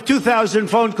 Oh, you have 2,000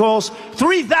 phone calls,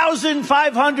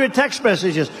 3,500 text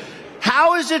messages.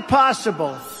 How is it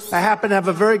possible? I happen to have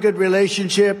a very good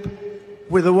relationship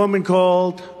with a woman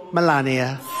called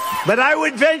Melania. But I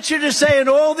would venture to say in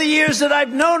all the years that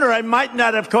I've known her, I might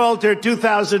not have called her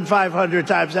 2,500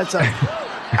 times.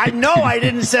 I know I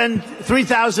didn't send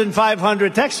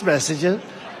 3,500 text messages.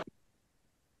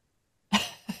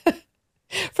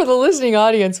 For the listening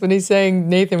audience, when he's saying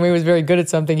Nathan Wade was very good at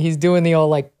something, he's doing the old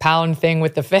like pound thing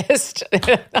with the fist,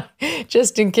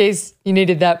 just in case you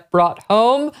needed that brought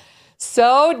home.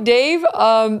 So, Dave,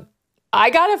 I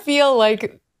gotta feel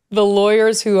like the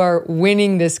lawyers who are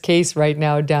winning this case right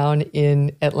now down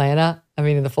in Atlanta,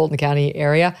 in the Fulton County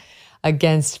area,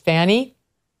 against Fani,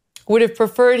 would have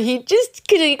preferred could you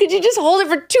just hold it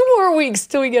for 2 more weeks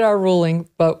till we get our ruling?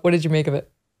 But what did you make of it?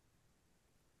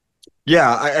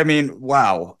 Yeah,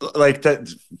 wow. Like that.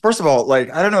 First of all, I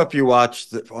don't know if you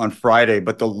watched on Friday,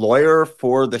 but the lawyer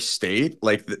for the state,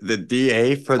 like the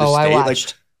DA for the state, I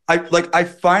watched. I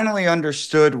finally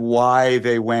understood why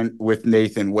they went with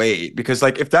Nathan Wade, because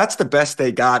if that's the best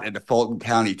they got in the Fulton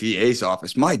County DA's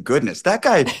office, my goodness, that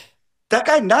guy,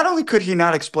 not only could he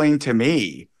not explain to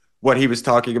me what he was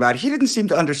talking about, he didn't seem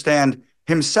to understand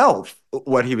himself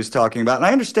what he was talking about. And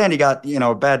I understand he got,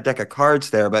 a bad deck of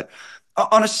cards there, but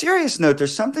on a serious note,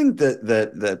 there's something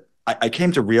that I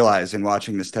came to realize in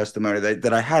watching this testimony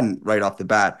that I hadn't right off the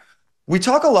bat. We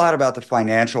talk a lot about the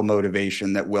financial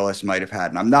motivation that Willis might have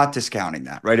had, and I'm not discounting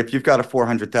that, right? If you've got a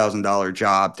 $400,000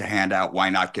 job to hand out, why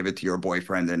not give it to your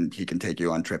boyfriend and he can take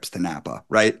you on trips to Napa,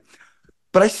 right?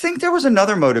 But I think there was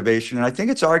another motivation, and I think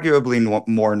it's arguably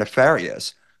more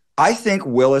nefarious. I think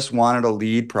Willis wanted a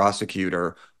lead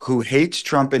prosecutor who hates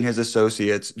Trump and his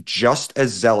associates just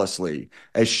as zealously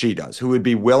as she does, who would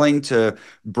be willing to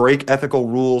break ethical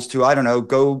rules to, I don't know,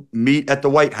 go meet at the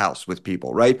White House with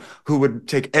people, right? Who would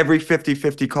take every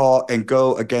 50-50 call and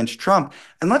go against Trump.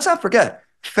 And let's not forget,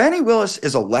 Fani Willis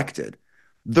is elected.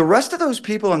 The rest of those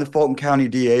people in the Fulton County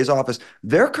DA's office,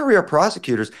 they're career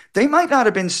prosecutors. They might not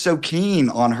have been so keen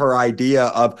on her idea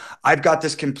of, I've got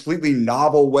this completely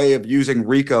novel way of using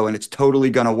RICO and it's totally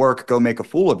going to work. Go make a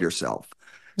fool of yourself.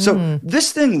 So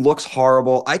this thing looks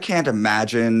horrible. I can't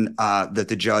imagine that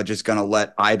the judge is going to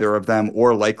let either of them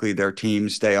or likely their team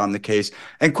stay on the case.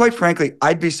 And quite frankly,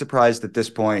 I'd be surprised at this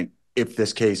point if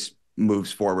this case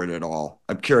moves forward at all.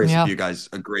 I'm curious if you guys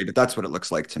agree, but that's what it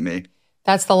looks like to me.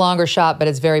 That's the longer shot, but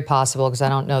it's very possible because I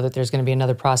don't know that there's going to be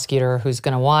another prosecutor who's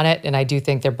going to want it. And I do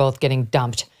think they're both getting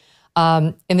dumped.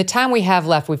 In the time we have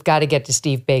left, we've got to get to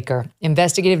Steve Baker,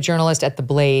 investigative journalist at The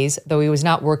Blaze, though he was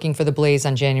not working for The Blaze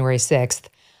on January 6th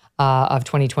of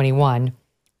 2021.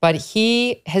 But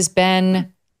he has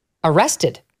been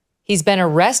arrested. He's been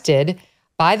arrested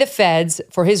by the feds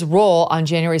for his role on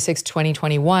January 6th,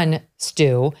 2021,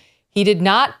 Stu. He did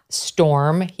not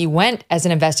storm. He went as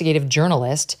an investigative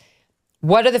journalist.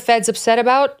 What are the feds upset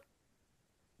about?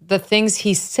 The things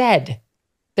he said.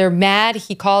 They're mad.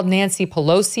 He called Nancy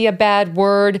Pelosi a bad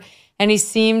word, and he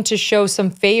seemed to show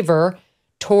some favor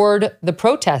toward the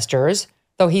protesters,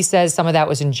 though he says some of that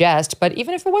was in jest. But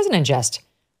even if it wasn't in jest,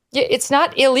 it's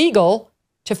not illegal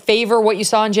to favor what you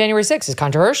saw on January 6th. It's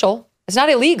controversial. It's not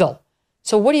illegal.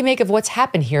 So what do you make of what's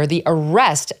happened here, the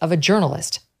arrest of a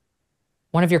journalist,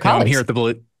 one of your colleagues? I'm here at the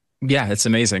Blaze. Yeah, it's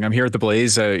amazing. I'm here at the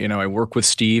Blaze. I work with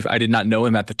Steve. I did not know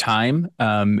him at the time,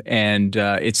 and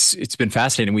it's been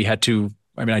fascinating.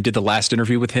 I did the last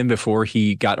interview with him before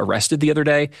he got arrested the other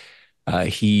day.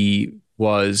 He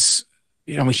was,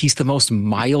 he's the most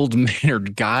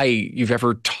mild-mannered guy you've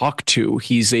ever talked to.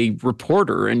 He's a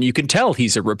reporter, and you can tell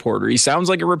he's a reporter. He sounds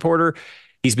like a reporter.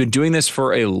 He's been doing this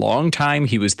for a long time.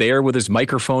 He was there with his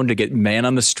microphone to get man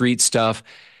on the street stuff.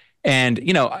 And,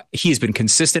 he's been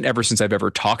consistent ever since I've ever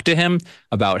talked to him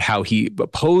about how he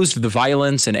opposed the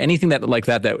violence and anything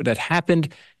that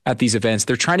happened at these events.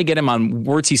 They're trying to get him on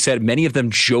words he said, many of them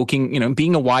joking.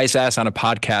 Being a wise ass on a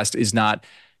podcast is not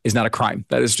a crime.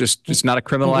 That is it's not a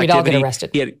criminal activity. We'd all get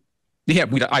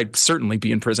arrested. I'd certainly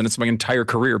be in prison. It's my entire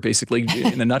career, basically,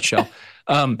 in a nutshell.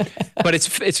 But it's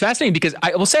fascinating because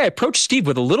I will say I approached Steve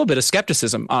with a little bit of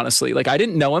skepticism, honestly. Like, I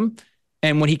didn't know him.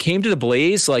 And when he came to the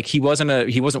Blaze, like he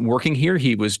wasn't working here.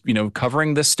 He was,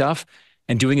 covering this stuff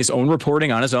and doing his own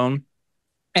reporting on his own.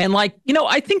 And I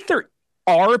think there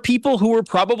are people who were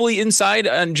probably inside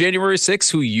on January 6th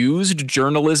who used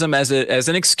journalism as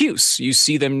an excuse. You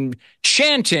see them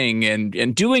chanting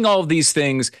and doing all of these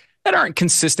things that aren't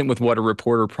consistent with what a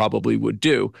reporter probably would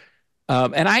do.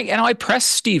 And I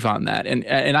pressed Steve on that,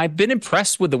 and I've been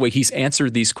impressed with the way he's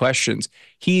answered these questions.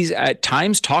 He's at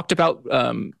times talked about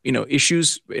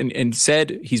issues and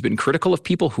said he's been critical of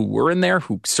people who were in there,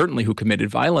 who committed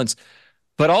violence,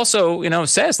 but also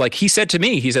says, like he said to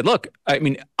me, he said, "Look,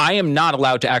 I am not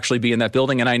allowed to actually be in that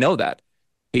building, and I know that.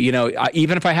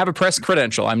 Even if I have a press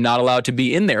credential, I'm not allowed to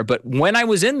be in there. But when I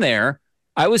was in there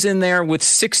with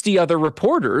 60 other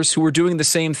reporters who were doing the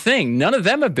same thing. None of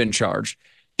them have been charged."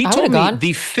 He told me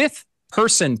the fifth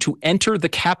person to enter the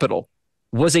Capitol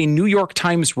was a New York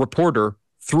Times reporter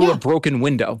through a broken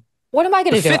window. What am I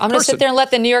going to do? I'm going to sit there and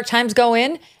let the New York Times go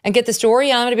in and get the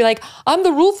story, and I'm going to be like, I'm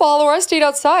the rule follower. I stayed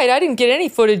outside. I didn't get any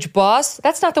footage, boss.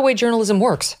 That's not the way journalism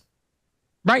works.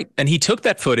 Right. And he took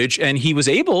that footage and he was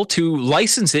able to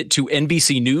license it to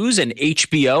NBC News and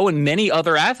HBO and many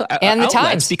other outlets. And the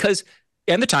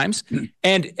Times.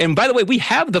 And by the way, we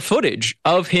have the footage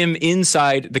of him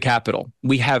inside the Capitol.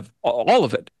 We have all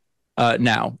of it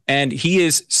now. And he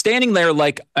is standing there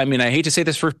like, I hate to say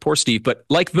this for poor Steve, but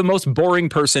like the most boring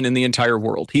person in the entire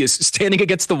world. He is standing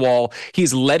against the wall.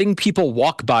 He's letting people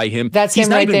walk by him. That's him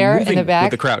right there in the back?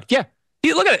 With the crowd. Yeah.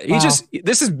 Look at it. Wow.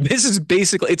 This is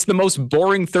basically, it's the most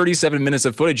boring 37 minutes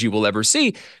of footage you will ever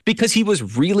see because he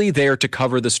was really there to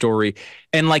cover the story.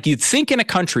 And like you'd think in a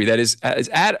country that is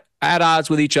at odds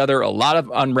with each other, a lot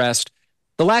of unrest,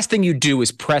 the last thing you do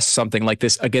is press something like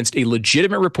this against a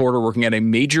legitimate reporter working at a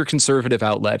major conservative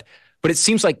outlet. But it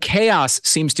seems like chaos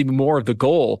seems to be more of the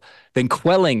goal than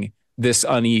quelling this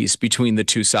unease between the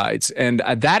two sides. And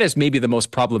that is maybe the most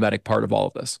problematic part of all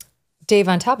of this. Dave,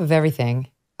 on top of everything,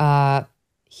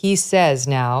 he says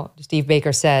now, Steve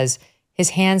Baker says, his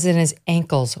hands and his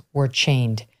ankles were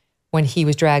chained when he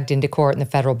was dragged into court in the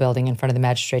federal building in front of the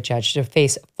magistrate judge to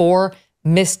face 4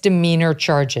 misdemeanor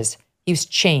charges. He was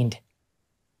chained.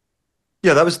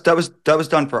 Yeah, that was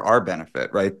done for our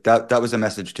benefit, right? That was a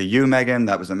message to you, Megyn.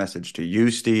 That was a message to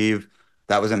you, Steve.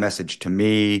 That was a message to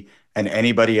me and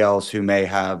anybody else who may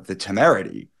have the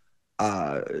temerity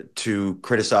to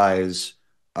criticize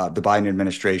the Biden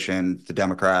administration, the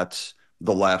Democrats,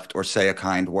 the left, or say a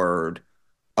kind word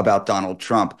about Donald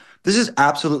Trump. This is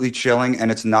absolutely chilling,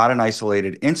 and it's not an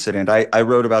isolated incident. I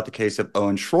wrote about the case of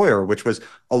Owen Schroyer, which was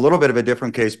a little bit of a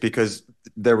different case because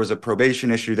there was a probation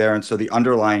issue there, and so the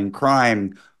underlying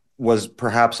crime was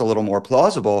perhaps a little more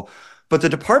plausible. But the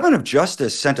Department of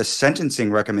Justice sent a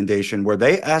sentencing recommendation where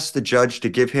they asked the judge to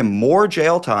give him more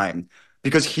jail time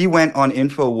because he went on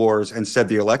InfoWars and said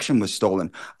the election was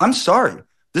stolen. I'm sorry.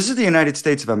 This is the United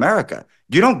States of America.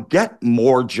 You don't get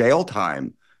more jail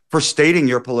time for stating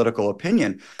your political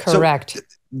opinion. Correct. So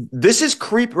this is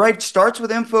creep, right? It starts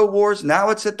with InfoWars. Now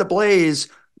it's at the Blaze.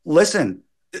 Listen,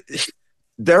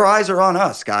 their eyes are on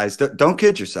us, guys. Don't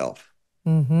kid yourself.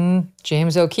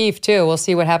 James O'Keefe, too. We'll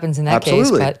see what happens in that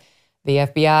case. But the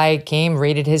FBI came,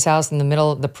 raided his house in the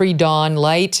middle of the pre-dawn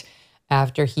light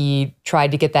after he tried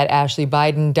to get that Ashley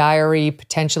Biden diary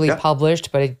potentially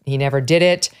published, but he never did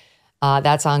it.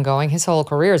 That's ongoing. His whole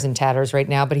career is in tatters right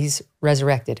now, but he's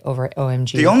resurrected over at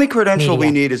OMG. The only credential we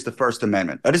need is the First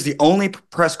Amendment. That is the only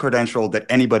press credential that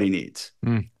anybody needs.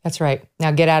 That's right.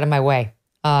 Now get out of my way.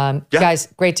 Guys,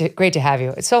 great to have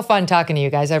you. It's so fun talking to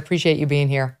you guys. I appreciate you being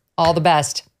here. All the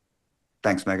best.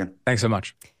 Thanks, Megyn. Thanks so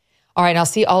much. All right, and I'll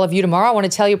see all of you tomorrow. I want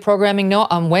to tell you programming note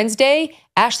on Wednesday,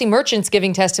 Ashley Merchant's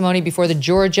giving testimony before the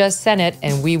Georgia Senate,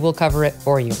 and we will cover it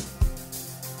for you.